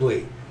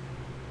charitably.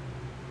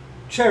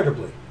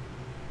 Charitably.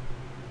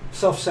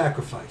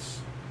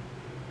 Self-sacrifice.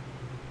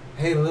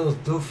 Hey, little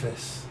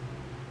doofus,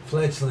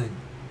 fledgling,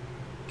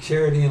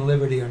 charity and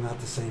liberty are not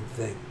the same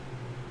thing.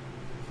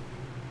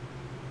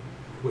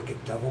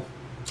 Wicked devil.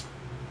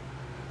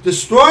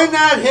 Destroy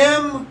not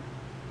him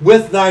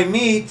with thy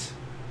meat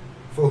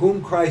for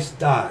whom Christ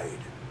died.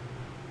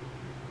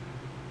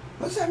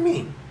 What does that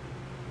mean?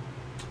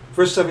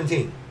 Verse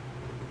 17.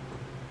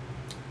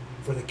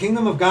 For the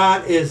kingdom of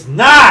God is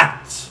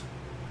not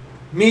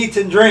meat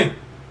and drink,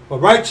 but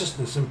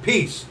righteousness and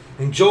peace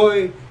and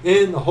joy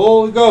in the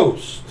Holy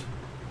Ghost.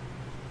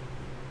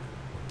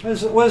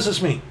 What does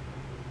this mean?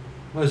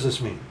 What does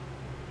this mean?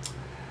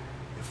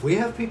 If we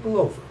have people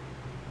over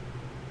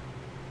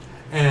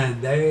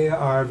and they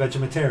are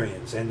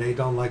vegetarians and they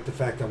don't like the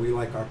fact that we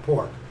like our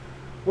pork,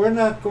 we're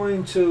not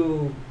going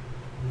to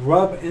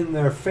rub in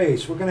their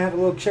face. We're going to have a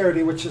little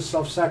charity, which is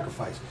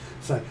self-sacrifice.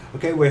 It's like,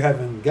 okay, we're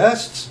having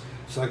guests.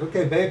 It's like,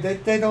 okay, babe,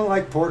 they don't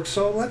like pork,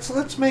 so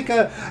let's make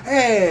that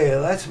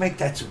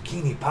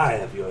zucchini pie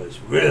of yours.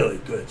 Really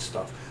good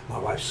stuff. My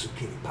wife's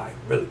zucchini pie,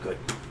 really good.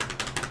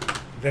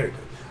 Very good.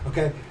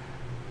 Okay?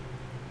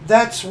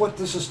 That's what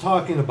this is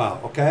talking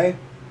about, okay?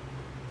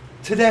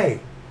 Today,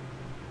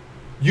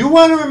 you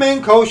want to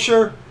remain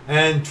kosher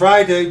and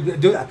try to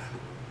do that.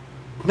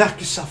 Knock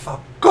yourself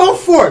out. Go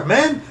for it,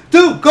 man.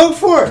 Dude, go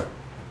for it.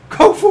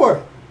 Go for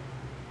it.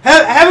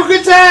 Have a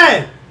good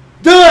time.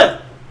 Do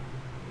it.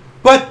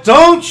 But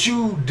don't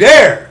you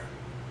dare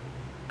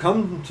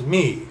come to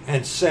me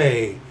and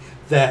say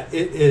that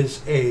it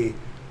is a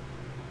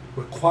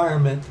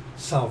requirement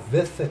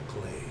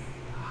salvifically.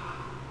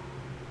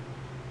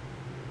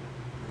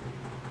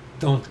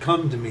 Don't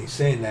come to me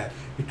saying that,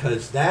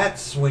 because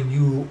that's when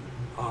you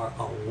are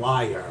a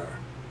liar.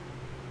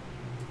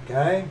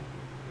 Okay?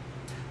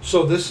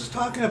 So this is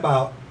talking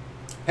about,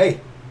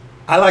 hey,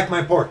 I like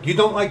my pork. You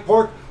don't like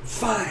pork?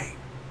 Fine.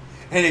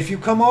 And if you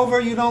come over,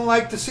 you don't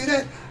like to see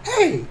that?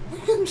 Hey, we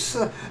can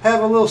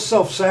have a little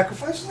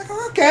self-sacrifice. It's like,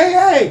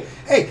 okay,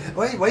 hey,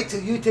 wait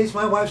till you taste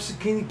my wife's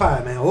zucchini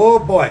pie, man. Oh,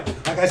 boy.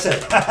 Like I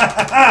said.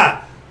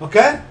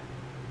 Okay?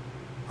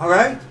 All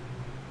right?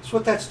 That's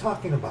what that's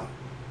talking about.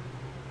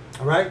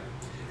 All right?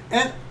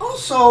 And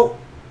also,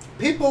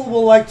 people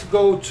will like to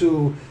go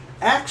to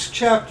Acts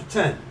chapter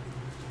 10.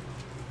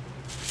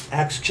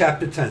 Acts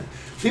chapter 10.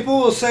 People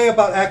will say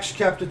about Acts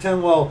chapter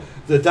 10, well,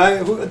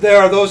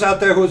 there are those out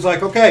there who's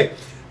like, okay,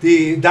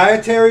 the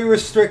dietary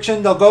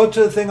restriction, they'll go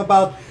to the thing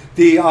about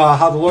the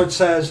how the Lord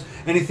says,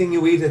 anything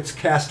you eat, it's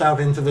cast out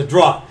into the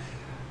draught.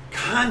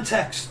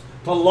 Context.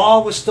 The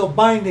law was still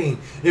binding.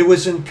 It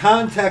was in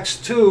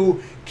context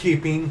to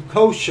keeping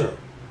kosher.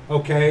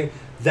 Okay?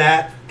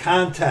 That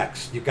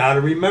context. You got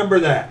to remember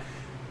that.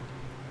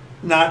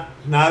 Not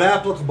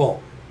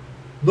applicable.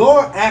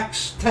 Nor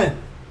Acts 10,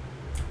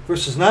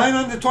 verses 9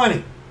 on to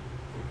 20.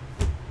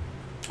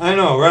 I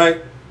know,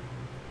 right?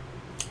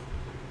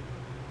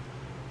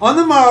 On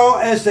the morrow,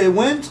 as they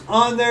went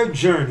on their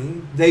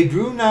journey, they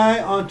drew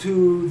nigh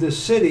unto the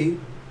city.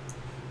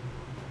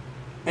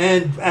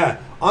 And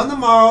on the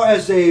morrow,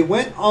 as they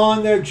went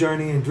on their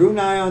journey and drew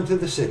nigh unto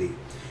the city,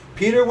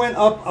 Peter went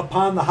up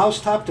upon the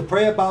housetop to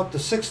pray about the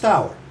 6th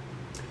hour.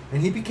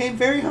 And he became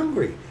very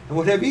hungry and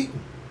would have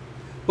eaten.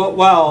 But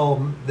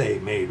while they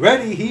made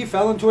ready, he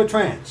fell into a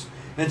trance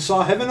and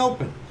saw heaven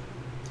open,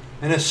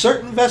 and a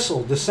certain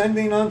vessel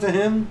descending unto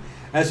him,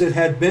 as it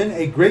had been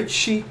a great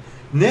sheet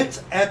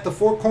knit at the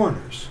 4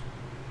 corners.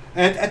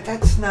 And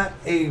that's not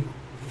a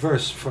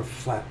verse for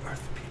flat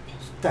earth people.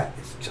 That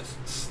is just,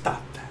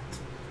 stop that.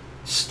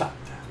 Stop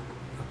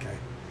that. Okay?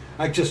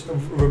 I just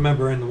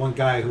remember in the one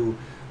guy who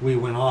we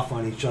went off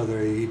on each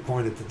other, he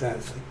pointed to that.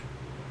 It's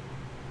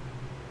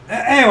like,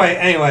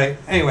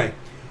 anyway.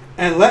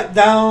 And let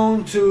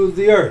down to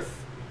the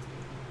earth,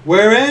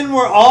 wherein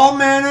were all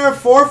manner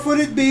of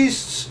 4-footed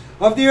beasts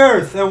of the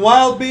earth, and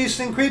wild beasts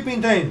and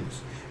creeping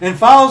things, and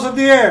fowls of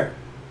the air.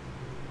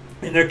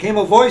 And there came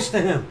a voice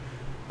to him,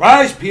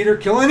 Rise, Peter,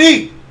 kill and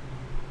eat.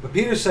 But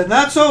Peter said,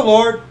 Not so,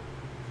 Lord,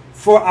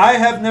 for I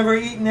have never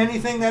eaten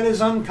anything that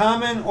is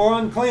uncommon or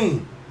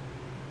unclean.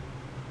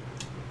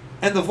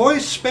 And the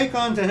voice spake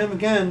unto him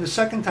again the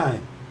 2nd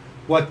time,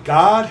 What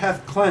God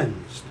hath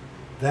cleansed,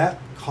 that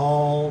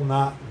call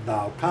not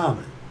thou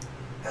common.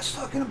 That's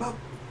talking about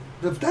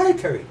the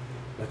dietary.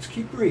 Let's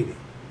keep reading.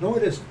 No,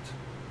 it isn't.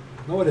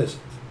 No, it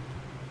isn't.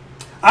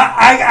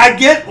 I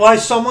get why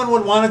someone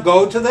would want to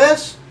go to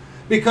this,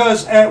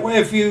 because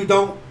if you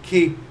don't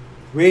keep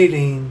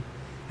reading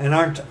and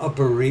aren't a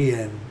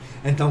Berean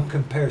and don't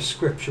compare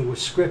Scripture with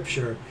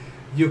Scripture,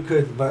 you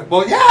could,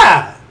 well,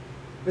 yeah.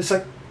 It's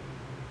like,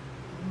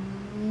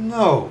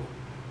 no.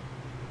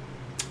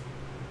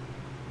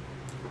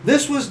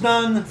 This was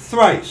done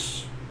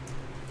thrice.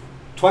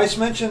 Twice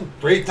mentioned,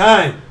 3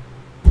 times.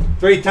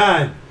 3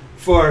 times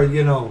for,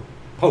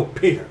 Pope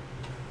Peter.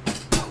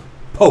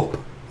 Pope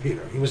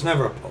Peter. He was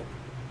never a pope.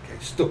 Okay,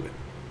 stupid.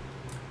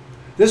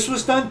 This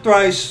was done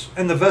thrice,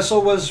 and the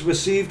vessel was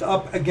received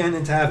up again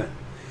into heaven.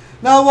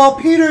 Now while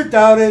Peter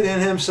doubted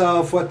in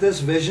himself what this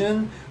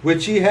vision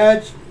which he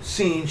had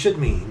seen should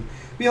mean,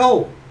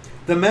 behold,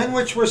 the men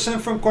which were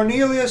sent from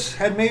Cornelius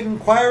had made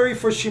inquiry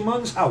for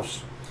Shimon's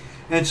house,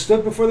 and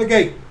stood before the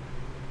gate,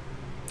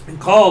 and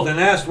called and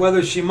asked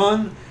whether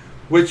Shimon,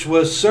 which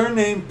was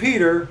surnamed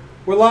Peter,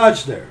 were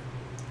lodged there.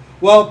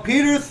 While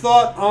Peter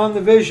thought on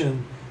the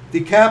vision,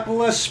 the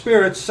capitalist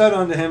spirit said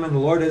unto him, and the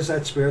Lord is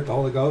that Spirit, the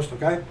Holy Ghost,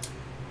 okay?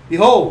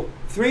 Behold,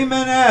 3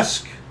 men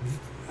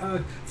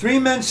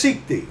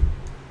seek thee.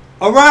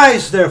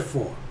 Arise,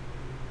 therefore,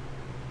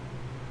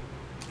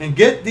 and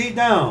get thee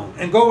down,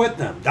 and go with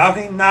them,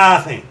 doubting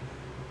nothing,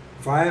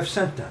 for I have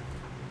sent them.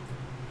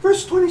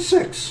 Verse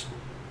 26.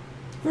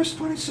 Verse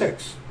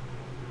 26.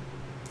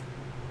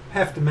 I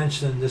have to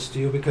mention this to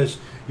you because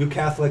you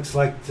Catholics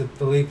like to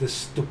believe the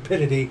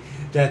stupidity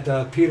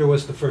that Peter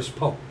was the first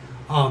pope.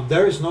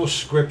 There is no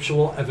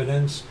scriptural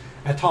evidence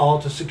at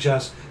all to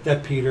suggest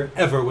that Peter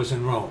ever was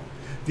in Rome.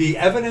 The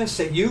evidence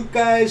that you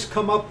guys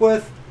come up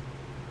with,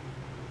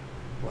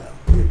 well,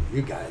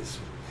 you guys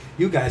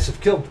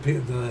have killed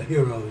the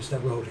heroes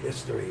that wrote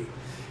history.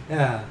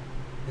 Yeah.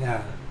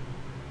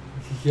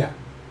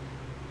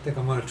 Think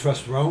I'm going to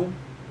trust Rome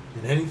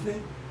in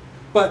anything?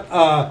 But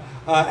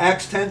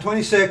Acts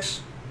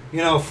 10:26,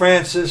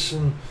 Francis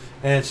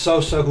and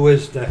Sosa, who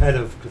is the head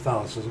of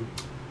Catholicism.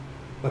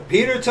 But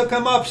Peter took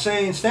him up,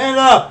 saying, Stand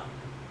up!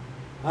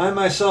 I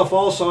myself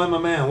also am a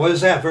man. What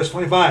is that? Verse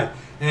 25.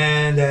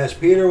 And as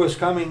Peter was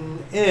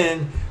coming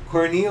in,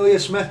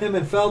 Cornelius met him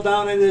and fell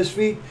down at his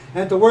feet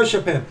and to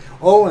worship him.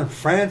 Oh, and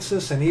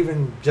Francis and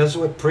even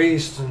Jesuit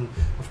priests and,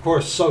 of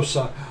course,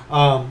 Sosa,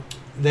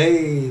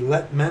 they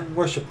let men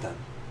worship them.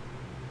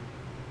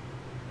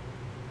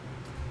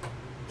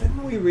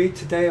 Didn't we read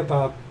today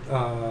about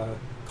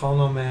call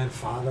no man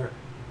father?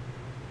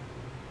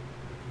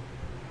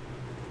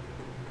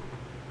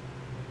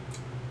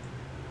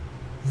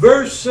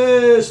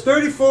 Verses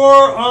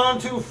 34 on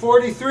to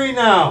 43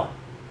 now.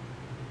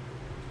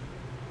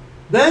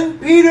 Then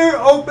Peter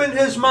opened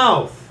his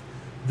mouth.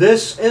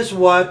 This is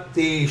what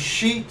the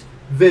sheet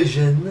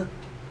vision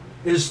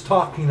is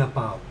talking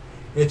about.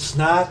 It's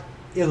not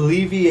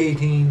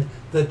alleviating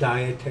the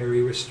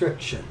dietary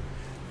restriction.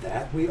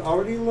 That we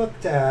already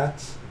looked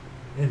at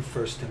in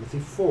 1 Timothy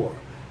 4.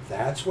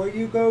 That's where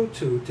you go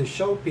to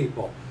show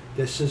people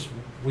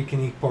we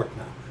can eat pork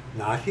now.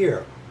 Not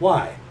here.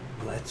 Why?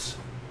 Let's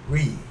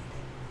read.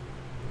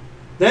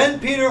 Then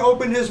Peter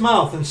opened his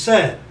mouth and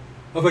said,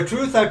 Of a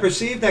truth I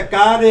perceive that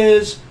God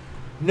is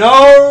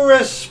no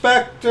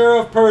respecter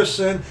of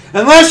person,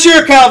 unless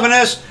you're a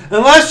Calvinist,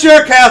 unless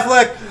you're a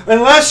Catholic,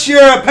 unless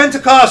you're a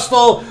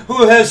Pentecostal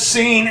who has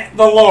seen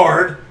the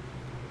Lord,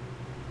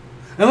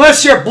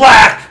 unless you're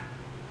black,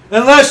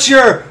 unless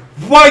you're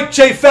white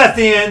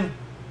Japhethian.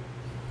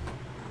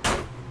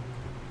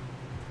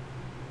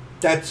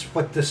 That's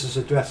what this is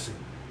addressing,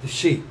 the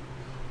sheep.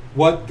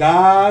 What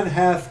God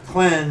hath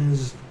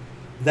cleansed,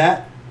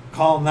 that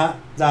call not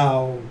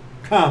thou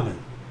common.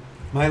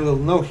 My little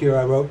note here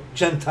I wrote,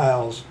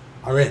 Gentiles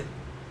are in.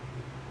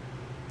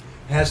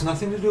 It has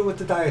nothing to do with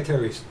the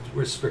dietary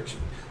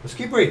restriction. Let's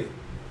keep reading.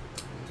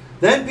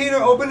 Then Peter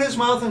opened his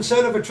mouth and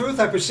said, Of a truth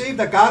I perceive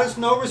that God is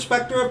no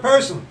respecter of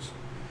persons,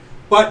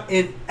 but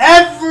in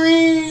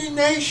every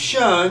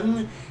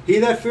nation he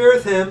that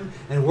feareth him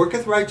and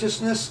worketh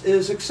righteousness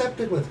is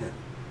accepted with him.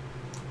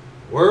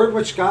 Word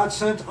which God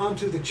sent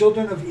unto the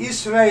children of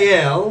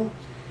Israel,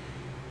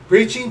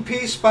 preaching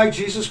peace by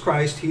Jesus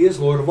Christ, he is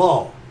Lord of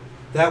all.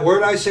 That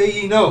word I say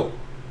ye know,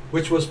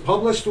 which was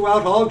published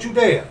throughout all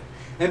Judea,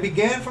 and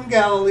began from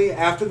Galilee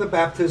after the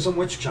baptism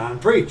which John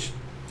preached.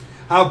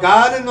 How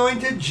God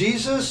anointed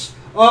Jesus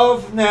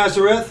of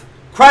Nazareth,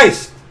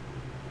 Christ,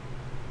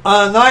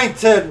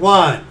 anointed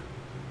one.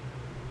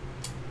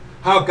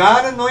 How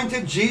God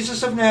anointed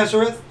Jesus of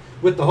Nazareth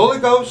with the Holy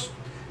Ghost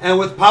and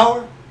with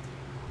power,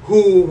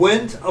 who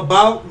went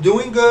about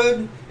doing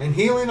good and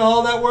healing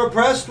all that were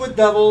oppressed with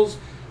devils,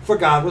 for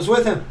God was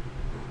with him.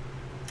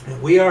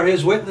 And we are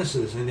his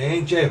witnesses, and they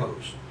ain't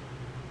Jehovah's,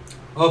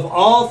 of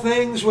all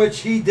things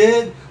which he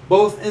did,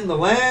 both in the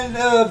land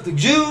of the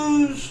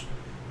Jews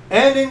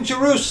and in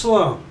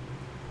Jerusalem,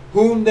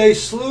 whom they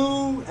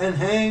slew and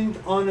hanged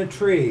on a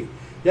tree.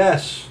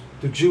 Yes,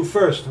 the Jew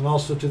first, and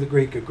also to the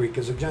Greek. A Greek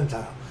is a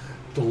Gentile.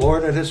 The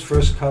Lord at his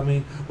first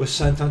coming was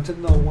sent unto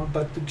no one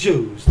but the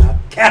Jews, not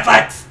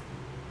Catholics,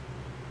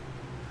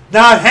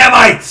 not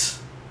Hamites,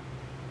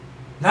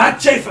 not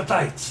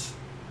Japhethites,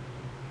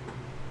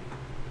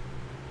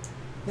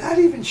 not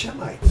even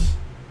Shemites.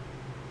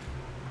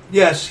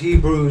 Yes,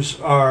 Hebrews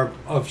are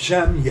of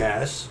Shem,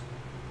 yes,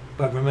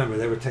 but remember,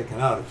 they were taken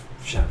out of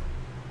Shem.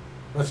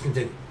 Let's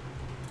continue.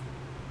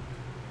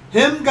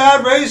 Him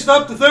God raised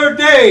up the third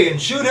day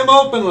and shewed him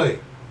openly,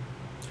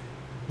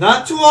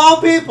 not to all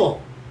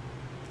people,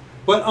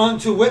 but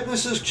unto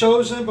witnesses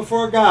chosen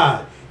before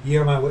God. Ye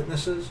are my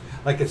witnesses,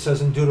 like it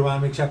says in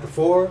Deuteronomy chapter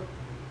 4,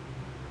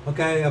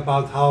 okay,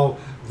 about how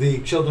the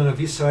children of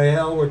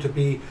Israel were to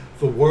be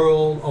the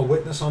world, a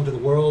witness unto the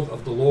world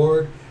of the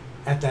Lord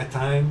at that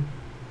time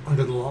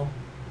under the law.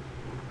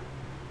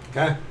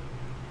 Okay?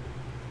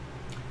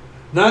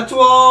 not to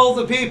all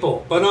the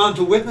people, but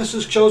unto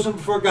witnesses chosen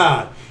before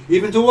God,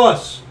 even to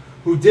us,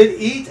 who did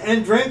eat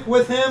and drink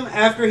with him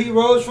after he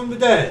rose from the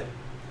dead,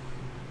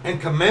 and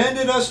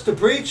commanded us to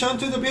preach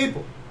unto the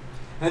people,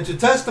 and to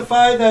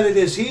testify that it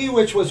is he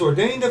which was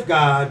ordained of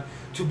God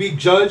to be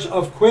judge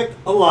of quick,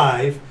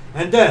 alive,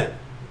 and dead.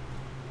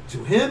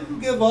 To him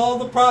give all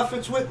the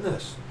prophets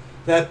witness,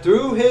 that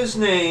through his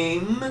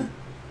name, the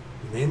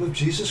name of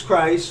Jesus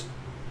Christ,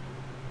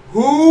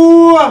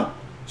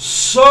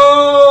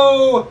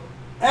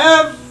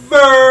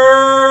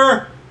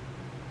 whosoever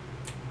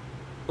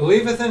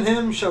believeth in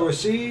him shall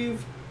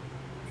receive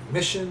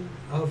remission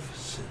of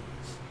sins.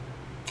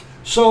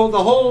 So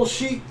the whole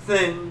sheep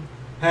thing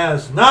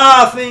has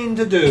nothing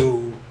to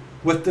do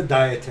with the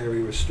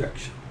dietary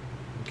restriction.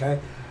 Okay?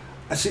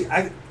 I see,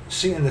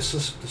 and this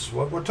is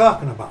what we're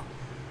talking about.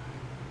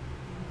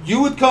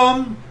 You would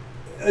come,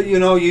 you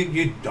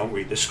don't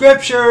read the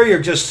scripture,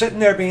 you're just sitting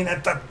there being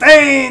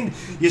entertained,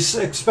 you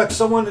expect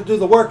someone to do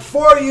the work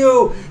for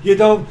you, you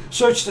don't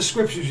search the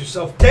scriptures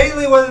yourself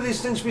daily, whether these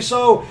things be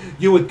so.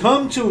 You would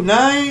come to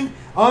 9,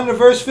 on to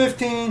verse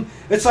 15,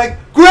 it's like,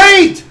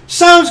 great,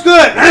 sounds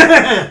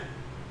good.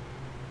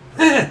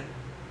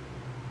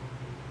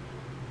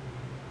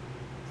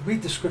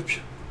 Read the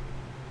scripture.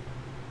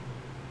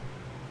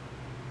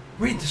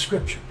 Read the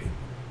scripture, people.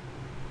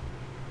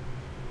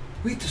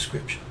 Read the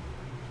scripture.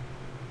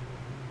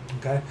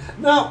 Okay.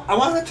 Now, I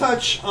want to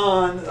touch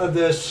on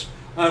this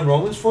on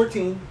Romans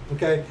 14.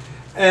 Okay,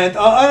 and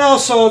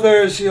also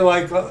there's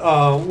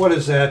what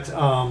is that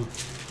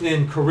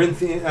in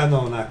Corinthians?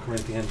 No, not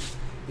Corinthians.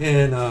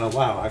 In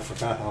wow, I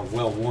forgot how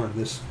well worn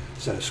this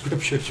set of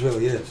scriptures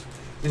really is.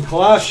 In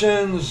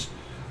Colossians,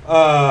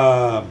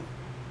 where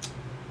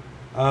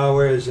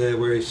is it?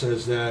 Where he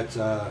says that?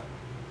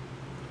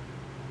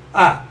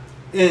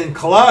 In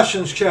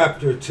Colossians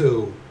chapter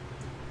 2,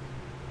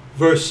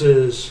 verse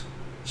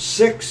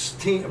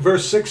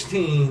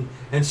 16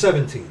 and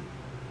 17.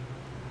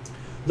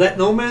 Let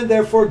no man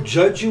therefore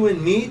judge you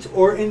in meat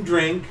or in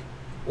drink,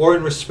 or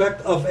in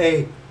respect of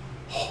a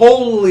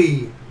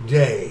holy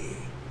day,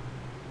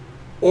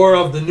 or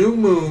of the new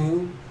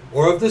moon,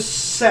 or of the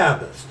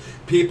Sabbath.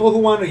 People who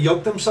want to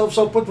yoke themselves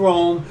up with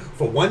Rome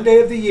for one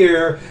day of the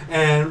year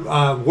and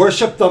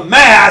worship the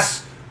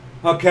Mass,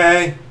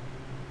 okay,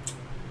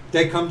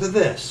 they come to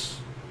this,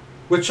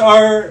 which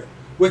are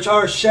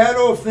a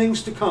shadow of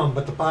things to come,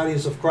 but the body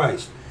is of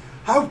Christ.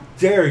 How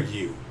dare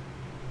you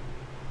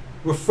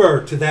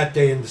refer to that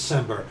day in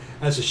December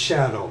as a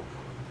shadow,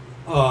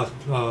 of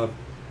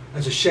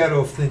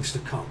things to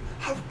come?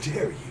 How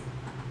dare you?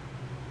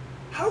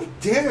 How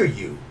dare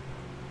you?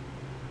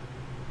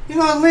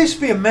 At least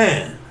be a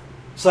man.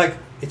 It's like,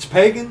 it's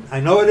pagan,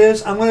 I know it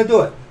is, I'm going to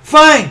do it.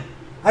 Fine!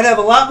 I'd have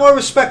a lot more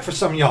respect for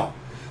some of y'all.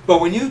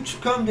 But when you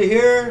come to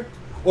here,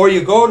 or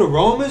you go to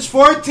Romans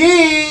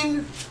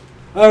 14,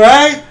 all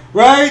right?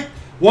 Right?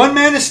 One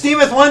man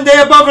esteemeth one day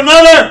above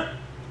another.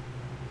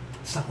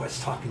 That's not what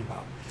it's talking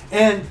about.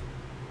 And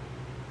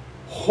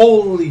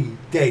holy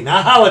day,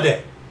 not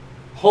holiday.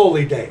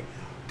 Holy day.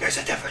 There's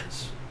a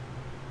difference.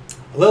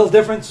 A little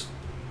difference.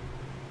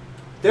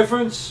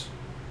 Difference.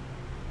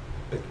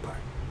 Big part.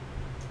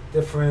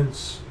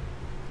 Difference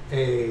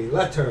a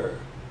letter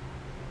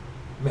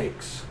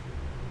makes.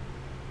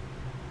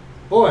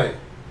 Boy,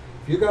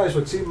 if you guys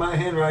would see my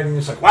handwriting,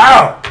 it's like,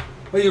 wow!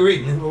 What are you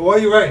reading? What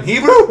are you writing?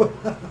 Hebrew?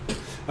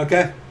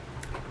 Okay.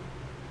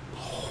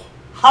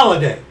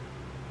 Holiday.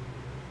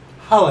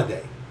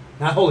 Holiday.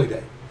 Not holy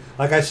day.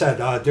 Like I said,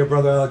 dear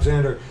brother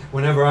Alexander,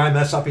 whenever I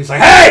mess up, he's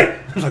like, hey!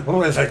 I was like,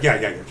 oh, it's like,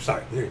 yeah,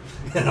 sorry.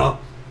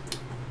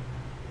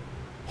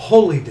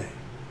 Holy day.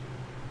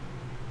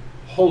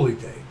 Holy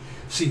day.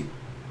 See,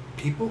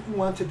 people who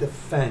want to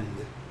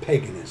defend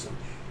paganism,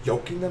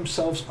 yoking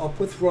themselves up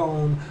with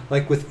Rome,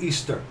 like with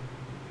Easter,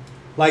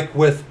 like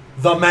with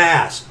the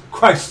Mass,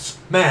 Christ's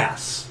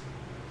Mass,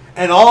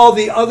 and all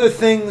the other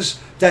things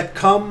that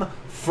come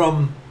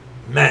from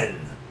men.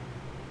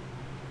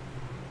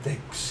 They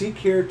seek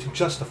here to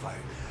justify it.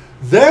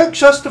 Their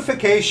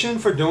justification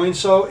for doing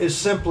so is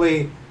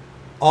simply,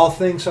 all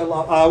things are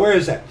lawful. Where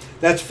is that?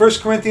 That's 1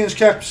 Corinthians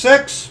chapter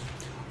 6.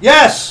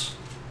 Yes!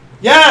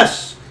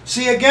 Yes!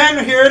 See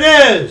again, here it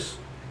is.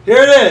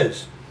 Here it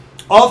is.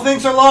 All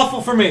things are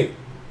lawful for me.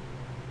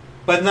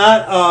 But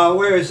not,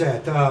 where is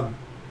that?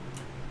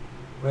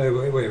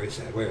 Where is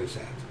that? Where is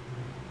that?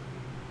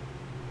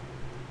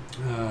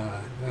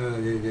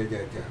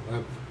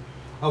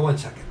 One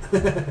second.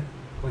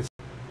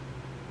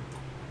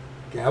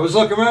 Okay, I was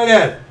looking right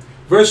at it.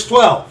 Verse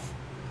 12.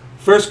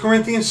 1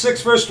 Corinthians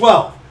 6, verse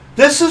 12.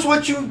 This is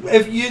what you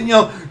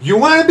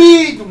want to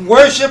be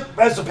worship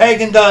as a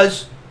pagan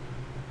does.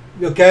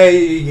 Okay,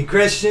 you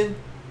Christian.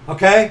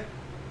 Okay?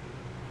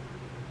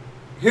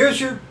 Here's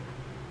your,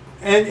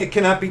 and it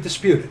cannot be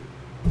disputed.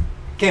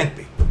 Can't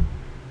be.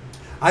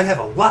 I'd have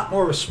a lot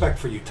more respect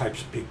for you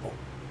types of people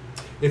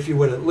if you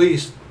would at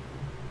least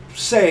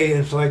say,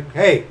 it's like,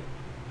 hey,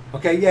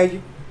 okay, yeah,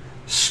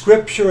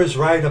 Scripture is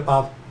right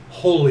about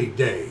holy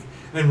day.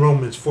 in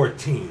Romans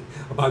 14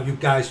 about you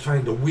guys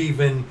trying to weave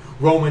in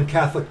Roman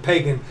Catholic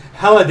pagan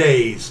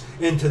holidays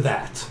into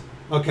that.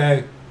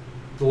 Okay?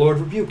 The Lord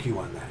rebuke you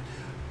on that.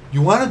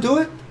 You want to do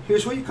it?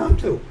 Here's what you come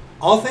to.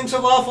 All things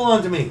are lawful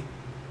unto me,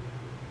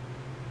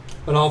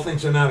 but all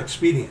things are not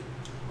expedient.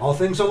 All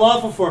things are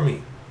lawful for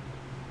me.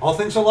 All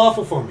things are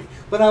lawful for me,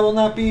 but I will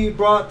not be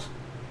brought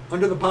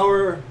under the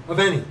power of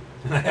any.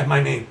 And I have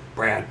my name,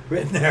 Brad,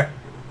 written there.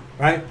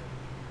 Right?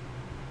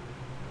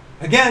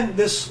 Again,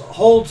 this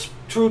holds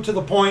true to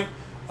the point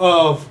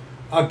of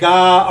our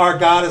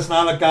God is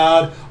not a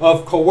God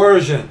of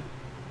coercion.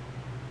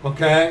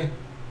 Okay?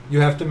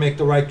 You have to make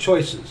the right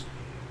choices.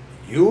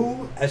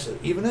 You,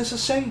 even as a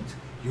saint,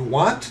 you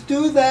want to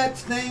do that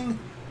thing,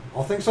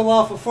 all things are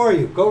lawful for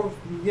you. Go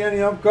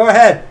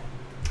ahead.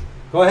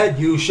 Go ahead.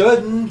 You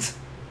shouldn't.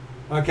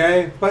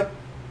 Okay? But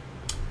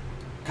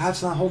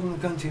God's not holding a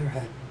gun to your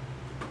head.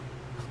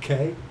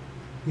 Okay?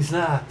 He's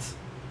not.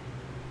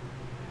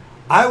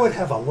 I would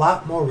have a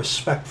lot more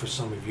respect for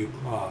some of you,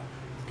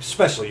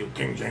 especially you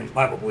King James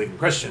Bible-believing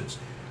Christians,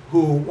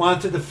 who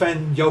want to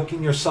defend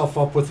yoking yourself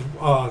up with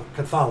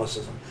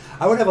Catholicism.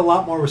 I would have a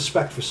lot more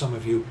respect for some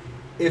of you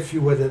if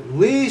you would at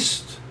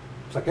least,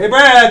 it's like, hey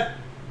Brad,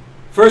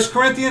 1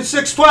 Corinthians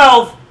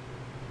 6:12,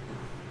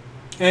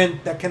 and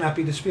that cannot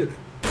be disputed.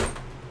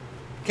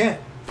 Can't.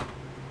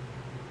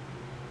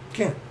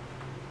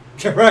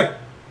 Right.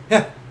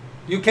 Yeah,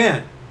 you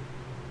can.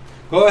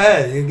 Go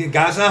ahead.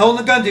 God's not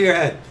holding a gun to your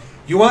head.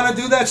 You want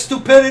to do that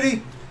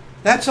stupidity?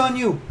 That's on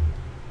you.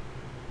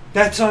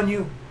 That's on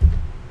you.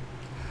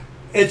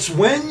 It's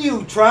when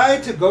you try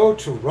to go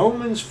to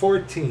Romans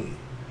 14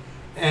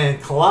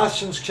 and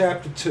Colossians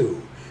chapter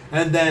 2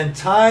 and then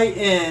tie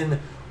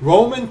in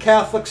Roman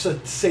Catholic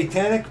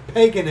satanic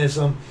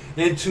paganism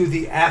into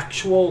the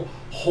actual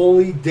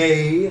holy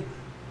day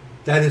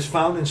that is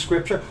found in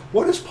Scripture.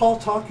 What is Paul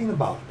talking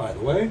about, by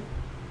the way?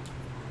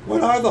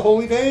 What are the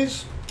holy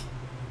days?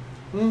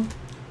 And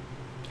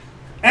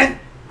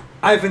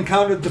I've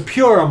encountered the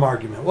Purim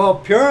argument. Well,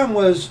 Purim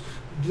was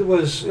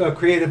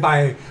created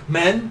by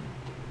men.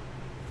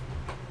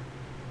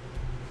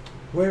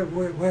 Where do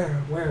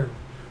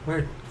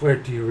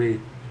you read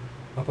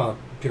about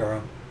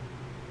Purim?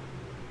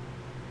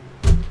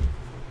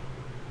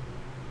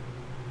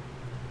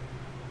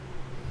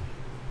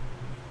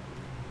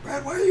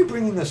 Brad, why are you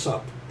bringing this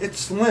up?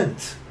 It's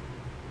Lent.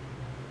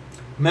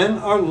 Men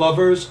are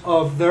lovers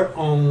of their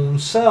own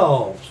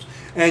selves.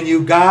 And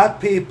you got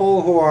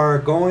people who are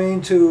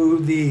going to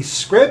the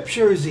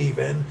scriptures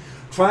even,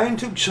 trying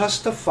to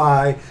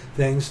justify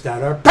things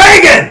that are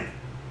pagan.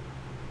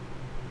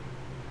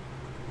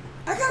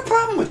 I got a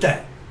problem with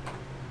that.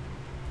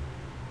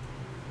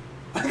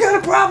 I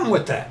got a problem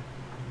with that.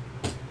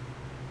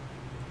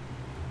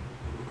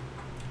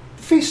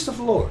 The Feast of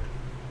the Lord.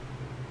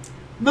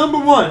 Number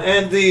one,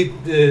 and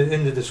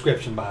in the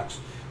description box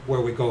where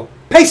we go,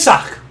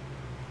 Pesach,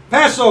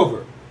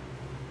 Passover.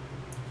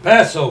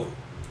 Passover.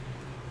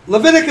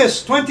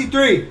 Leviticus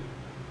 23,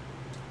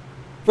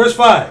 verse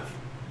 5.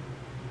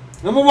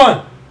 Number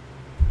one,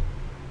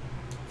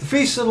 the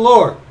Feast of the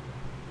Lord.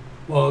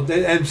 Well,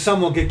 and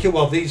some will get killed.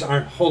 Well, these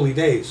aren't holy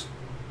days.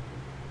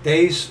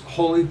 Days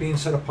holy, being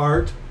set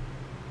apart.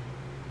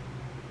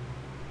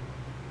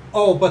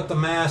 Oh, but the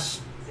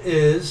Mass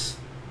is.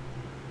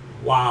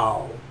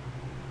 Wow.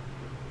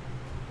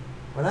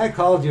 When I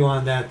called you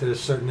on that to a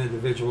certain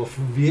individual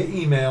via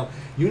email,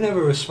 you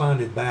never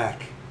responded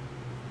back.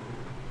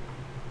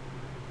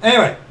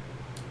 Anyway,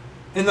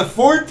 in the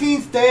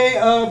 14th day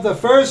of the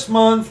first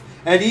month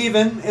at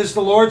even is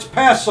the Lord's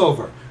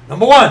Passover.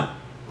 Number one,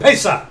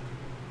 Pesach.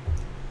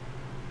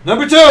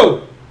 Number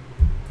two,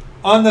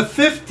 on the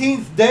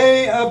 15th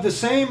day of the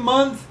same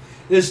month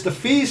is the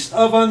Feast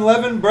of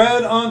Unleavened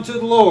Bread unto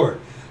the Lord.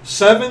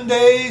 7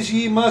 days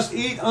ye must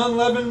eat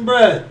unleavened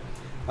bread.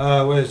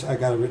 I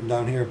got it written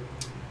down here.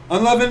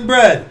 Unleavened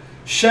bread.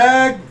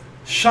 Shag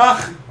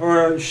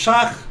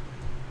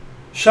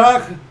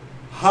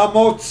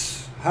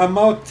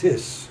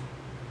Hamotis.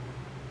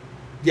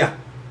 Yeah,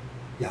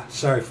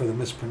 sorry for the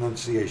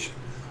mispronunciation.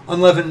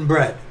 Unleavened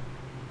bread.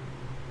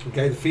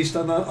 Okay, the Feast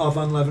of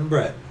Unleavened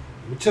Bread.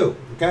 Number two,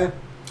 okay?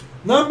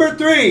 Number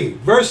 3,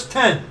 verse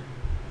 10.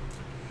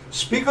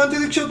 Speak unto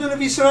the children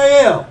of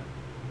Israel,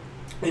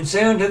 and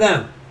say unto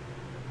them,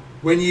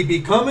 when ye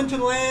be come into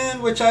the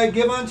land which I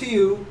give unto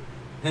you,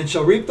 and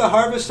shall reap the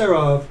harvest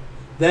thereof,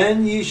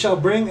 then ye shall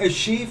bring a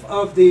sheaf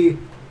of the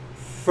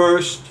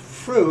first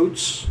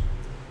fruits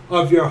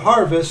of your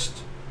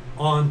harvest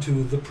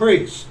onto the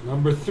priest.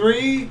 Number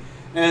 3,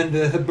 and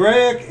the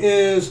Hebraic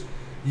is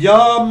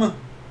Yom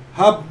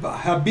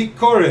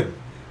Habikorim.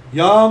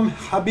 Yom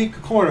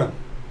Habikorim.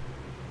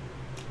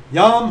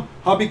 Yom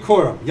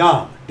Habikorim.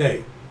 Yom,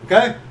 day.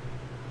 Okay?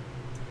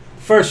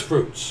 First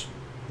fruits.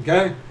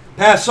 Okay?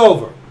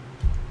 Passover.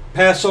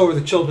 Passover,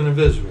 the children of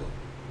Israel.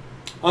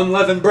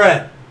 Unleavened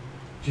bread.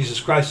 Jesus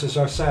Christ is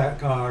our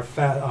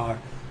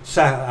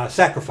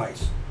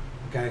sacrifice.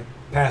 Okay?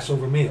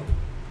 Passover meal.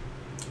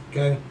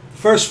 Okay?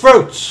 First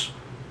fruits.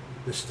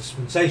 This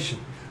dispensation.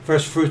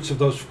 First fruits of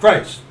those of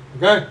Christ.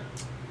 Okay?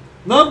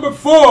 Number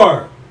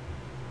 4,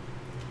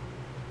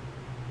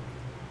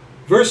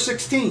 verse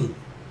 16.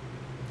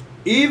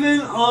 Even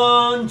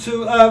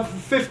unto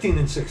 15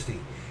 and 16.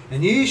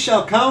 And ye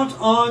shall count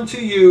unto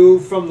you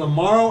from the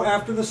morrow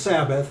after the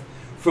Sabbath,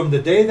 from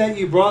the day that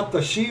ye brought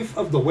the sheaf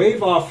of the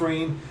wave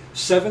offering,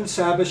 7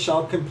 Sabbaths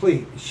shall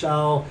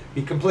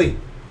be complete.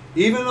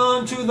 Even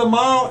unto the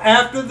morrow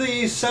after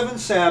the 7th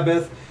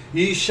Sabbath,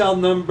 ye shall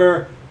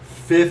number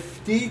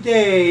 50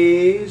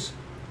 days,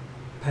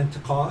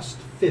 Pentecost,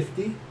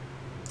 50,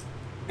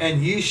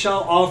 and ye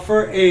shall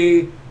offer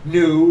a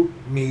new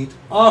meat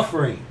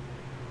offering.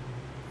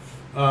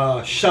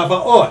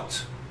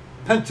 Shavuot,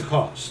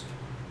 Pentecost,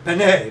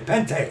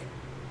 Pente,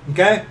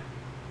 okay?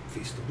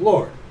 Feast of the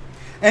Lord.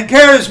 And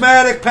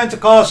charismatic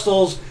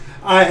Pentecostals,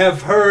 I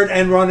have heard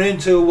and run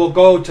into, will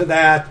go to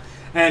that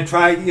and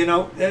try,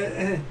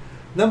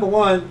 number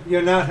 1,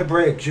 you're not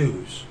Hebraic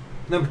Jews.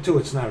 Number 2,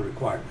 it's not a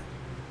requirement,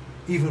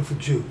 even for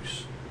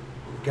Jews,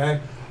 okay?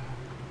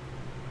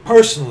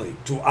 Personally,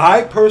 do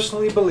I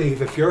personally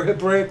believe, if you're a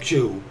Hebraic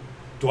Jew,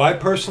 do I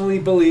personally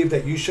believe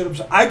that you should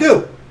observe? I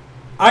do.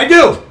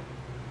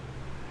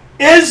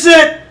 Is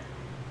it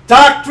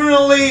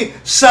doctrinally,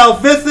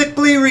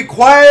 salvifically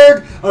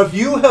required of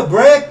you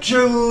Hebraic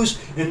Jews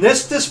in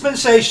this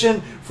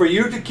dispensation for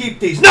you to keep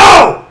these?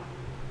 No!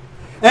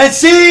 And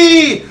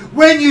see,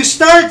 when you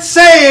start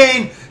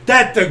saying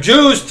that the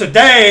Jews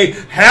today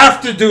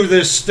have to do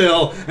this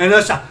still, and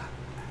that's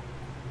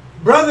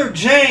Brother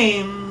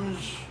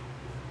James,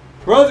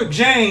 who wrote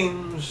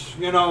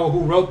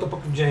the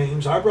book of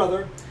James, our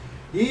brother,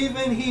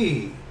 even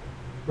he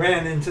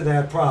ran into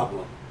that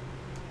problem.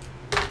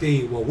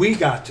 We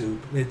got to.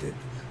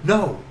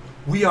 No,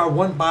 we are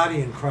one body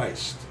in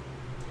Christ.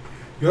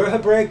 You're a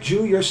Hebraic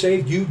Jew, you're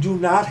saved. You do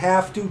not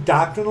have to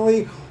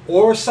doctrinally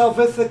or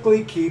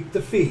salvifically keep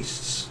the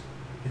feasts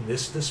in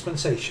this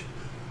dispensation.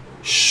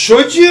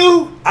 Should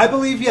you? I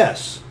believe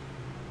yes.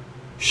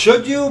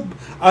 Should you?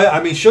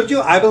 Should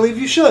you? I believe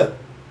you should.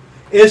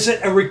 Is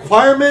it a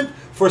requirement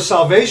for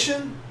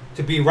salvation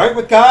to be right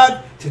with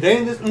God today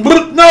in this?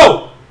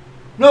 No!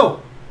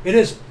 No, it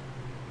isn't.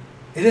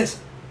 It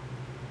isn't.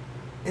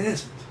 It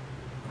isn't.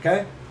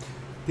 Okay?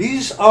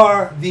 These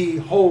are the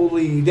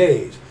holy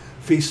days.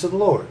 Feast of the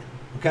Lord.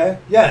 Okay?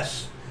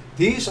 Yes.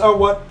 These are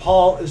what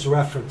Paul is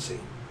referencing.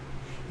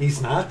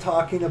 He's not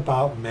talking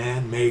about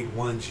man-made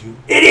ones, you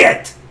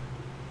idiot!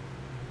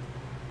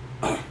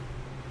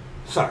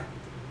 Sorry.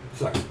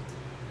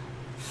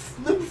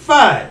 Number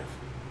 5.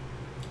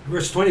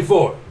 Verse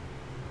 24.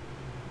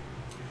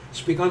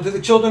 Speak unto the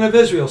children of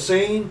Israel,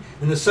 saying,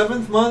 in the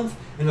 7th month,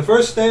 in the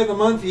 1st day of the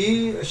month,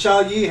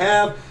 shall ye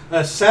have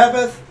a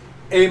Sabbath,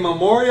 a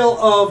memorial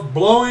of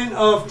blowing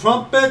of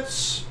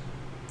trumpets,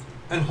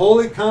 and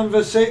holy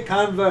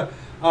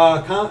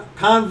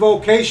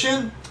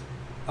convocation,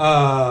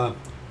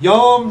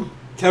 Yom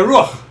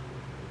Teruach,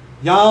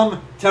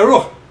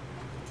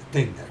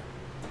 thing there.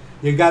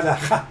 You got a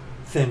ha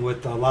thing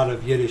with a lot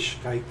of Yiddish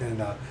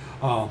and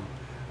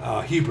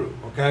Hebrew,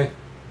 okay?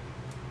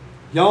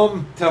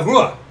 Yom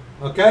Teruah,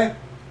 okay?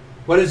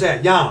 What is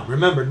that? Yom,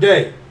 remember,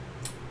 day.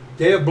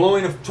 Day of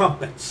blowing of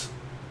trumpets.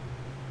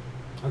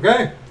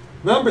 Okay?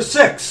 Number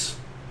 6.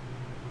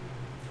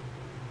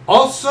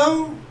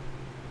 Also,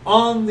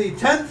 on the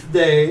 10th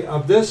day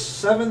of this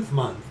 7th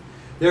month,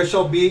 there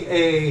shall be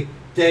a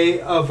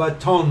day of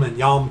atonement,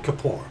 Yom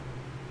Kippur.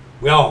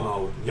 We all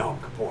know Yom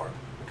Kippur,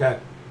 okay?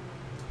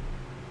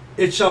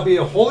 It shall be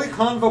a holy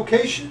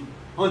convocation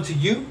unto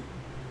you.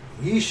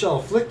 Ye shall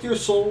afflict your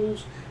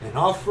souls and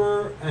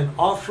offer an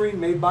offering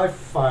made by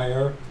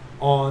fire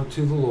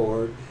unto the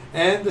Lord.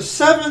 And the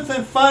 7th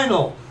and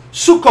final,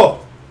 Sukkot.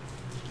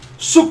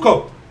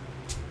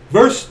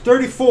 Verse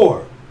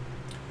 34.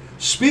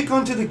 Speak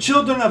unto the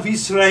children of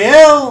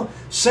Israel,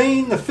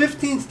 saying, the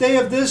 15th day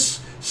of this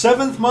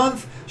 7th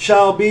month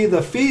shall be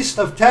the Feast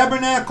of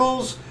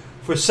Tabernacles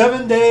for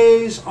 7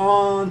 days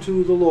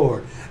unto the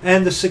Lord.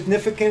 And the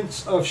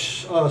significance of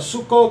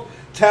Sukkot,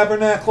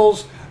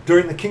 tabernacles,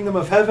 during the kingdom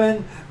of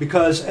heaven,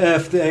 because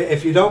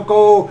if you don't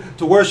go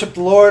to worship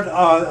the Lord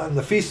on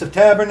the Feast of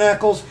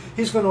Tabernacles,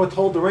 He's going to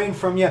withhold the rain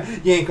from you.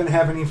 You ain't going to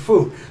have any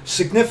food.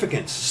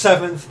 Significance,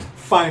 7th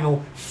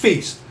final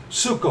feast,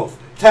 Sukkot,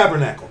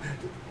 tabernacle,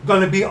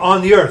 going to be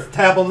on the earth,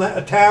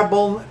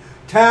 tabernacling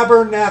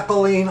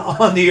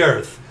on the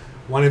earth.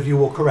 One of you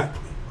will correct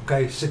me.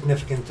 Okay,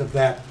 significance of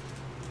that,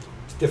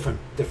 different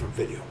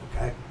video.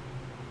 Okay,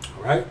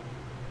 all right.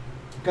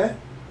 Okay,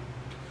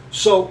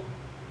 so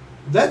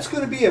that's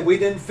going to be it. We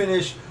didn't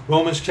finish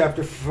Romans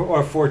chapter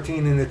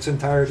 14 in its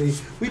entirety.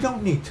 We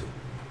don't need to.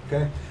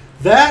 Okay?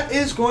 That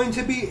is going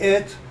to be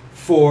it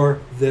for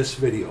this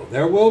video.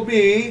 There will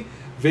be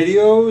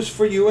videos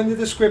for you in the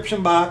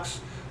description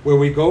box where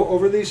we go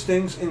over these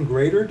things in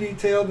greater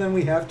detail than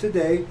we have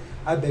today.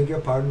 I beg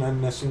your pardon.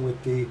 I'm messing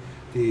with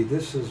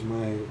this is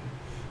my...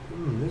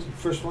 this is the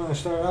first one I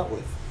started out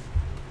with.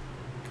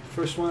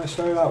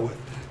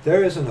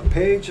 There isn't a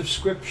page of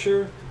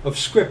scripture,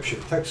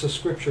 text of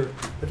scripture,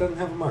 that doesn't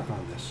have a mark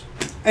on this.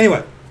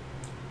 Anyway.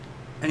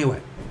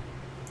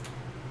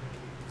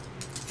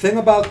 thing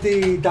about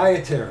the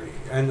dietary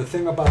and the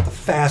thing about the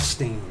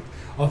fasting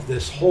of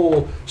this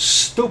whole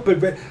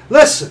stupid...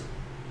 Listen.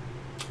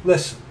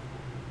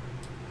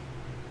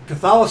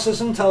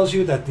 Catholicism tells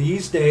you that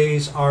these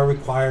days are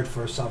required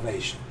for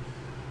salvation.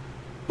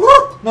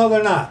 No,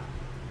 they're not.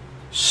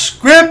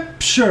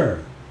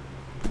 Scripture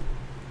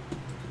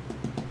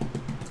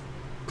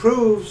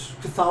proves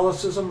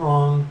Catholicism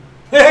wrong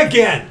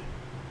again.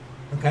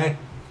 Okay?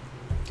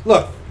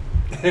 Look,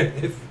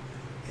 if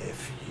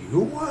you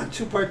want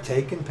to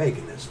partake in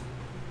paganism,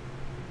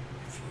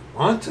 if you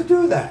want to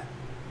do that,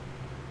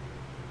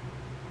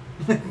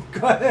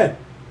 go ahead.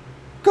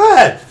 Go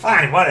ahead.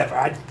 Fine, whatever.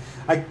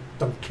 I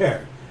don't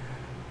care.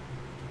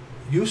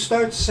 You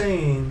start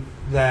saying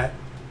that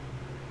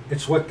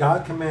it's what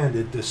God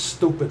commanded, this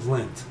stupid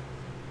Lent.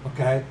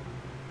 Okay?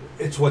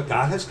 It's what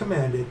God has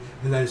commanded,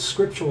 and that is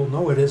scriptural.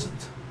 No, it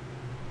isn't.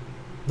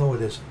 No,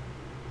 it isn't.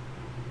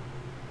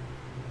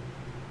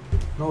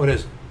 No, it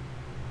isn't.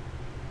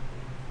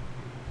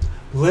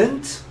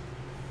 Lent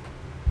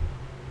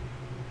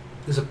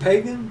is a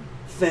pagan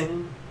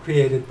thing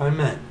created by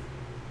men.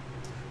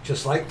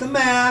 Just like the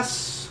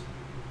Mass,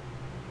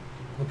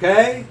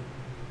 okay?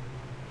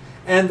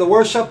 And the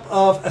worship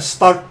of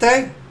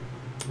Astarte,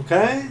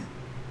 okay?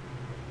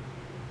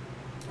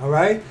 All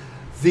right?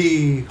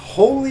 The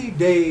holy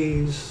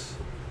days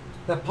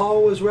that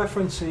Paul was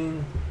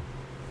referencing,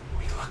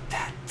 we looked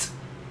at.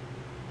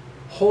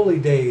 Holy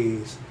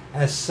days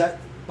as set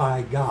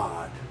by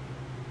God.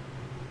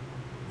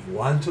 You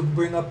want to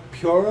bring up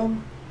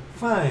Purim?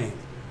 Fine.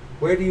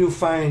 Where do you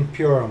find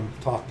Purim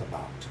talked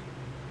about?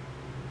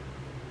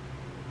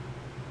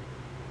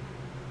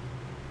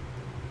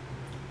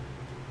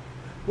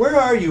 Where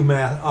are you,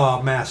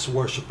 mass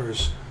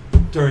worshippers,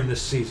 during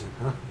this season?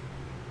 Huh?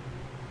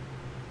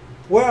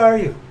 Where are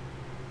you?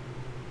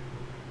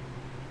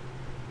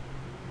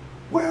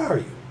 Where are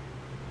you?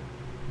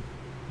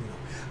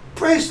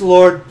 Praise the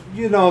Lord.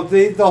 You know,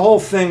 the whole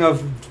thing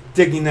of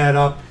digging that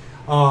up,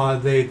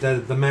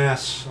 the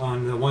Mass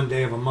on the one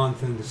day of a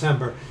month in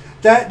December,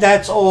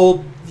 that's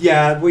old.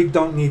 Yeah, we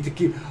don't need to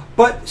keep.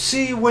 But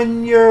see,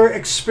 when you're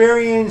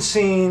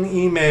experiencing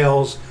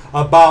emails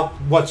about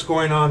what's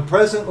going on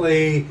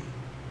presently, it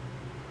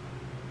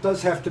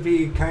does have to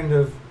be kind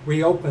of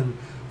reopened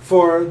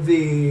for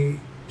the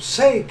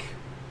sake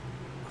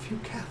of you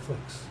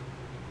Catholics.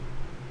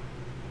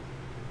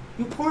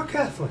 You poor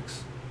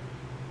Catholics.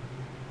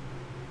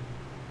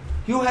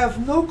 You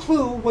have no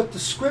clue what the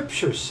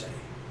scriptures say.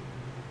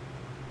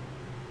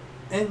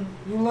 And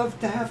you love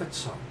to have it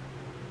so.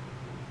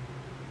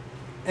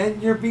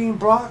 And you're being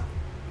brought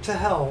to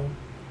hell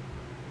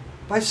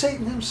by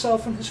Satan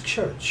himself and his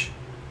church.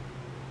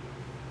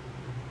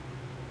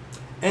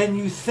 And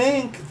you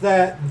think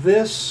that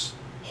this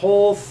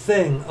whole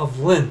thing of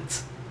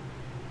Lent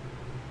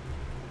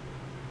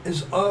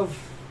is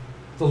of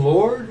the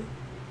Lord?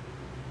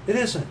 It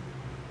isn't.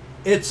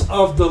 It's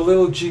of the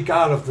little g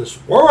god of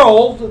this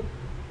world.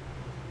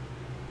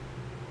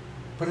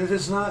 But it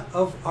is not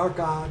of our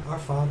God, our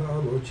Father, our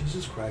Lord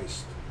Jesus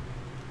Christ.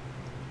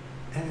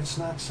 And it's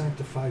not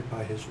sanctified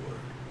by his word.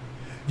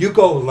 You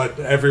go let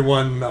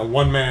everyone,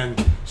 one man,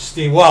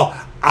 esteem.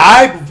 Well,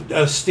 I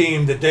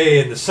esteem the day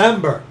in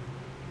December.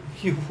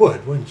 You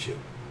would, wouldn't you?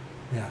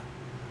 Yeah.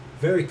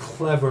 Very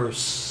clever,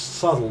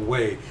 subtle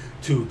way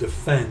to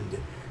defend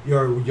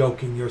your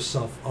yoking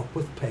yourself up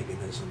with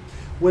paganism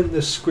when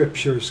the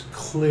scriptures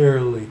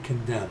clearly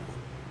condemn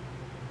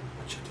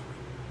what you're doing.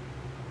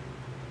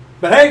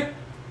 But hey,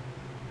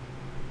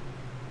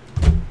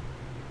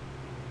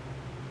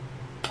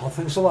 all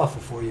things are lawful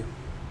for you.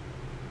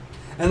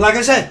 And like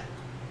I said,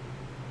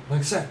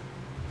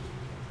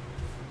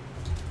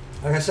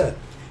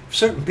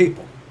 certain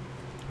people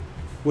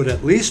would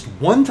at least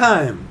one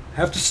time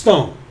have the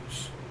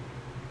stones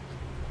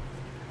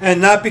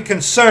and not be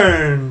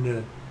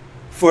concerned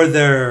for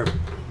their,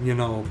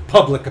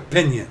 public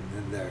opinion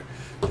and their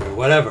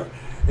whatever.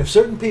 If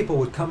certain people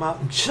would come out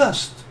and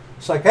just,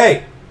 it's like,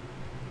 hey,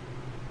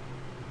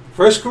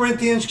 1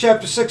 Corinthians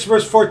chapter 6,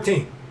 verse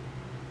 14.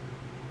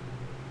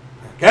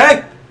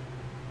 Okay?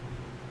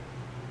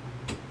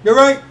 You're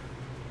right.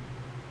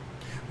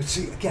 But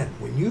see, again,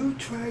 when you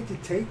try to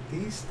take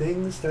these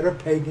things that are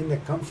pagan,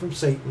 that come from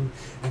Satan,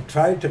 and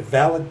try to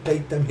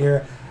validate them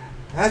here,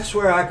 that's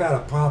where I got a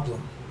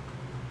problem.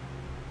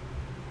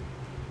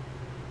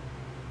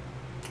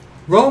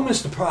 Rome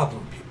is the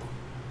problem, people.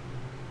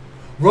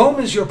 Rome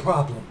is your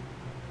problem.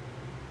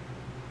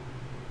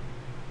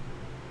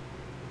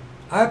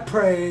 I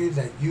pray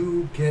that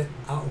you get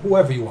out,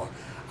 whoever you are,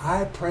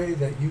 I pray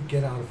that you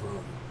get out of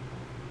Rome.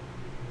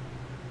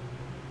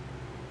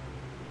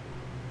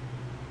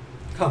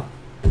 Come,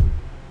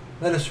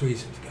 let us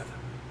reason together.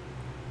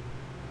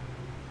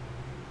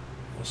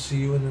 We'll see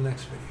you in the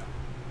next video.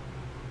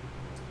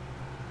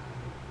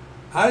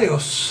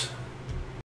 Adios.